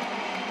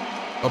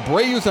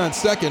 Abreu's on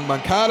second,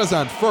 Moncada's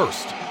on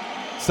first.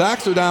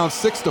 Sox are down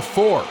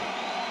 6-4.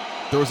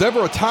 If there was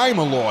ever a time,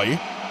 Eloy,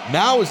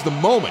 now is the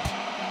moment.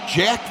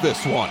 Jack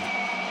this one.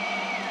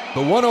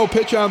 The 1-0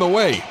 pitch on the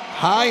way.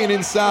 High and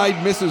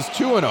inside, misses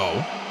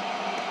 2-0.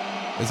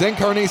 As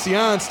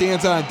Encarnacion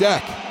stands on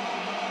deck.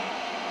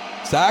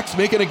 Sox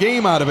making a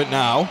game out of it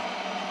now.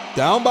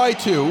 Down by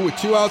 2 with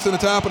 2 outs in the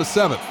top of the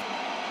 7th.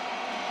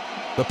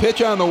 The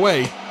pitch on the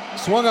way.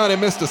 Swung on and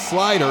missed a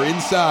slider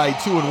inside,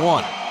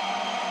 2-1.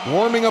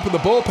 Warming up in the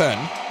bullpen,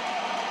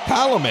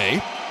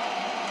 Colomé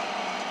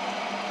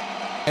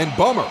and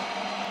Bummer.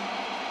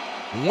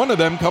 One of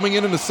them coming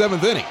in the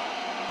 7th inning.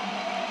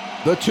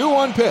 The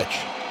 2-1 pitch.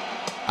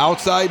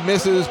 Outside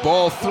misses,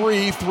 ball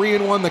 3,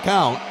 3-1 the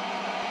count.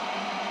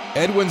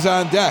 Edwin's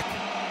on deck.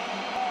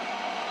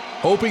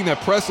 Hoping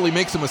that Presley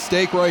makes a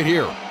mistake right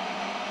here.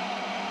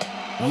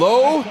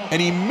 Low,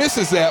 and he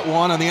misses that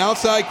one on the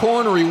outside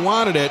corner. He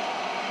wanted it.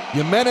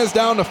 Jimenez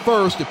down to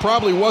first. It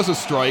probably was a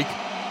strike.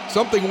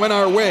 Something went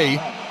our way.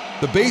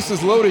 The base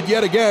is loaded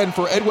yet again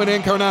for Edwin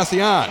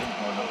Encarnacion.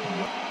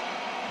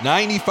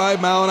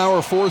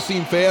 95-mile-an-hour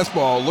four-seam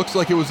fastball. Looks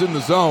like it was in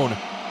the zone.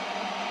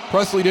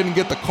 Presley didn't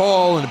get the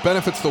call, and it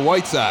benefits the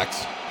White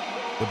Sox.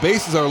 The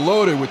bases are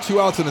loaded with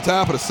 2 outs in the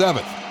top of the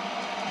 7th.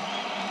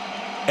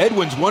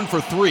 Edwin's 1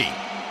 for 3.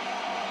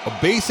 A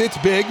base hit's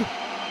big.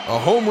 A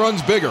home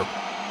run's bigger.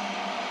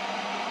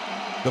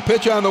 The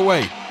pitch on the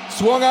way.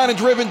 Swung on and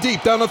driven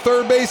deep down the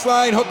third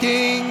baseline.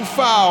 Hooking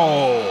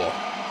foul.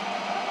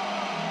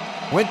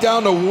 Went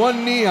down to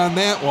one knee on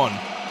that one.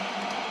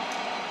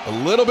 A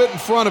little bit in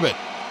front of it.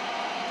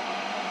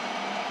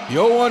 The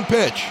 0-1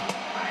 pitch.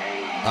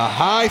 A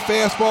high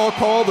fastball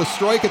called a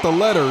strike at the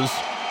letters.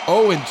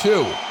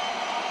 0-2.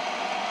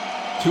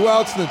 2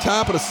 outs in the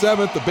top of the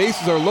 7th. The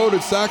bases are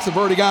loaded. Sox have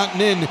already gotten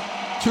in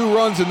 2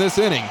 runs in this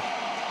inning.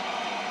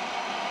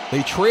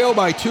 They trail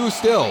by 2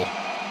 still.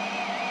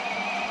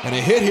 And a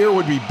hit here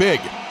would be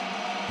big.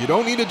 You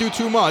don't need to do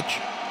too much.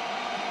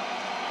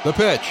 The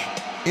pitch.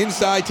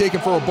 Inside, taken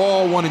for a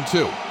ball,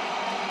 1-2.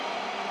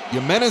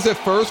 Jimenez at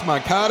first,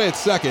 Moncada at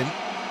second.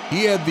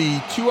 He had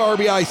the 2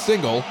 RBI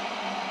single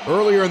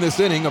earlier in this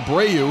inning.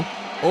 Abreu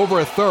over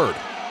at third.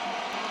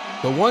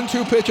 The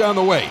 1-2 pitch on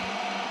the way.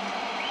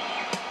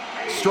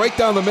 strike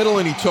down the middle,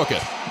 and he took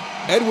it.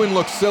 Edwin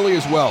looked silly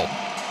as well.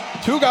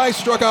 2 guys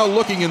struck out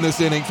looking in this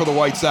inning for the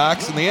White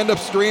Sox, and they end up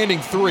stranding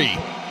 3.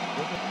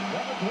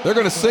 They're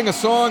going to sing a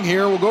song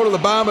here. We'll go to the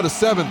bottom of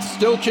the 7th,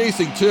 still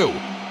chasing 2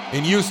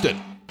 in Houston.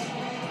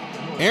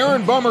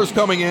 Aaron Bummer's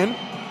coming in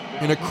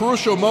a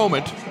crucial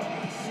moment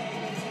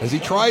as he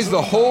tries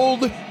to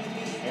hold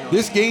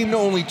this game to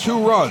only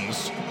 2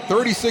 runs.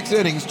 36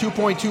 innings,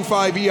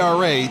 2.25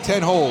 ERA,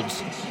 10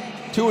 holds,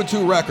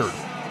 2-2 record.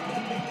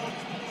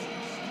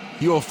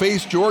 He will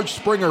face George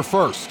Springer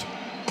first.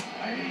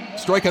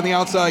 Strike on the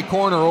outside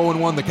corner,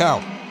 0-1 the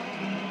count.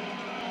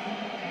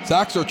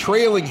 Sox are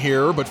trailing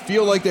here, but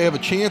feel like they have a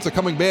chance of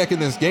coming back in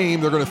this game.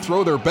 They're going to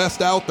throw their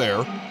best out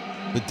there.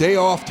 The day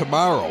off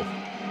tomorrow.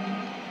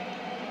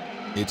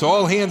 It's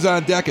all hands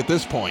on deck at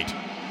this point.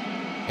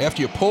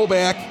 After you pull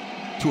back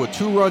to a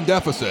 2-run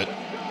deficit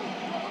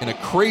in a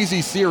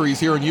crazy series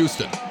here in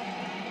Houston.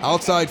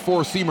 Outside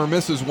 4-seamer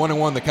misses,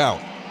 1-1 the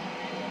count.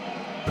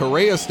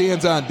 Correa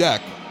stands on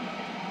deck.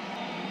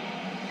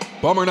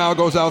 Bummer now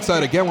goes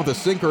outside again with a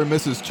sinker and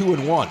misses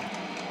 2-1.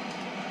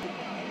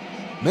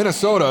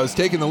 Minnesota has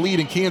taken the lead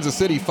in Kansas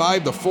City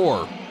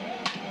 5-4.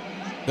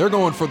 They're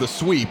going for the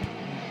sweep.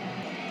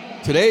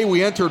 Today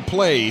we entered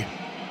play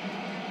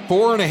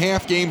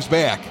 4.5 games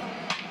back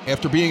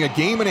after being a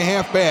game and a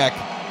half back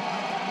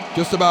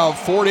just about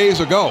 4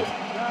 days ago.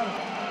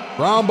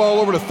 Ground ball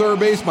over to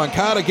third base.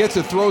 Moncada gets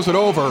it, throws it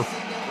over.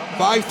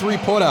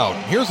 5-3 put out.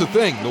 Here's the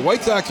thing. The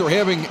White Sox are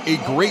having a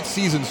great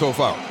season so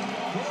far.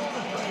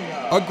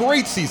 A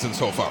great season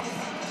so far.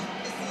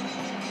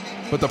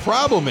 But the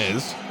problem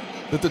is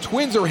that the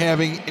Twins are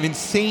having an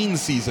insane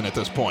season at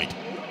this point.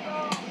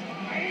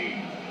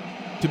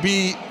 To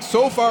be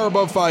so far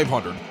above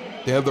 500,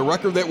 they have the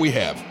record that we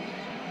have.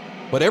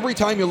 But every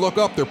time you look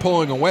up, they're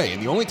pulling away.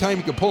 And the only time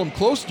you can pull them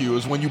close to you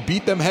is when you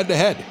beat them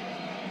head-to-head.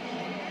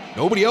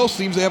 Nobody else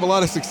seems to have a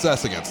lot of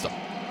success against them.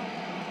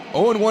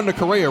 0-1 to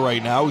Correa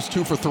right now, who's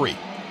 2 for 3.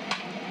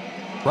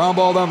 Ground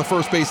ball down the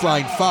first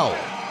baseline, foul.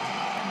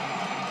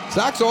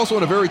 Sox also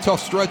in a very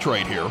tough stretch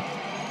right here.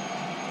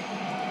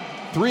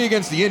 3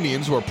 against the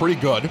Indians, who are pretty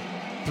good.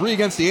 3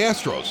 against the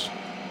Astros.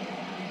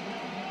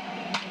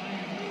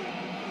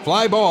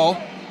 Fly ball.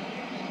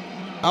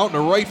 Out in the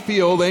right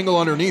field, angle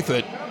underneath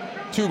it.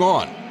 2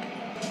 gone.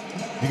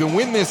 You can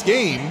win this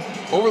game.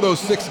 Over those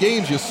 6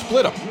 games, you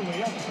split them.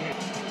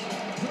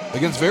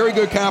 Against very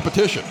good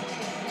competition.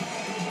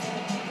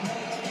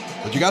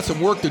 But you got some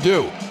work to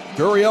do.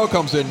 Gurriel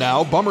comes in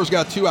now. Bummer's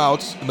got 2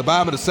 outs in the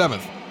bottom of the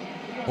 7th.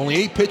 Only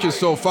 8 pitches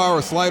so far,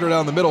 a slider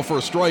down the middle for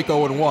a strike,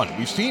 0-1.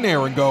 We've seen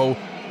Aaron go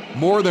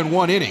more than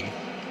 1 inning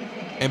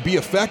and be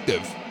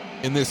effective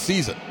in this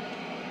season.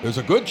 There's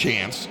a good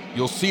chance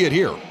you'll see it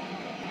here.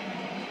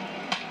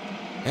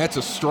 That's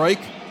a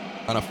strike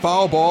on a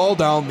foul ball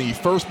down the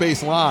first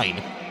base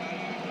line.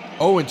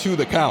 0-2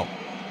 the count.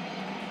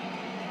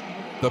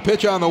 The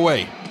pitch on the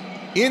way.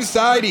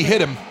 Inside, he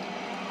hit him.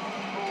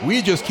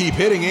 We just keep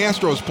hitting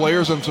Astros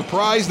players. I'm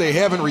surprised they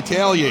haven't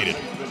retaliated.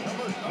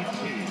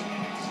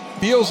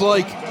 Feels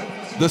like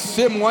the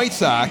Sim White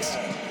Sox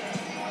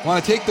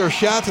want to take their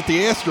shots at the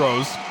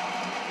Astros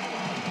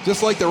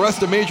just like the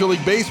rest of Major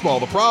League Baseball.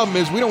 The problem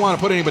is we don't want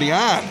to put anybody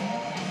on.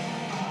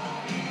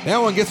 That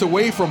one gets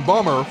away from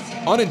Bummer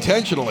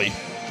unintentionally.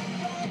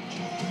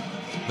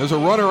 There's a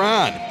runner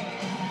on.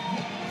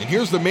 And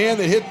here's the man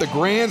that hit the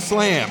grand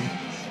slam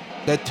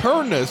that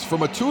turned this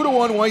from a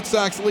 2-1 White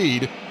Sox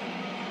lead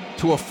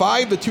to a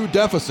 5-2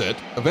 deficit,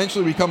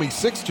 eventually becoming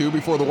 6-2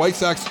 before the White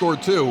Sox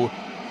scored 2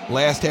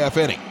 last half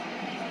inning.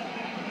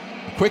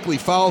 He quickly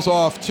fouls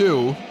off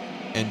 2,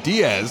 and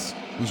Diaz,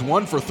 who's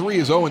 1 for 3,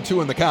 is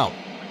 0-2 in the count.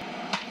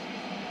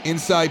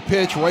 Inside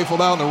pitch,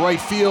 rifled out in the right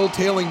field,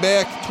 tailing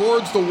back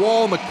towards the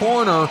wall in the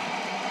corner.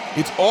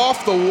 It's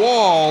off the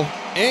wall.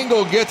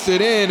 Engel gets it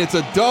in. It's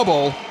a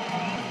double.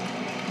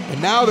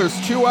 And now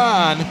there's 2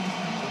 on.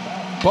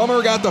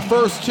 Bummer got the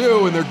first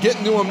 2, and they're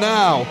getting to him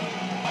now.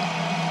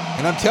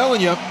 And I'm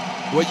telling you,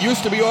 what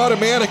used to be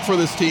automatic for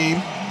this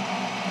team,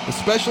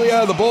 especially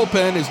out of the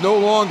bullpen, is no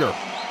longer.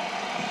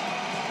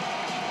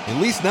 At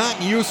least not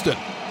in Houston.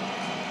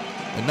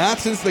 And not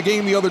since the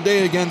game the other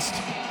day against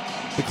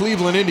the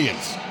Cleveland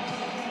Indians.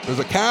 There's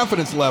a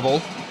confidence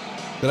level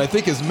that I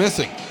think is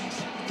missing.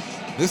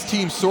 This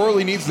team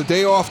sorely needs the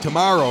day off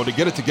tomorrow to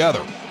get it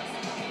together.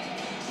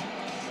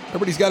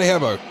 Everybody's got to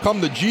have a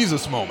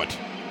come-to-Jesus moment.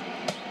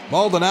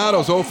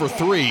 Maldonado's 0 for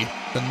 3.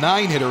 The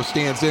 9-hitter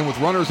stands in with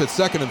runners at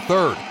second and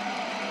third.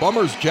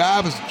 Bummer's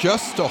job is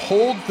just to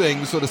hold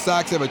things so the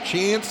Sox have a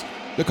chance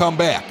to come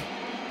back.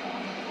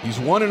 He's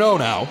 1-0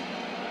 now.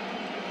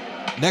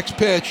 Next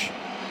pitch,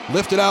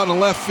 lifted out in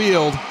left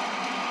field.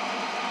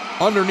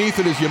 Underneath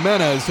it is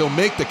Jimenez. He'll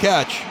make the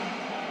catch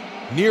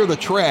near the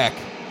track.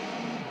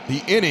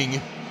 The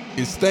inning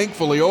is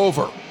thankfully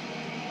over.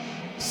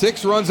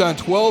 6 runs on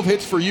 12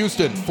 hits for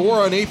Houston,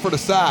 4 on 8 for the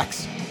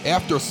Sox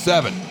after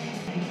 7.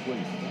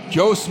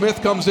 Joe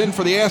Smith comes in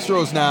for the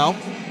Astros now.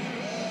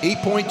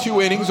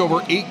 8.2 innings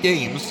over 8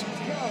 games,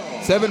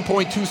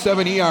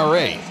 7.27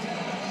 ERA.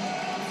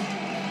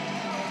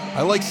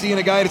 I like seeing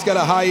a guy that's got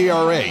a high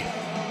ERA.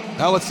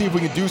 Now let's see if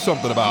we can do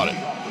something about it.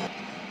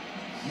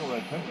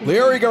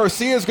 Leury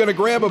Garcia is going to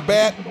grab a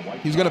bat.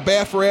 He's going to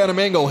bat for Adam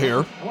Engel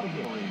here.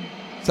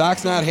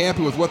 Sox not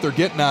happy with what they're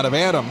getting out of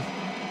Adam.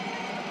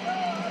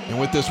 And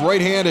with this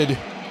right-handed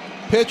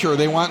pitcher,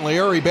 they want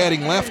Leury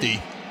batting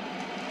lefty.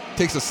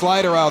 Takes a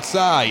slider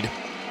outside.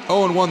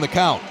 0-1 the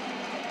count.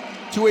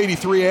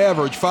 283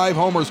 average, 5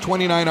 homers,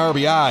 29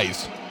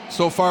 RBIs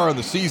so far in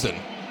the season.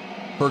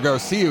 For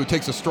Garcia, who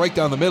takes a strike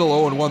down the middle,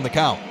 0-1 the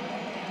count.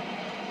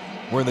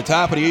 We're in the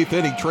top of the 8th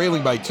inning,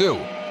 trailing by 2.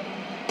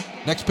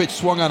 Next pitch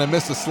swung on and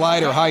missed a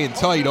slider, high and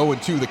tight,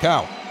 0-2 the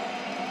count.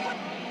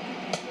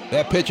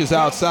 That pitch is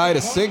outside,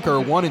 a sinker,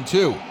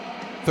 1-2.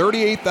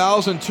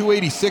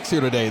 38,286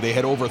 here today. They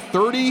had over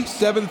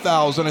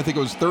 37,000, I think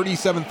it was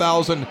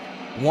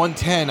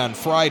 37,110 on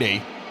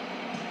Friday.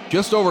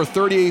 Just over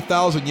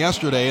 38,000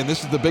 yesterday, and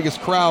this is the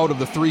biggest crowd of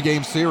the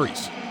 3-game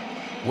series.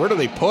 Where do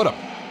they put them?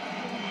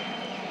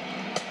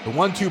 The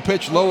 1-2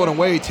 pitch low and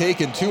away,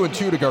 taken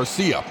 2-2 to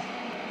Garcia.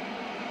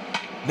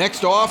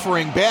 Next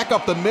offering, back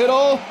up the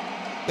middle.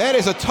 That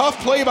is a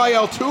tough play by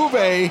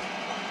Altuve.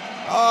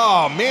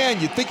 Oh,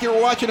 man, you'd think you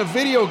were watching a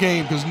video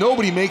game because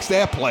nobody makes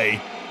that play.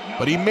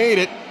 But he made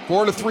it.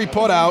 4-3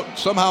 putout,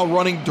 somehow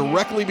running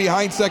directly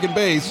behind second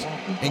base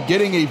and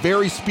getting a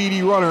very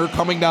speedy runner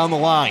coming down the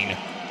line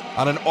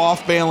on an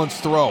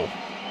off-balance throw.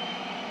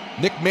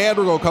 Nick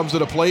Madrigal comes to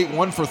the plate,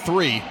 1 for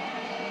 3.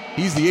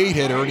 He's the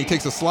 8-hitter, and he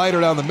takes a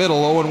slider down the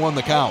middle, 0-1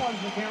 the count.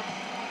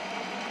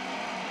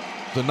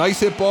 It's a nice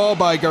hit ball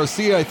by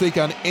Garcia. I think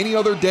on any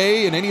other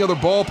day in any other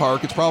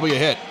ballpark, it's probably a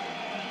hit.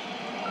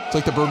 It's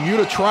like the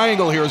Bermuda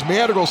Triangle here as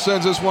Madrigal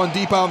sends this one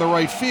deep out in the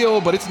right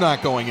field, but it's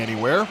not going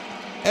anywhere.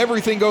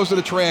 Everything goes to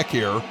the track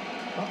here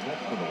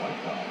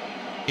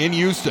in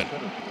Houston.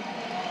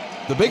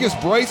 The biggest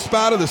bright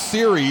spot of the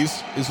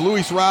series is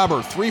Luis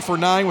Robert, 3 for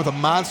 9 with a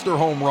monster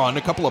home run,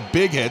 a couple of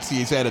big hits.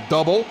 He's had a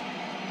double,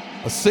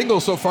 a single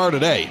so far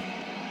today.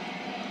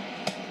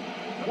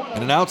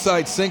 And an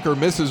outside sinker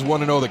misses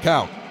 1-0 the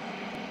count.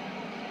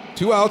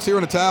 2 outs here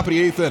in the top of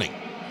the 8th inning.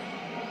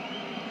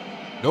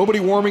 Nobody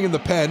warming in the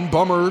pen.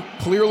 Bummer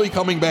clearly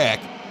coming back,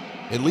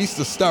 at least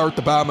to start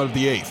the bottom of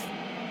the 8th.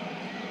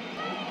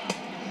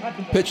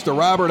 Pitch to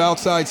Robert,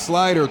 outside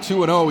slider,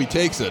 2-0, he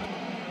takes it.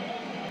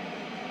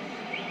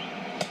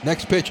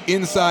 Next pitch,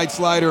 inside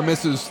slider,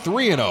 misses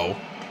 3-0.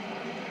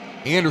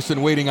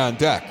 Anderson waiting on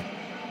deck.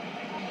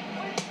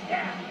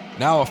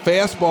 Now a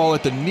fastball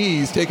at the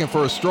knees, taken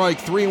for a strike,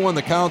 3-1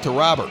 the count to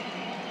Robert.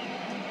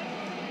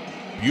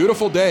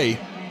 Beautiful day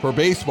for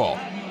baseball.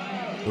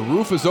 The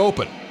roof is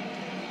open.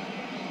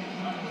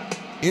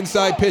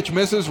 Inside pitch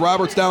misses,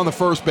 Robert's down the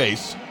first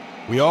base.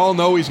 We all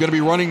know he's going to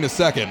be running to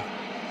second.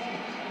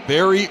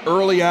 Very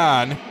early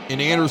on in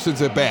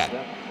Anderson's at bat.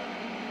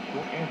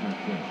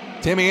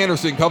 Timmy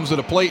Anderson comes to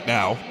the plate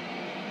now.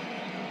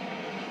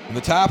 In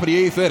the top of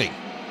the 8th inning.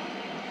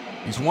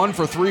 He's 1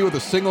 for 3 with a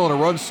single and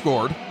a run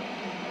scored.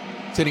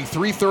 He's hitting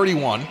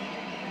 .331.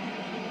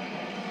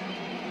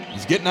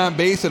 He's getting on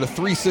base at a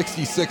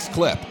 .366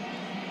 clip.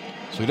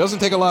 So he doesn't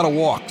take a lot of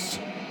walks.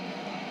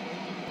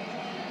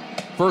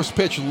 First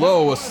pitch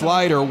low, a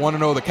slider,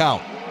 1-0 the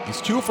count.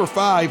 He's 2 for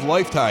 5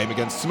 lifetime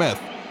against Smith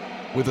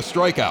with a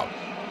strikeout.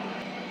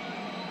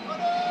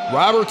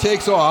 Robert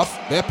takes off.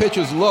 That pitch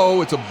is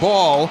low. It's a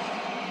ball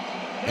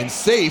and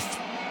safe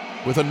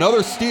with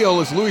another steal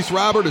as Luis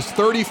Robert is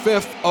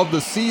 35th of the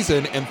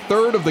season and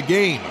 3rd of the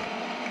game.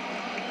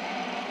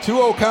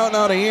 2-0 count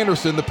now to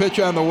Anderson. The pitch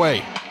on the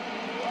way.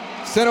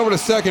 Sent over to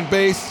second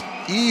base.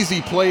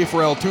 Easy play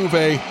for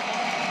Altuve.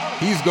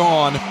 He's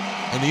gone,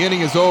 and the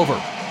inning is over.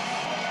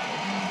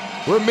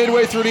 We're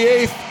midway through the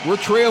 8th. We're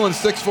trailing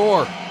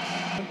 6-4.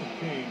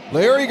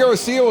 Leury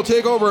Garcia will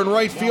take over in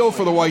right field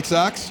for the White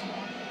Sox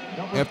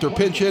after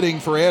pinch hitting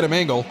for Adam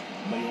Engel.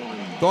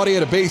 Thought he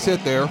had a base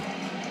hit there.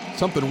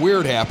 Something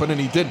weird happened, and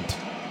he didn't.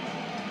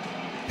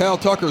 Kyle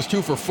Tucker's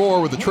 2 for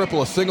 4 with a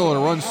triple, a single, and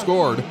a run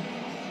scored.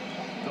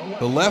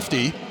 The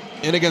lefty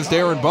in against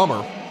Aaron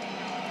Bummer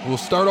will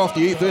start off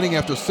the 8th inning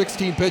after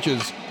 16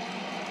 pitches.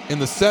 In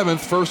the 7th,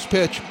 first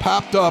pitch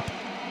popped up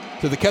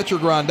to the catcher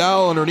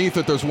Grandal. Underneath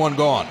it, there's one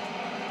gone.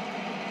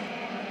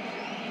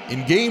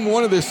 In game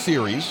 1 of this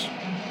series,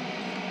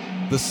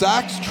 the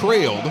Sox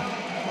trailed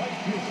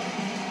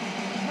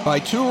by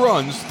 2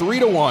 runs,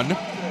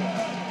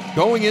 3-1,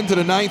 going into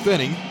the 9th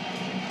inning,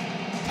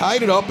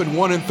 tied it up and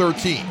won in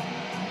 13.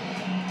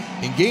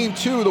 In game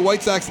 2, the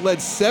White Sox led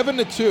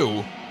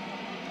 7-2,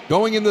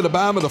 going into the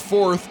bottom of the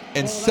 4th,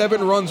 and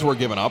 7 runs were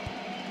given up.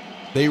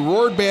 They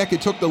roared back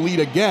and took the lead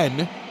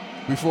again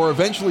before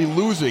eventually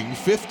losing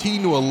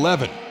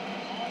 15-11.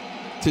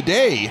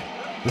 Today,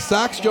 the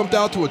Sox jumped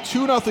out to a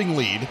 2-0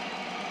 lead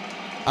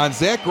on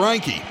Zach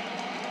Greinke.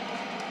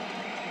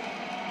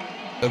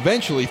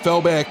 Eventually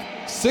fell back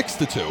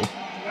 6-2.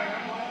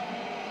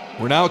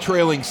 We're now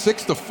trailing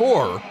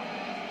 6-4.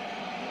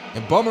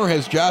 And Bummer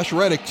has Josh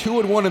Reddick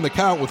 2-1 in the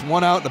count with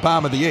 1 out in the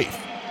bottom of the 8th.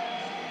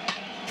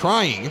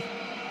 Trying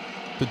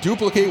to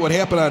duplicate what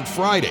happened on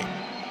Friday.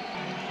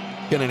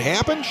 Can it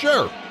happen?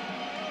 Sure.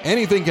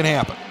 Anything can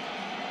happen.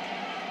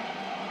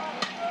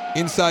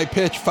 Inside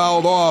pitch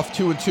fouled off,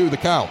 2-2 the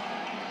count.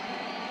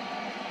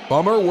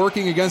 Bummer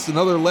working against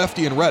another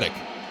lefty in Reddick.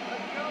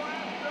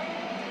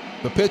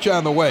 The pitch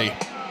on the way.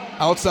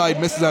 Outside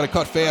misses on a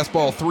cut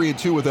fastball,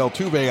 3-2 with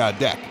Altuve on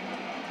deck.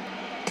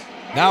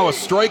 Now a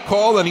strike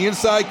called on the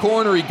inside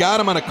corner. He got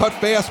him on a cut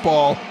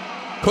fastball.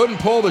 Couldn't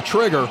pull the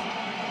trigger.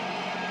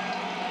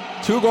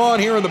 2 gone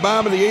here in the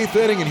bottom of the 8th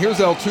inning, and here's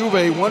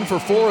Altuve, 1 for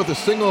 4 with a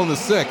single in the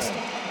 6th.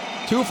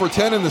 2 for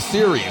 10 in the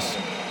series.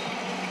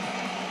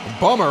 And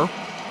Bummer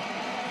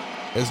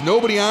has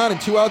nobody on and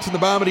 2 outs in the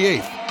bottom of the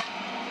 8th.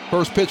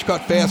 First pitch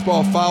cut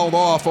fastball fouled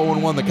off,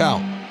 0-1 the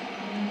count.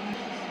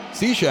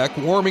 Cishek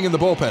warming in the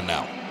bullpen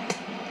now.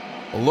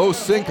 A low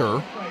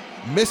sinker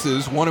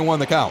misses, 1-1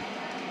 the count.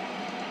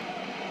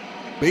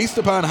 Based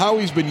upon how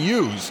he's been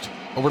used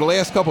over the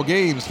last couple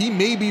games, he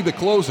may be the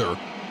closer,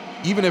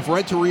 even if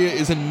Renteria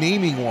isn't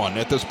naming one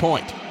at this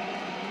point.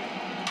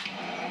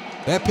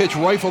 That pitch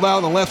rifled out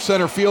in the left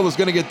center field is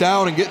going to get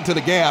down and get into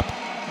the gap.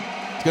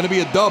 It's going to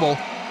be a double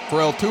for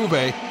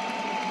Altuve.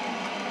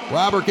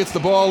 Robert gets the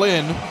ball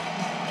in.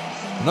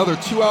 Another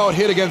 2-out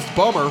hit against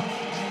Bummer.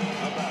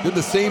 Did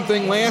the same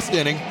thing last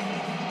inning.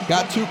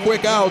 Got 2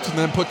 quick outs and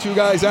then put 2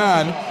 guys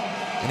on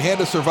and had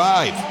to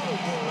survive.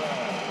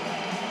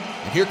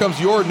 And here comes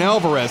Yordan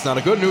Alvarez. Now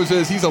the good news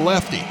is he's a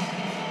lefty.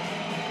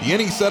 The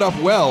inning set up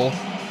well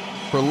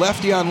for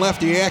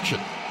lefty-on-lefty action.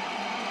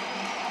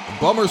 And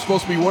Bummer's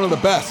supposed to be one of the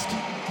best.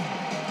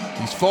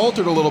 He's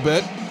faltered a little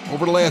bit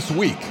over the last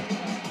week.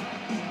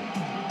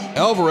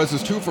 Alvarez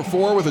is 2 for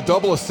 4 with a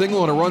double, a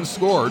single, and a run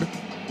scored,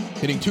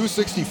 hitting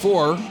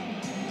 .264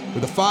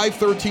 with a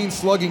 .513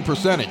 slugging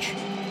percentage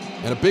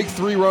and a big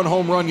 3-run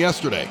home run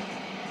yesterday.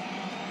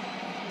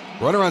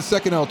 Runner on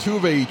second,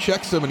 Altuve, he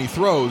checks him and he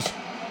throws.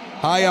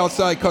 High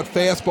outside cut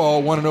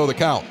fastball, 1-0 the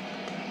count.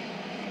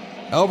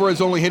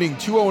 Alvarez only hitting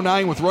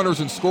 .209 with runners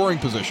in scoring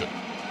position.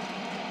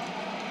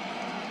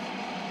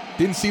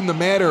 Didn't seem to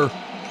matter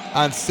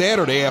on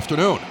Saturday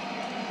afternoon.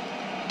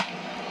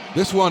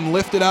 This one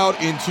lifted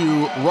out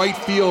into right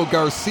field.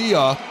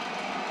 Garcia,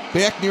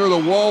 back near the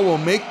wall, will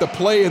make the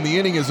play and the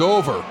inning is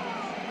over.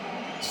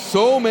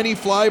 So many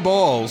fly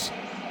balls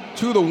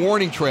to the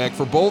warning track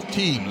for both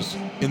teams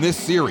in this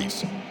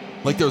series.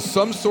 Like there's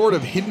some sort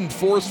of hidden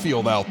force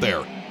field out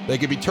there that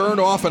can be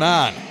turned off and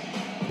on.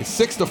 It's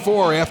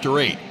 6-4 after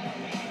 8.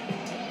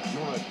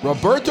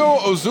 Roberto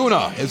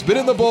Osuna has been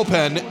in the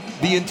bullpen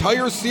the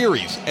entire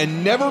series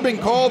and never been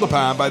called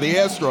upon by the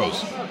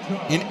Astros.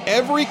 In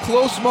every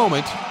close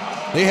moment,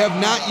 they have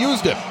not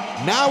used him.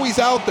 Now he's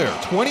out there,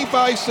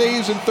 25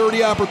 saves and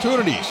 30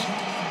 opportunities.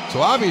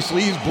 So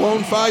obviously he's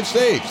blown 5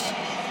 saves.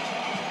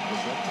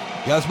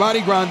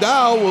 Yasmani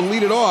Grandal will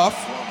lead it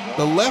off.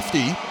 The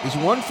lefty is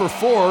 1 for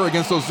 4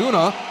 against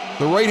Osuna,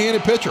 the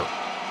right-handed pitcher.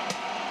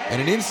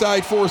 And an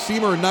inside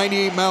 4-seamer at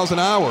 98 miles an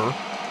hour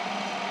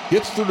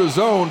gets through the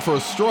zone for a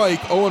strike,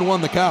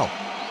 0-1 the count.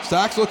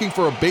 Sox looking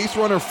for a base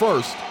runner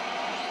first,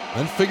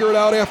 then figure it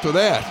out after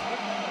that.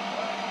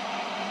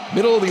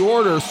 Middle of the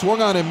order,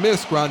 swung on and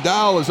missed.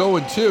 Grandal is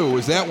 0-2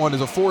 as that one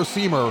is a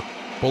 4-seamer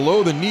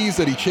below the knees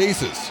that he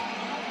chases.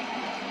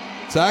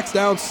 Sox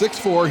down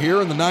 6-4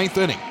 here in the 9th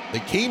inning. They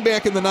came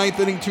back in the 9th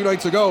inning 2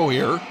 nights ago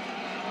here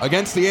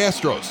against the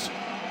Astros.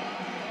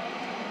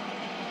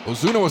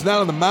 Osuna was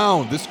not on the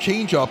mound. This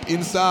changeup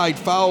inside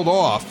fouled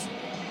off.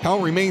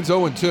 Count remains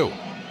 0-2.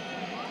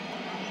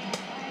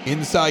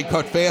 Inside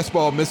cut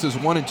fastball misses,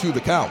 1-2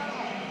 the count.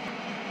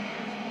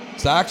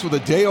 Sox with a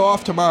day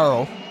off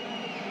tomorrow.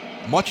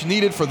 Much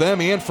needed for them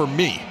and for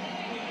me.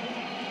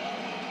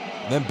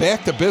 And then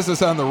back to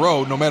business on the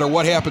road no matter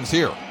what happens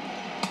here.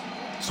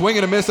 Swing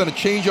and a miss on a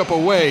changeup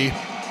away.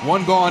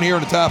 1 gone here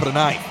in the top of the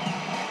 9th.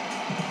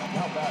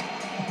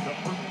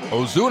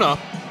 Osuna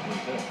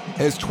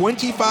has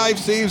 25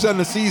 saves on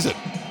the season.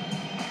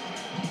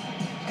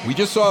 We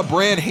just saw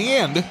Brad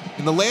Hand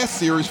in the last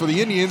series for the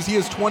Indians. He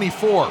has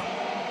 24.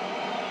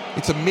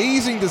 It's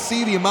amazing to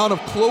see the amount of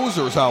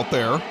closers out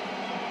there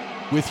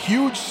with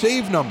huge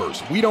save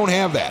numbers. We don't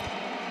have that.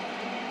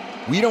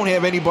 We don't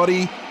have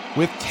anybody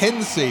with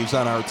 10 saves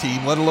on our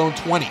team, let alone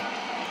 20.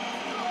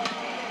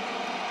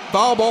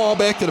 Foul ball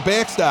back to the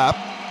backstop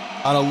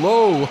on a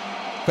low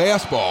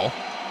fastball.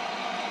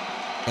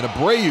 And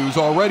Abreu's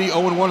already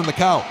 0-1 in the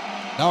count.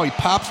 Now he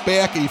pops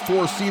back a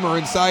 4-seamer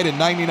inside at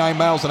 99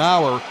 miles an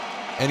hour,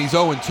 and he's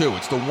 0-2.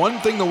 It's the one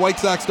thing the White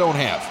Sox don't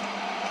have.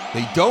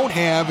 They don't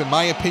have, in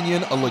my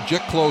opinion, a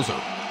legit closer.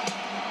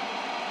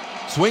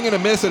 Swing and a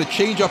miss at a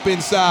changeup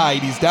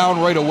inside. He's down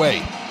right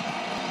away.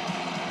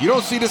 You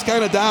don't see this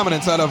kind of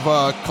dominance out of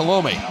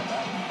Colome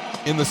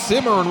in the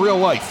sim or in real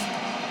life.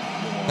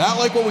 Not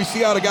like what we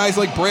see out of guys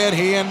like Brad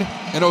Hand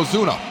and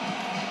Osuna.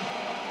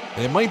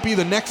 And it might be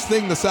the next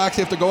thing the Sox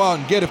have to go out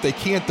and get if they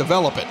can't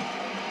develop it.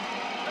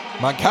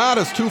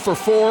 Moncada's 2 for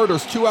 4.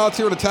 There's 2 outs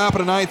here at the top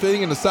of the 9th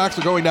inning, and the Sox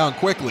are going down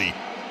quickly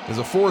as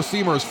a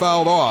 4-seamer is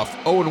fouled off.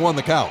 0-1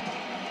 the count.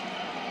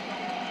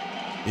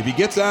 If he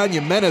gets on,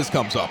 Jimenez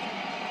comes up.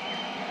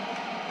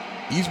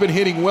 He's been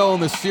hitting well in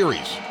this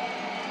series.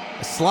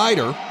 A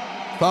slider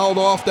fouled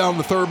off down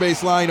the third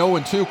base line,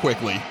 0-2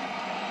 quickly.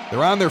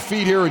 They're on their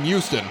feet here in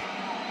Houston.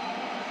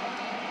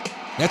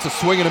 That's a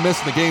swing and a miss,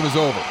 and the game is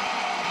over.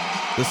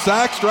 The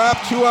Sox drop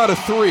 2 out of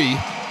 3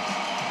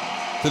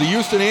 to the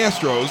Houston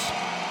Astros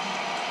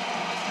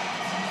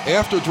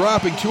after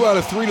dropping 2 out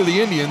of 3 to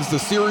the Indians the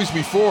series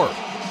before.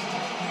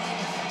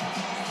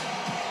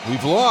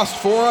 We've lost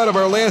 4 out of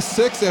our last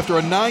 6 after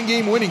a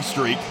 9-game winning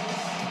streak.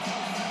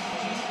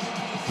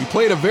 We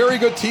played a very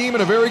good team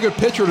and a very good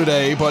pitcher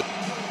today, but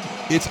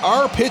it's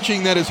our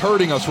pitching that is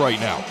hurting us right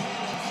now.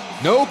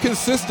 No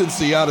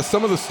consistency out of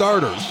some of the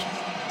starters.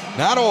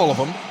 Not all of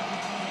them.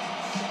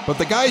 But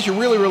the guys you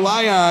really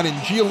rely on in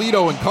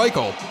Giolito and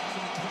Keuchel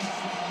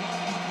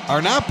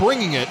are not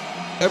bringing it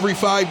every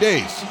 5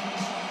 days.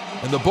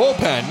 And the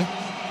bullpen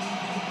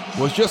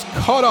was just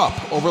cut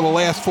up over the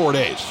last 4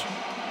 days.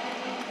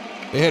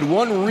 They had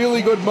one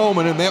really good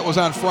moment, and that was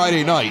on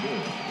Friday night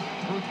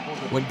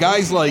when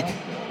guys like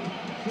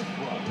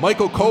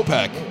Michael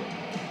Kopech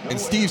and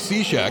Steve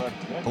Cishek,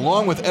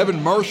 along with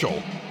Evan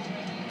Marshall,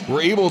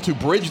 were able to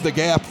bridge the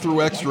gap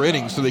through extra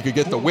innings so they could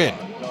get the win.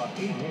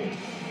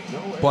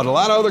 But a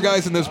lot of other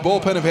guys in this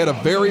bullpen have had a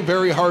very,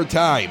 very hard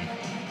time,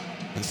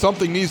 and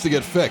something needs to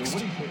get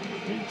fixed.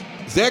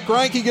 Zach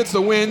Greinke gets the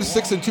win,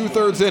 6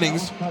 2/3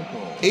 innings,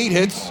 8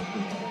 hits,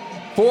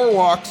 4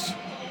 walks,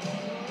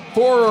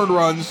 4 earned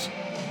runs,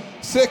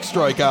 6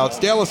 strikeouts.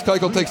 Dallas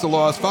Keuchel takes the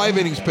loss, 5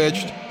 innings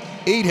pitched,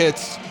 8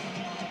 hits,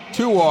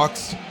 2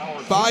 walks,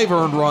 5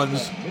 earned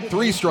runs,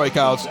 3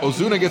 strikeouts.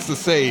 Ozuna gets the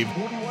save.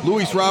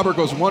 Luis Robert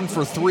goes 1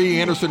 for 3,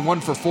 Anderson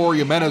 1 for 4,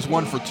 Jimenez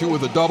 1 for 2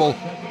 with a double,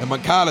 and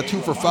Moncada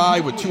 2 for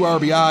 5 with 2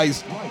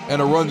 RBIs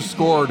and a run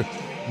scored.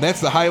 And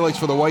that's the highlights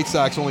for the White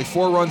Sox. Only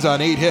 4 runs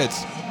on 8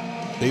 hits.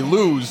 They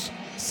lose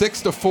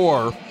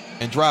 6-4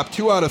 and drop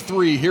 2 out of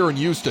 3 here in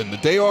Houston. The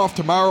day off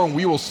tomorrow, and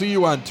we will see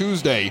you on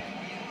Tuesday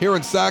here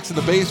in Sox in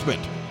the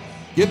Basement.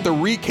 Get the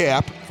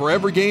recap for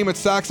every game at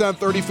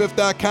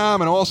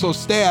SoxOn35th.com and also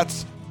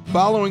stats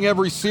following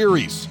every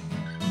series.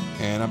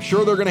 And I'm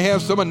sure they're going to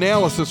have some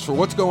analysis for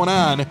what's going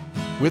on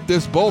with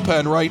this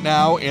bullpen right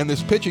now and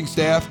this pitching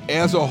staff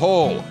as a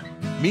whole.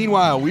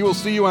 Meanwhile, we will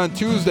see you on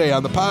Tuesday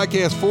on the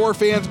podcast For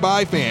Fans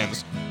by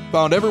Fans,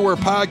 found everywhere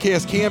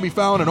podcasts can be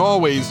found and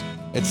always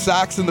at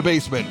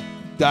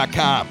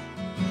SoxInTheBasement.com.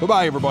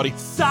 Bye-bye, everybody.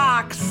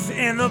 Sox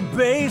in the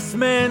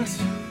basement.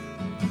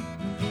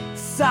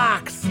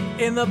 Sox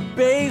in the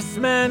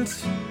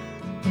basement.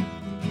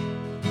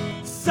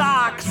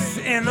 Sox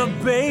in the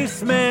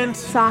basement.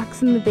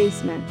 Sox in the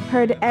Basement.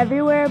 Heard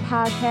everywhere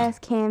podcasts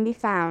can be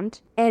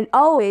found and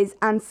always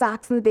on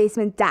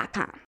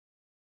SoxInTheBasement.com.